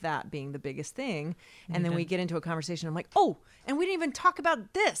start with that being the biggest thing, and then we get into a conversation. I'm like, oh, and we didn't even talk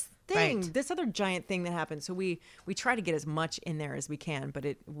about this thing, this other giant thing that happened. So we try to get as much in there as we can, but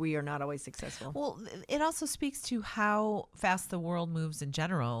we are not always successful. Well, it also speaks to how fast the world moves in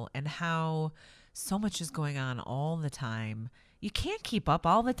general, and how so much is going on all the time. You can't keep up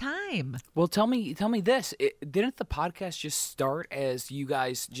all the time. Well, tell me this. Didn't the podcast just start as you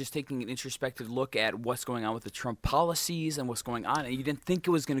guys just taking an introspective look at what's going on with the Trump policies and what's going on, and you didn't think it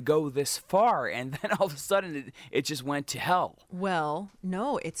was going to go this far, and then all of a sudden it just went to hell? Well,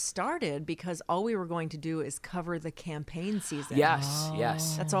 no, it started because all we were going to do is cover the campaign season. Yes.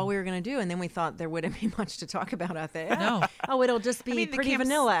 That's all we were going to do, and then we thought there wouldn't be much to talk about out there. No. Oh, it'll just be pretty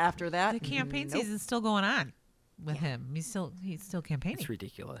vanilla after that. The campaign season's still going on. with him. He's still campaigning. It's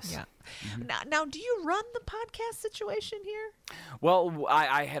ridiculous. Yeah. Now, do you run the podcast situation here? Well,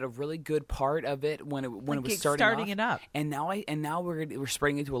 I had a really good part of it when it was starting it up, and now we're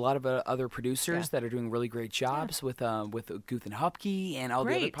spreading into a lot of other producers that are doing really great jobs with Guth and Hupke and all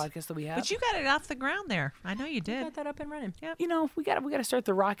the other podcasts that we have. But you got it off the ground there. I know you did. Got that up and running. Yeah. You know, we got to start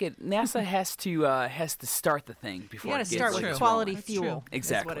the rocket. NASA has to start the thing before. You got to start with quality fuel.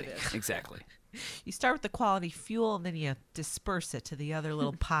 Exactly. Is what it is. Exactly. You start with the quality fuel, and then you disperse it to the other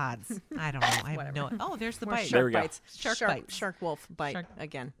little pods. I don't know. I have no. Oh, there's the bite. There we go. Shark bites. Shark wolf bite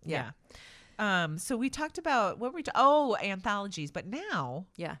again. Yeah. So we talked about what were we? Anthologies. But now,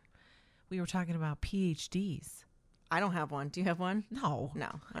 we were talking about PhDs. I don't have one. Do you have one? No,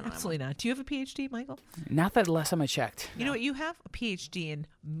 I don't absolutely not. Do you have a PhD, Michael? Not that last time I checked. You know what? You have a PhD in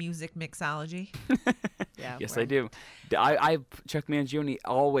music mixology. Yeah. Yes, I do. I Chuck Mangione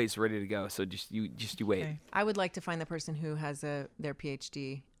always ready to go. So just you wait. Okay. I would like to find the person who has their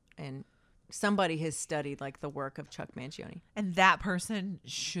PhD and somebody has studied like the work of Chuck Mangione. And that person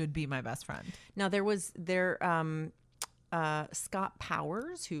should be my best friend. Now Scott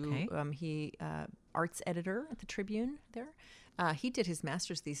Powers, who he arts editor at the Tribune there. He did his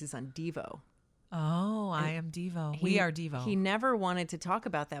master's thesis on Devo. Oh, I am Devo. We are Devo. He never wanted to talk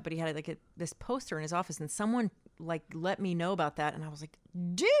about that, but he had this poster in his office, and someone let me know about that, and I was like,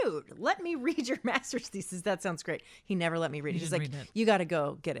 "Dude, let me read your master's thesis. That sounds great." He never let me read it. He's like, "You got to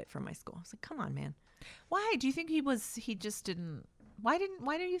go get it from my school." I was like, "Come on, man." Why do you think he just didn't? Why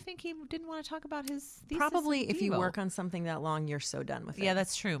do you think he didn't want to talk about his thesis? Probably if you work on something that long, you're so done with it. Yeah,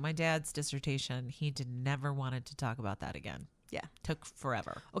 that's true. My dad's dissertation, he never wanted to talk about that again. Yeah. Took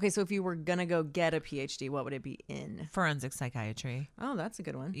forever. Okay, so if you were going to go get a PhD, what would it be in? Forensic psychiatry. Oh, that's a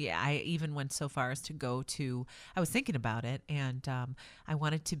good one. Yeah, I even went so far as to go to, I was thinking about it, and I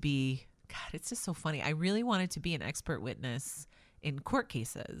wanted to be, God, it's just so funny. I really wanted to be an expert witness in court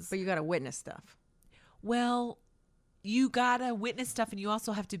cases. But you got to witness stuff. Well, you got to witness stuff, and you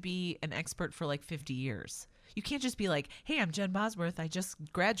also have to be an expert for like 50 years. You can't just be like, "Hey, I'm Jen Bosworth. I just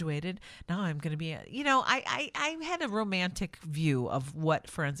graduated. Now I'm going to be," I had a romantic view of what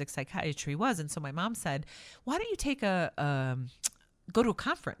forensic psychiatry was. And so my mom said, "Why don't you go to a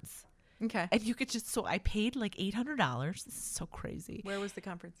conference?" Okay. And you could so I paid like $800. This is so crazy. Where was the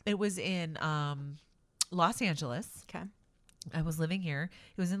conference? It was in Los Angeles. Okay. I was living here.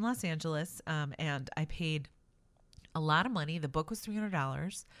 It was in Los Angeles. And I paid a lot of money. The book was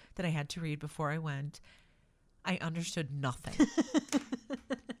 $300 that I had to read before I went. I understood nothing.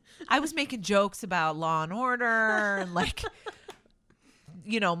 I was making jokes about Law and Order and like,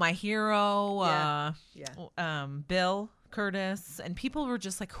 my hero, Bill Curtis, and people were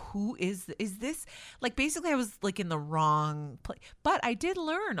just like, "Who is this?" Like, basically, I was like in the wrong place. But I did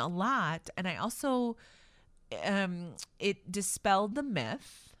learn a lot, and I also, it dispelled the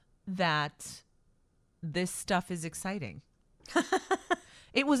myth that this stuff is exciting.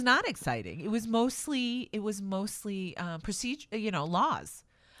 It was not exciting. It was mostly procedure, laws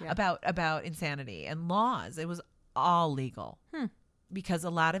about insanity and laws. It was all legal because a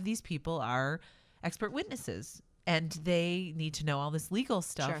lot of these people are expert witnesses and they need to know all this legal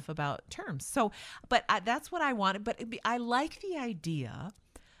stuff about terms. So, but that's what I wanted. But I like the idea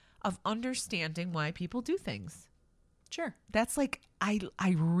of understanding why people do things. Sure. That's like, I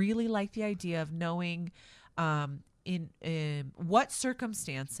really like the idea of knowing, in what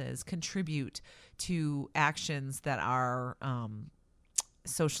circumstances contribute to actions that are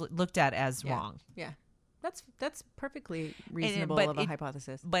socially looked at as wrong. Yeah, that's perfectly reasonable of a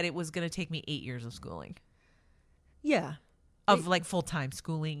hypothesis. But it was going to take me 8 years of schooling. Yeah, of like full-time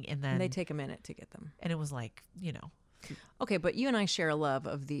schooling, and then they take a minute to get them. And it was like, Okay, but you and I share a love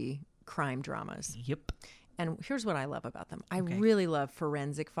of the crime dramas. Yep. And here's what I love about them. I really love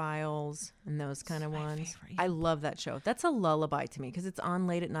Forensic Files and those kind of ones. Favorite. I love that show. That's a lullaby to me because it's on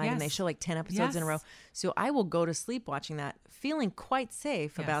late at night and they show like 10 episodes in a row. So I will go to sleep watching that, feeling quite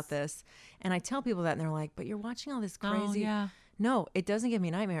safe about this. And I tell people that and they're like, "But you're watching all this crazy." Oh, yeah. No, it doesn't give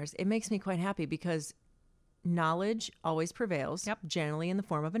me nightmares. It makes me quite happy because knowledge always prevails, generally in the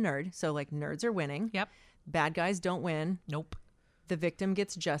form of a nerd. So like nerds are winning. Yep. Bad guys don't win. Nope. The victim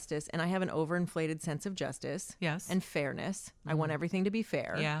gets justice, and I have an overinflated sense of justice. Yes. And fairness. I want everything to be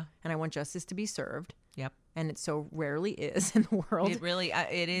fair. Yeah. And I want justice to be served. Yep. And it so rarely is in the world. It really,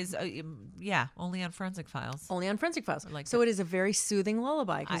 it is, only on Forensic Files. Only on Forensic Files. Like so it is a very soothing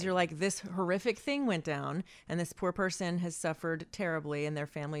lullaby because you're like, this horrific thing went down, and this poor person has suffered terribly, and their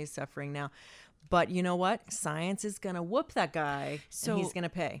family is suffering now. But you know what? Science is going to whoop that guy, and he's going to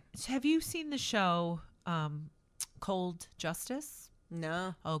pay. So have you seen the show Cold Justice?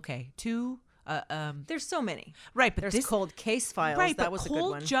 No. Okay. 2 There's so many. Right, but there's this Cold Case Files. Right, that but was a Cold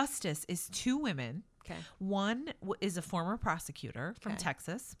good one. Justice is 2 women. Okay. One is a former prosecutor from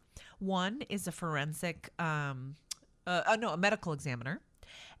Texas. One is a forensic, a medical examiner.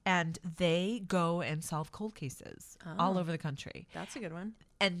 And they go and solve cold cases all over the country. That's a good one.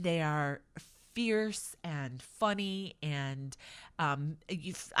 And they are fierce and funny. And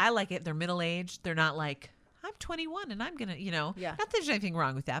I like it. They're middle-aged. They're not like, I'm 21 and I'm going to, not that there's anything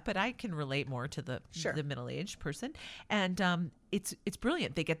wrong with that, but I can relate more to the middle-aged person. And it's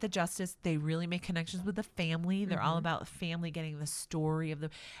brilliant. They get the justice. They really make connections with the family. They're all about family getting the story of the.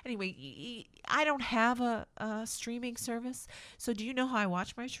 Anyway, I don't have a streaming service. So do you know how I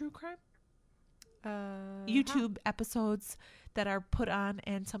watch my true crime? YouTube episodes that are put on,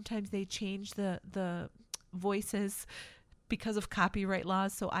 and sometimes they change the voices because of copyright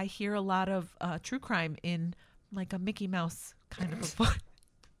laws. So I hear a lot of true crime in like a Mickey Mouse kind of a voice.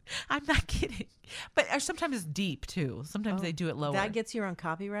 I'm not kidding. But sometimes it's deep too. Sometimes they do it lower. That gets you on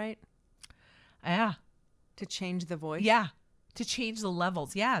copyright? Yeah. To change the voice? Yeah. To change the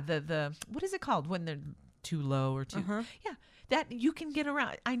levels. Yeah. The what is it called when they're too low or too yeah. That you can get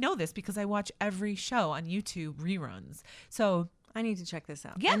around. I know this because I watch every show on YouTube reruns. So I need to check this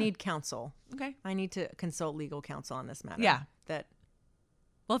out. Yeah. I need counsel. Okay. I need to consult legal counsel on this matter. Yeah.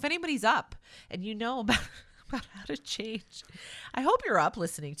 Well, if anybody's up and you know about how to change, I hope you're up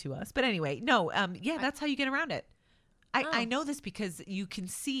listening to us. But anyway, no, that's how you get around it. I know this because you can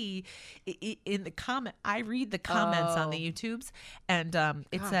see in the comment. I read the comments on the YouTubes, and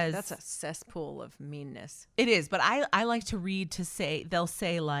it says that's a cesspool of meanness. It is, but I like to read to say they'll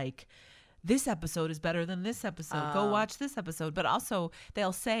say like, this episode is better than this episode. Go watch this episode. But also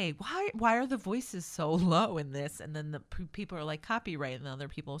they'll say, why are the voices so low in this? And then the people are like, copyright. And the other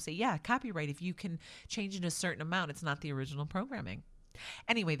people will say, yeah, copyright. If you can change it a certain amount, it's not the original programming.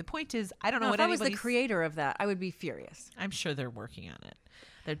 Anyway, the point is, I don't know what if I was the creator of that, I would be furious. I'm sure they're working on it.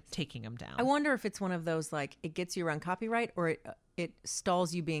 They're taking them down. I wonder if it's one of those, like, it gets you around copyright or it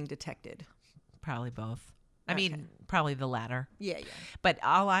stalls you being detected. Probably both. I mean, probably the latter. Yeah. But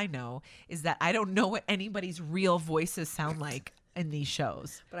all I know is that I don't know what anybody's real voices sound like in these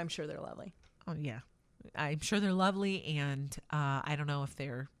shows. But I'm sure they're lovely. Oh, yeah. I'm sure they're lovely. And I don't know if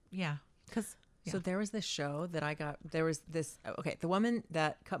they're, because... So there was this show that I got. There was this. Okay, the woman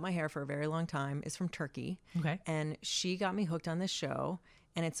that cut my hair for a very long time is from Turkey. Okay, and she got me hooked on this show,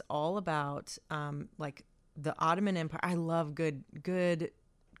 and it's all about like the Ottoman Empire. I love good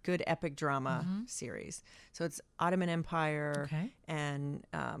epic drama series. So it's Ottoman Empire, and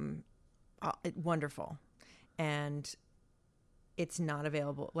wonderful, and it's not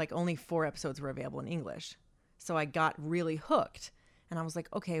available. Like only 4 episodes were available in English, so I got really hooked. And I was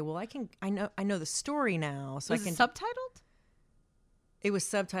like, okay, well, I know the story now, so was I can. It subtitled? It was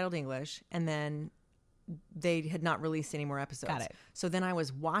subtitled English, and then they had not released any more episodes. Got it. So then I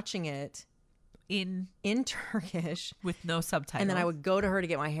was watching it in Turkish with no subtitles, and then I would go to her to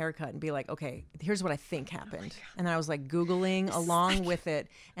get my hair cut and be like, okay, here's what I think happened, and then I was like Googling along with it,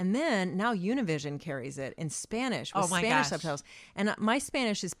 and then now Univision carries it in Spanish with Spanish subtitles, and my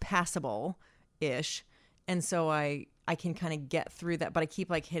Spanish is passable-ish, and so I can kind of get through that, but I keep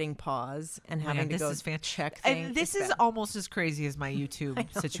like hitting pause and having to go check things. And this is almost as crazy as my YouTube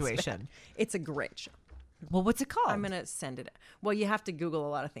situation. It's a great show. Well, what's it called? I'm going to send it. Well, you have to Google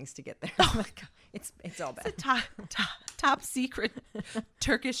a lot of things to get there. Oh my God. It's all bad. It's a top secret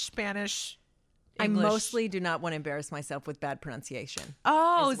Turkish, Spanish, I English. mostly do not want to embarrass myself with bad pronunciation.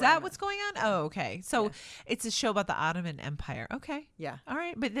 Oh, is that what's going on? Oh, okay. So it's a show about the Ottoman Empire. Okay. Yeah. All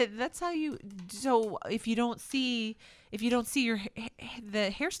right. But that's how you. So if you don't see the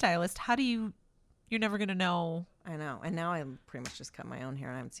hairstylist, how do you? You're never gonna know. I know. And now I pretty much just cut my own hair.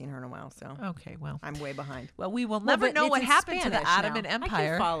 And I haven't seen her in a while. So okay. Well, I'm way behind. Well, we will never know what happened to the Ottoman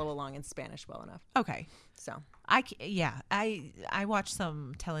Empire. I can follow along in Spanish well enough. Okay. So I watch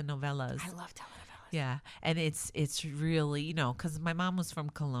some telenovelas. I love telenovelas. Yeah, and it's really, because my mom was from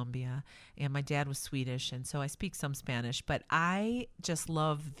Colombia and my dad was Swedish, and so I speak some Spanish, but I just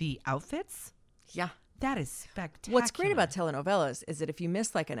love the outfits. Yeah. That is spectacular. What's great about telenovelas is that if you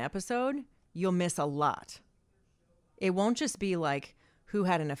miss like an episode, you'll miss a lot. It won't just be like who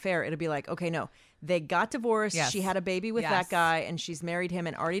had an affair. It'll be like, okay, no, they got divorced. Yes. She had a baby with that guy, and she's married him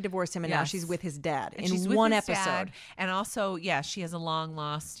and already divorced him, and now she's with his dad and in she's with one his episode. Dad, and also, she has a long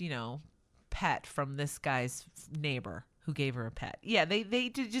lost, pet from this guy's neighbor who gave her a pet. Yeah, they'll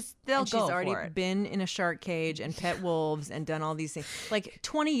and go she's for already it. been in a shark cage and pet wolves and done all these things. Like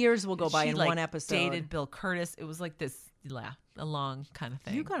 20 years will go by in one episode. Dated Bill Curtis. It was like this, a long kind of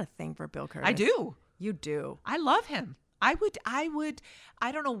thing. You got a thing for Bill Curtis. I do. You do. I love him. I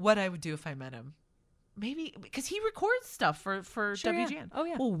don't know what I would do if I met him. Maybe because he records stuff for Sure, yeah. WGN. Oh,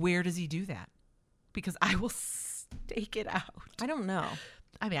 yeah. Well, where does he do that? Because I will stake it out. I don't know.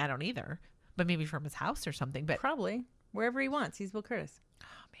 I mean, I don't either. But maybe from his house or something. But Probably. Wherever he wants. He's Bill Curtis.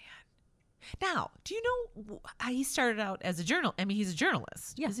 now, do you know how he started out as a journal? I mean, he's a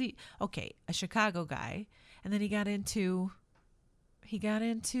journalist. Yeah. Is he okay? A Chicago guy, and then he got into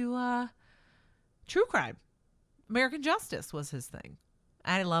true crime. American Justice was his thing.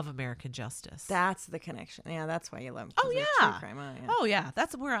 I love American Justice. That's the connection. Yeah, that's why you love him. Oh yeah. True crime. Oh, yeah. Oh yeah.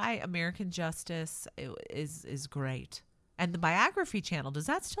 That's where American Justice is great. And the Biography Channel, does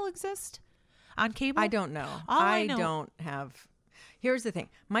that still exist on cable? I don't know. I don't have. Here's the thing.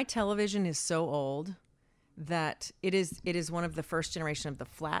 My television is so old that it is one of the first generation of the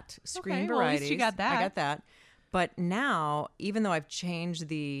flat screen Okay, well, at varieties. least you got that. I got that. But now, even though I've changed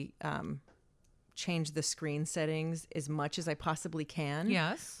the screen settings as much as I possibly can.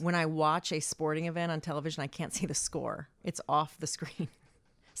 Yes. When I watch a sporting event on television, I can't see the score. It's off the screen.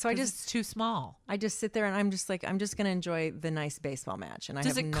 So it's too small. I just sit there and I'm just going to enjoy the nice baseball match. And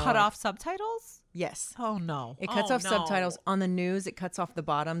Does it cut off subtitles? Yes. Oh no. It cuts off subtitles on the news. It cuts off the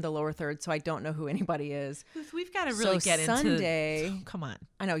bottom, the lower third, so I don't know who anybody is. We've got to really get Sunday, into. Come on.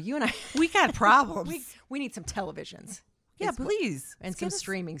 I know you and I. We got problems. we need some televisions. Yeah, please. And some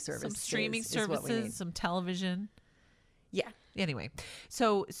streaming services. Some streaming services, some television. Yeah. Anyway,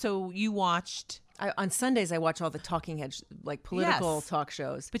 so you watched. On Sundays, I watch all the talking heads, like political talk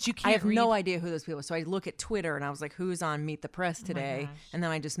shows. But you can't. I have no idea who those people are. So I look at Twitter and I was like, "Who's on Meet the Press today?" And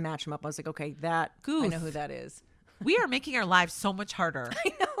then I just match them up. I was like, "Okay, I know who that is." We are making our lives so much harder.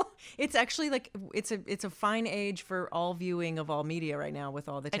 I know. It's actually like it's a fine age for all viewing of all media right now with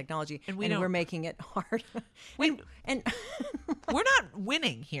all the technology, and we're making it hard. and we're not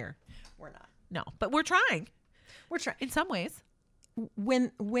winning here. We're not. No, but we're trying. We're trying in some ways.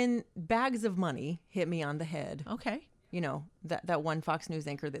 When bags of money hit me on the head. Okay. You know, that one Fox News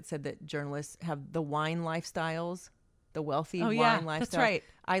anchor that said that journalists have the wine lifestyles, the wealthy wine lifestyle. That's right.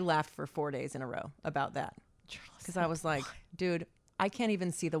 I laughed for 4 days in a row about that. Because I was like, dude, I can't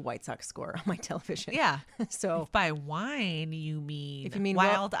even see the White Sox score on my television. Yeah. So if by wine you mean, if you mean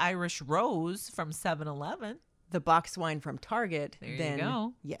Wild Irish Rose from 7-Eleven, the boxed wine from Target, there then you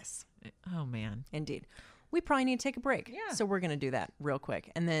go. Yes. Oh man. Indeed. We probably need to take a break. Yeah. So we're going to do that real quick.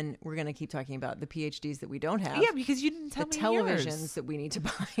 And then we're going to keep talking about the PhDs that we don't have. Yeah, because you didn't tell me the televisions yours. that we need to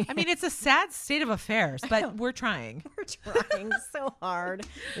buy. I mean, it's a sad state of affairs, but we're trying. We're trying so hard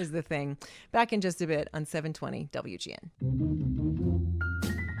is the thing. Back in just a bit on 720 WGN.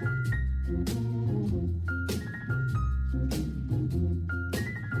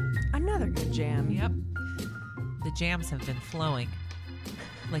 Another good jam. Yep. The jams have been flowing.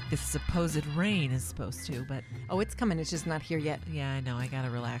 Like the supposed rain is supposed to, but it's coming. It's just not here yet. Yeah, I know. I gotta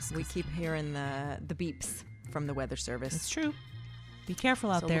relax. We keep hearing the beeps from the Weather Service. It's true. Be careful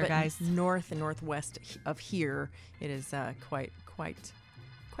out there, guys. North and northwest of here, it is quite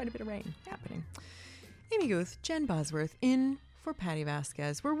a bit of rain happening. Amy Guth, Jen Bosworth, in for Patty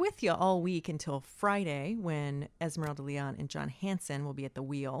Vasquez. We're with you all week until Friday when Esmeralda Leon and John Hansen will be at the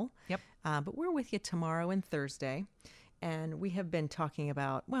wheel. Yep. But we're with you tomorrow and Thursday. And we have been talking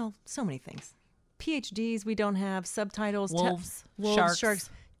about, so many things. PhDs we don't have, subtitles. Wolves, sharks.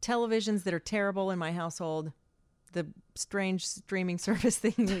 Televisions that are terrible in my household. The strange streaming service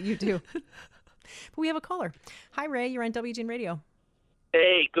thing that you do. But we have a caller. Hi, Ray. You're on WGN Radio.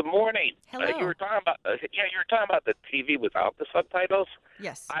 Hey, good morning. Hello. You were talking about the TV without the subtitles.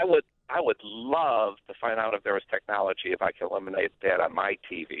 Yes. I would love to find out if there was technology if I could eliminate that on my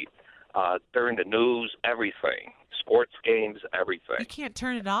TV. During the news, everything. Sports games, everything. You can't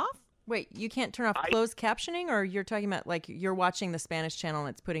turn it off? Wait, you can't turn off closed captioning, or you're talking about like you're watching the Spanish channel and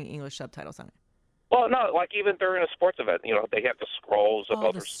it's putting English subtitles on it? Well, no, like even during a sports event, they have the scrolls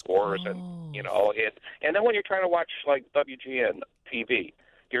above the scores, and and then when you're trying to watch like WGN TV,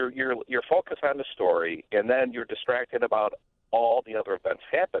 you're focused on the story, and then you're distracted about all the other events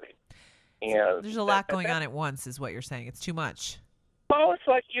happening. And there's a lot going on at once, is what you're saying. It's too much. Well, it's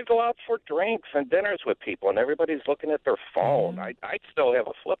like you go out for drinks and dinners with people, and everybody's looking at their phone. I still have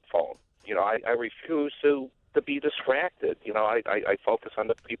a flip phone. I refuse to be distracted. I focus on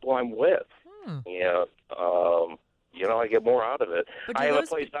the people I'm with. I get more out of it. I got a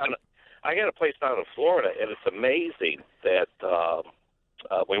place down in Florida, and it's amazing that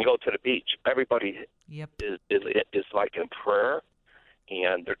when we go to the beach, everybody is like in prayer,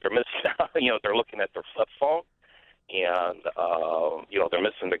 and they're missing out. They're looking at their flip phone. and they're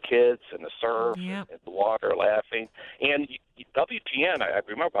missing the kids and the surf and the water, laughing. And WGN, I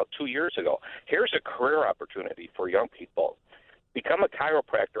remember about 2 years ago, here's a career opportunity for young people. Become a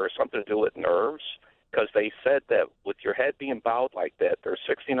chiropractor or something to do with nerves, because they said that with your head being bowed like that, there's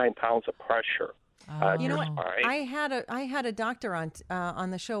 69 pounds of pressure. You know what? I had a doctor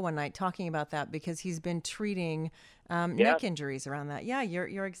on the show one night talking about that, because he's been treating neck injuries around that. Yeah,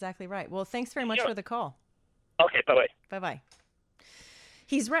 you're exactly right. Well, thanks very much for the call. Okay, bye-bye. Bye-bye.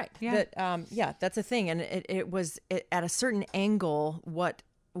 He's right. Yeah. That that's a thing, and it was at a certain angle what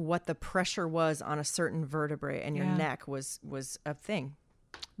the pressure was on a certain vertebrae, and your neck was a thing.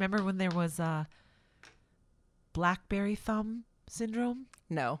 Remember when there was blackberry thumb syndrome?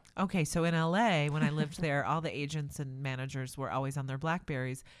 No. Okay, so in LA, when I lived there, all the agents and managers were always on their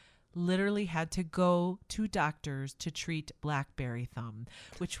Blackberries. Literally had to go to doctors to treat blackberry thumb,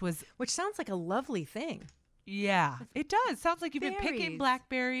 which sounds like a lovely thing. Yeah, it does. Sounds like you've been picking Berries.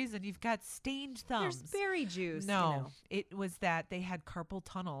 blackberries and you've got stained thumbs. There's berry juice. No, it was that they had carpal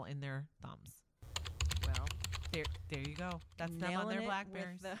tunnel in their thumbs. Well, there you go. That's them on their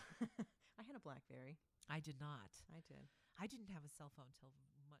blackberries. I had a blackberry. I did not. I did. I didn't have a cell phone till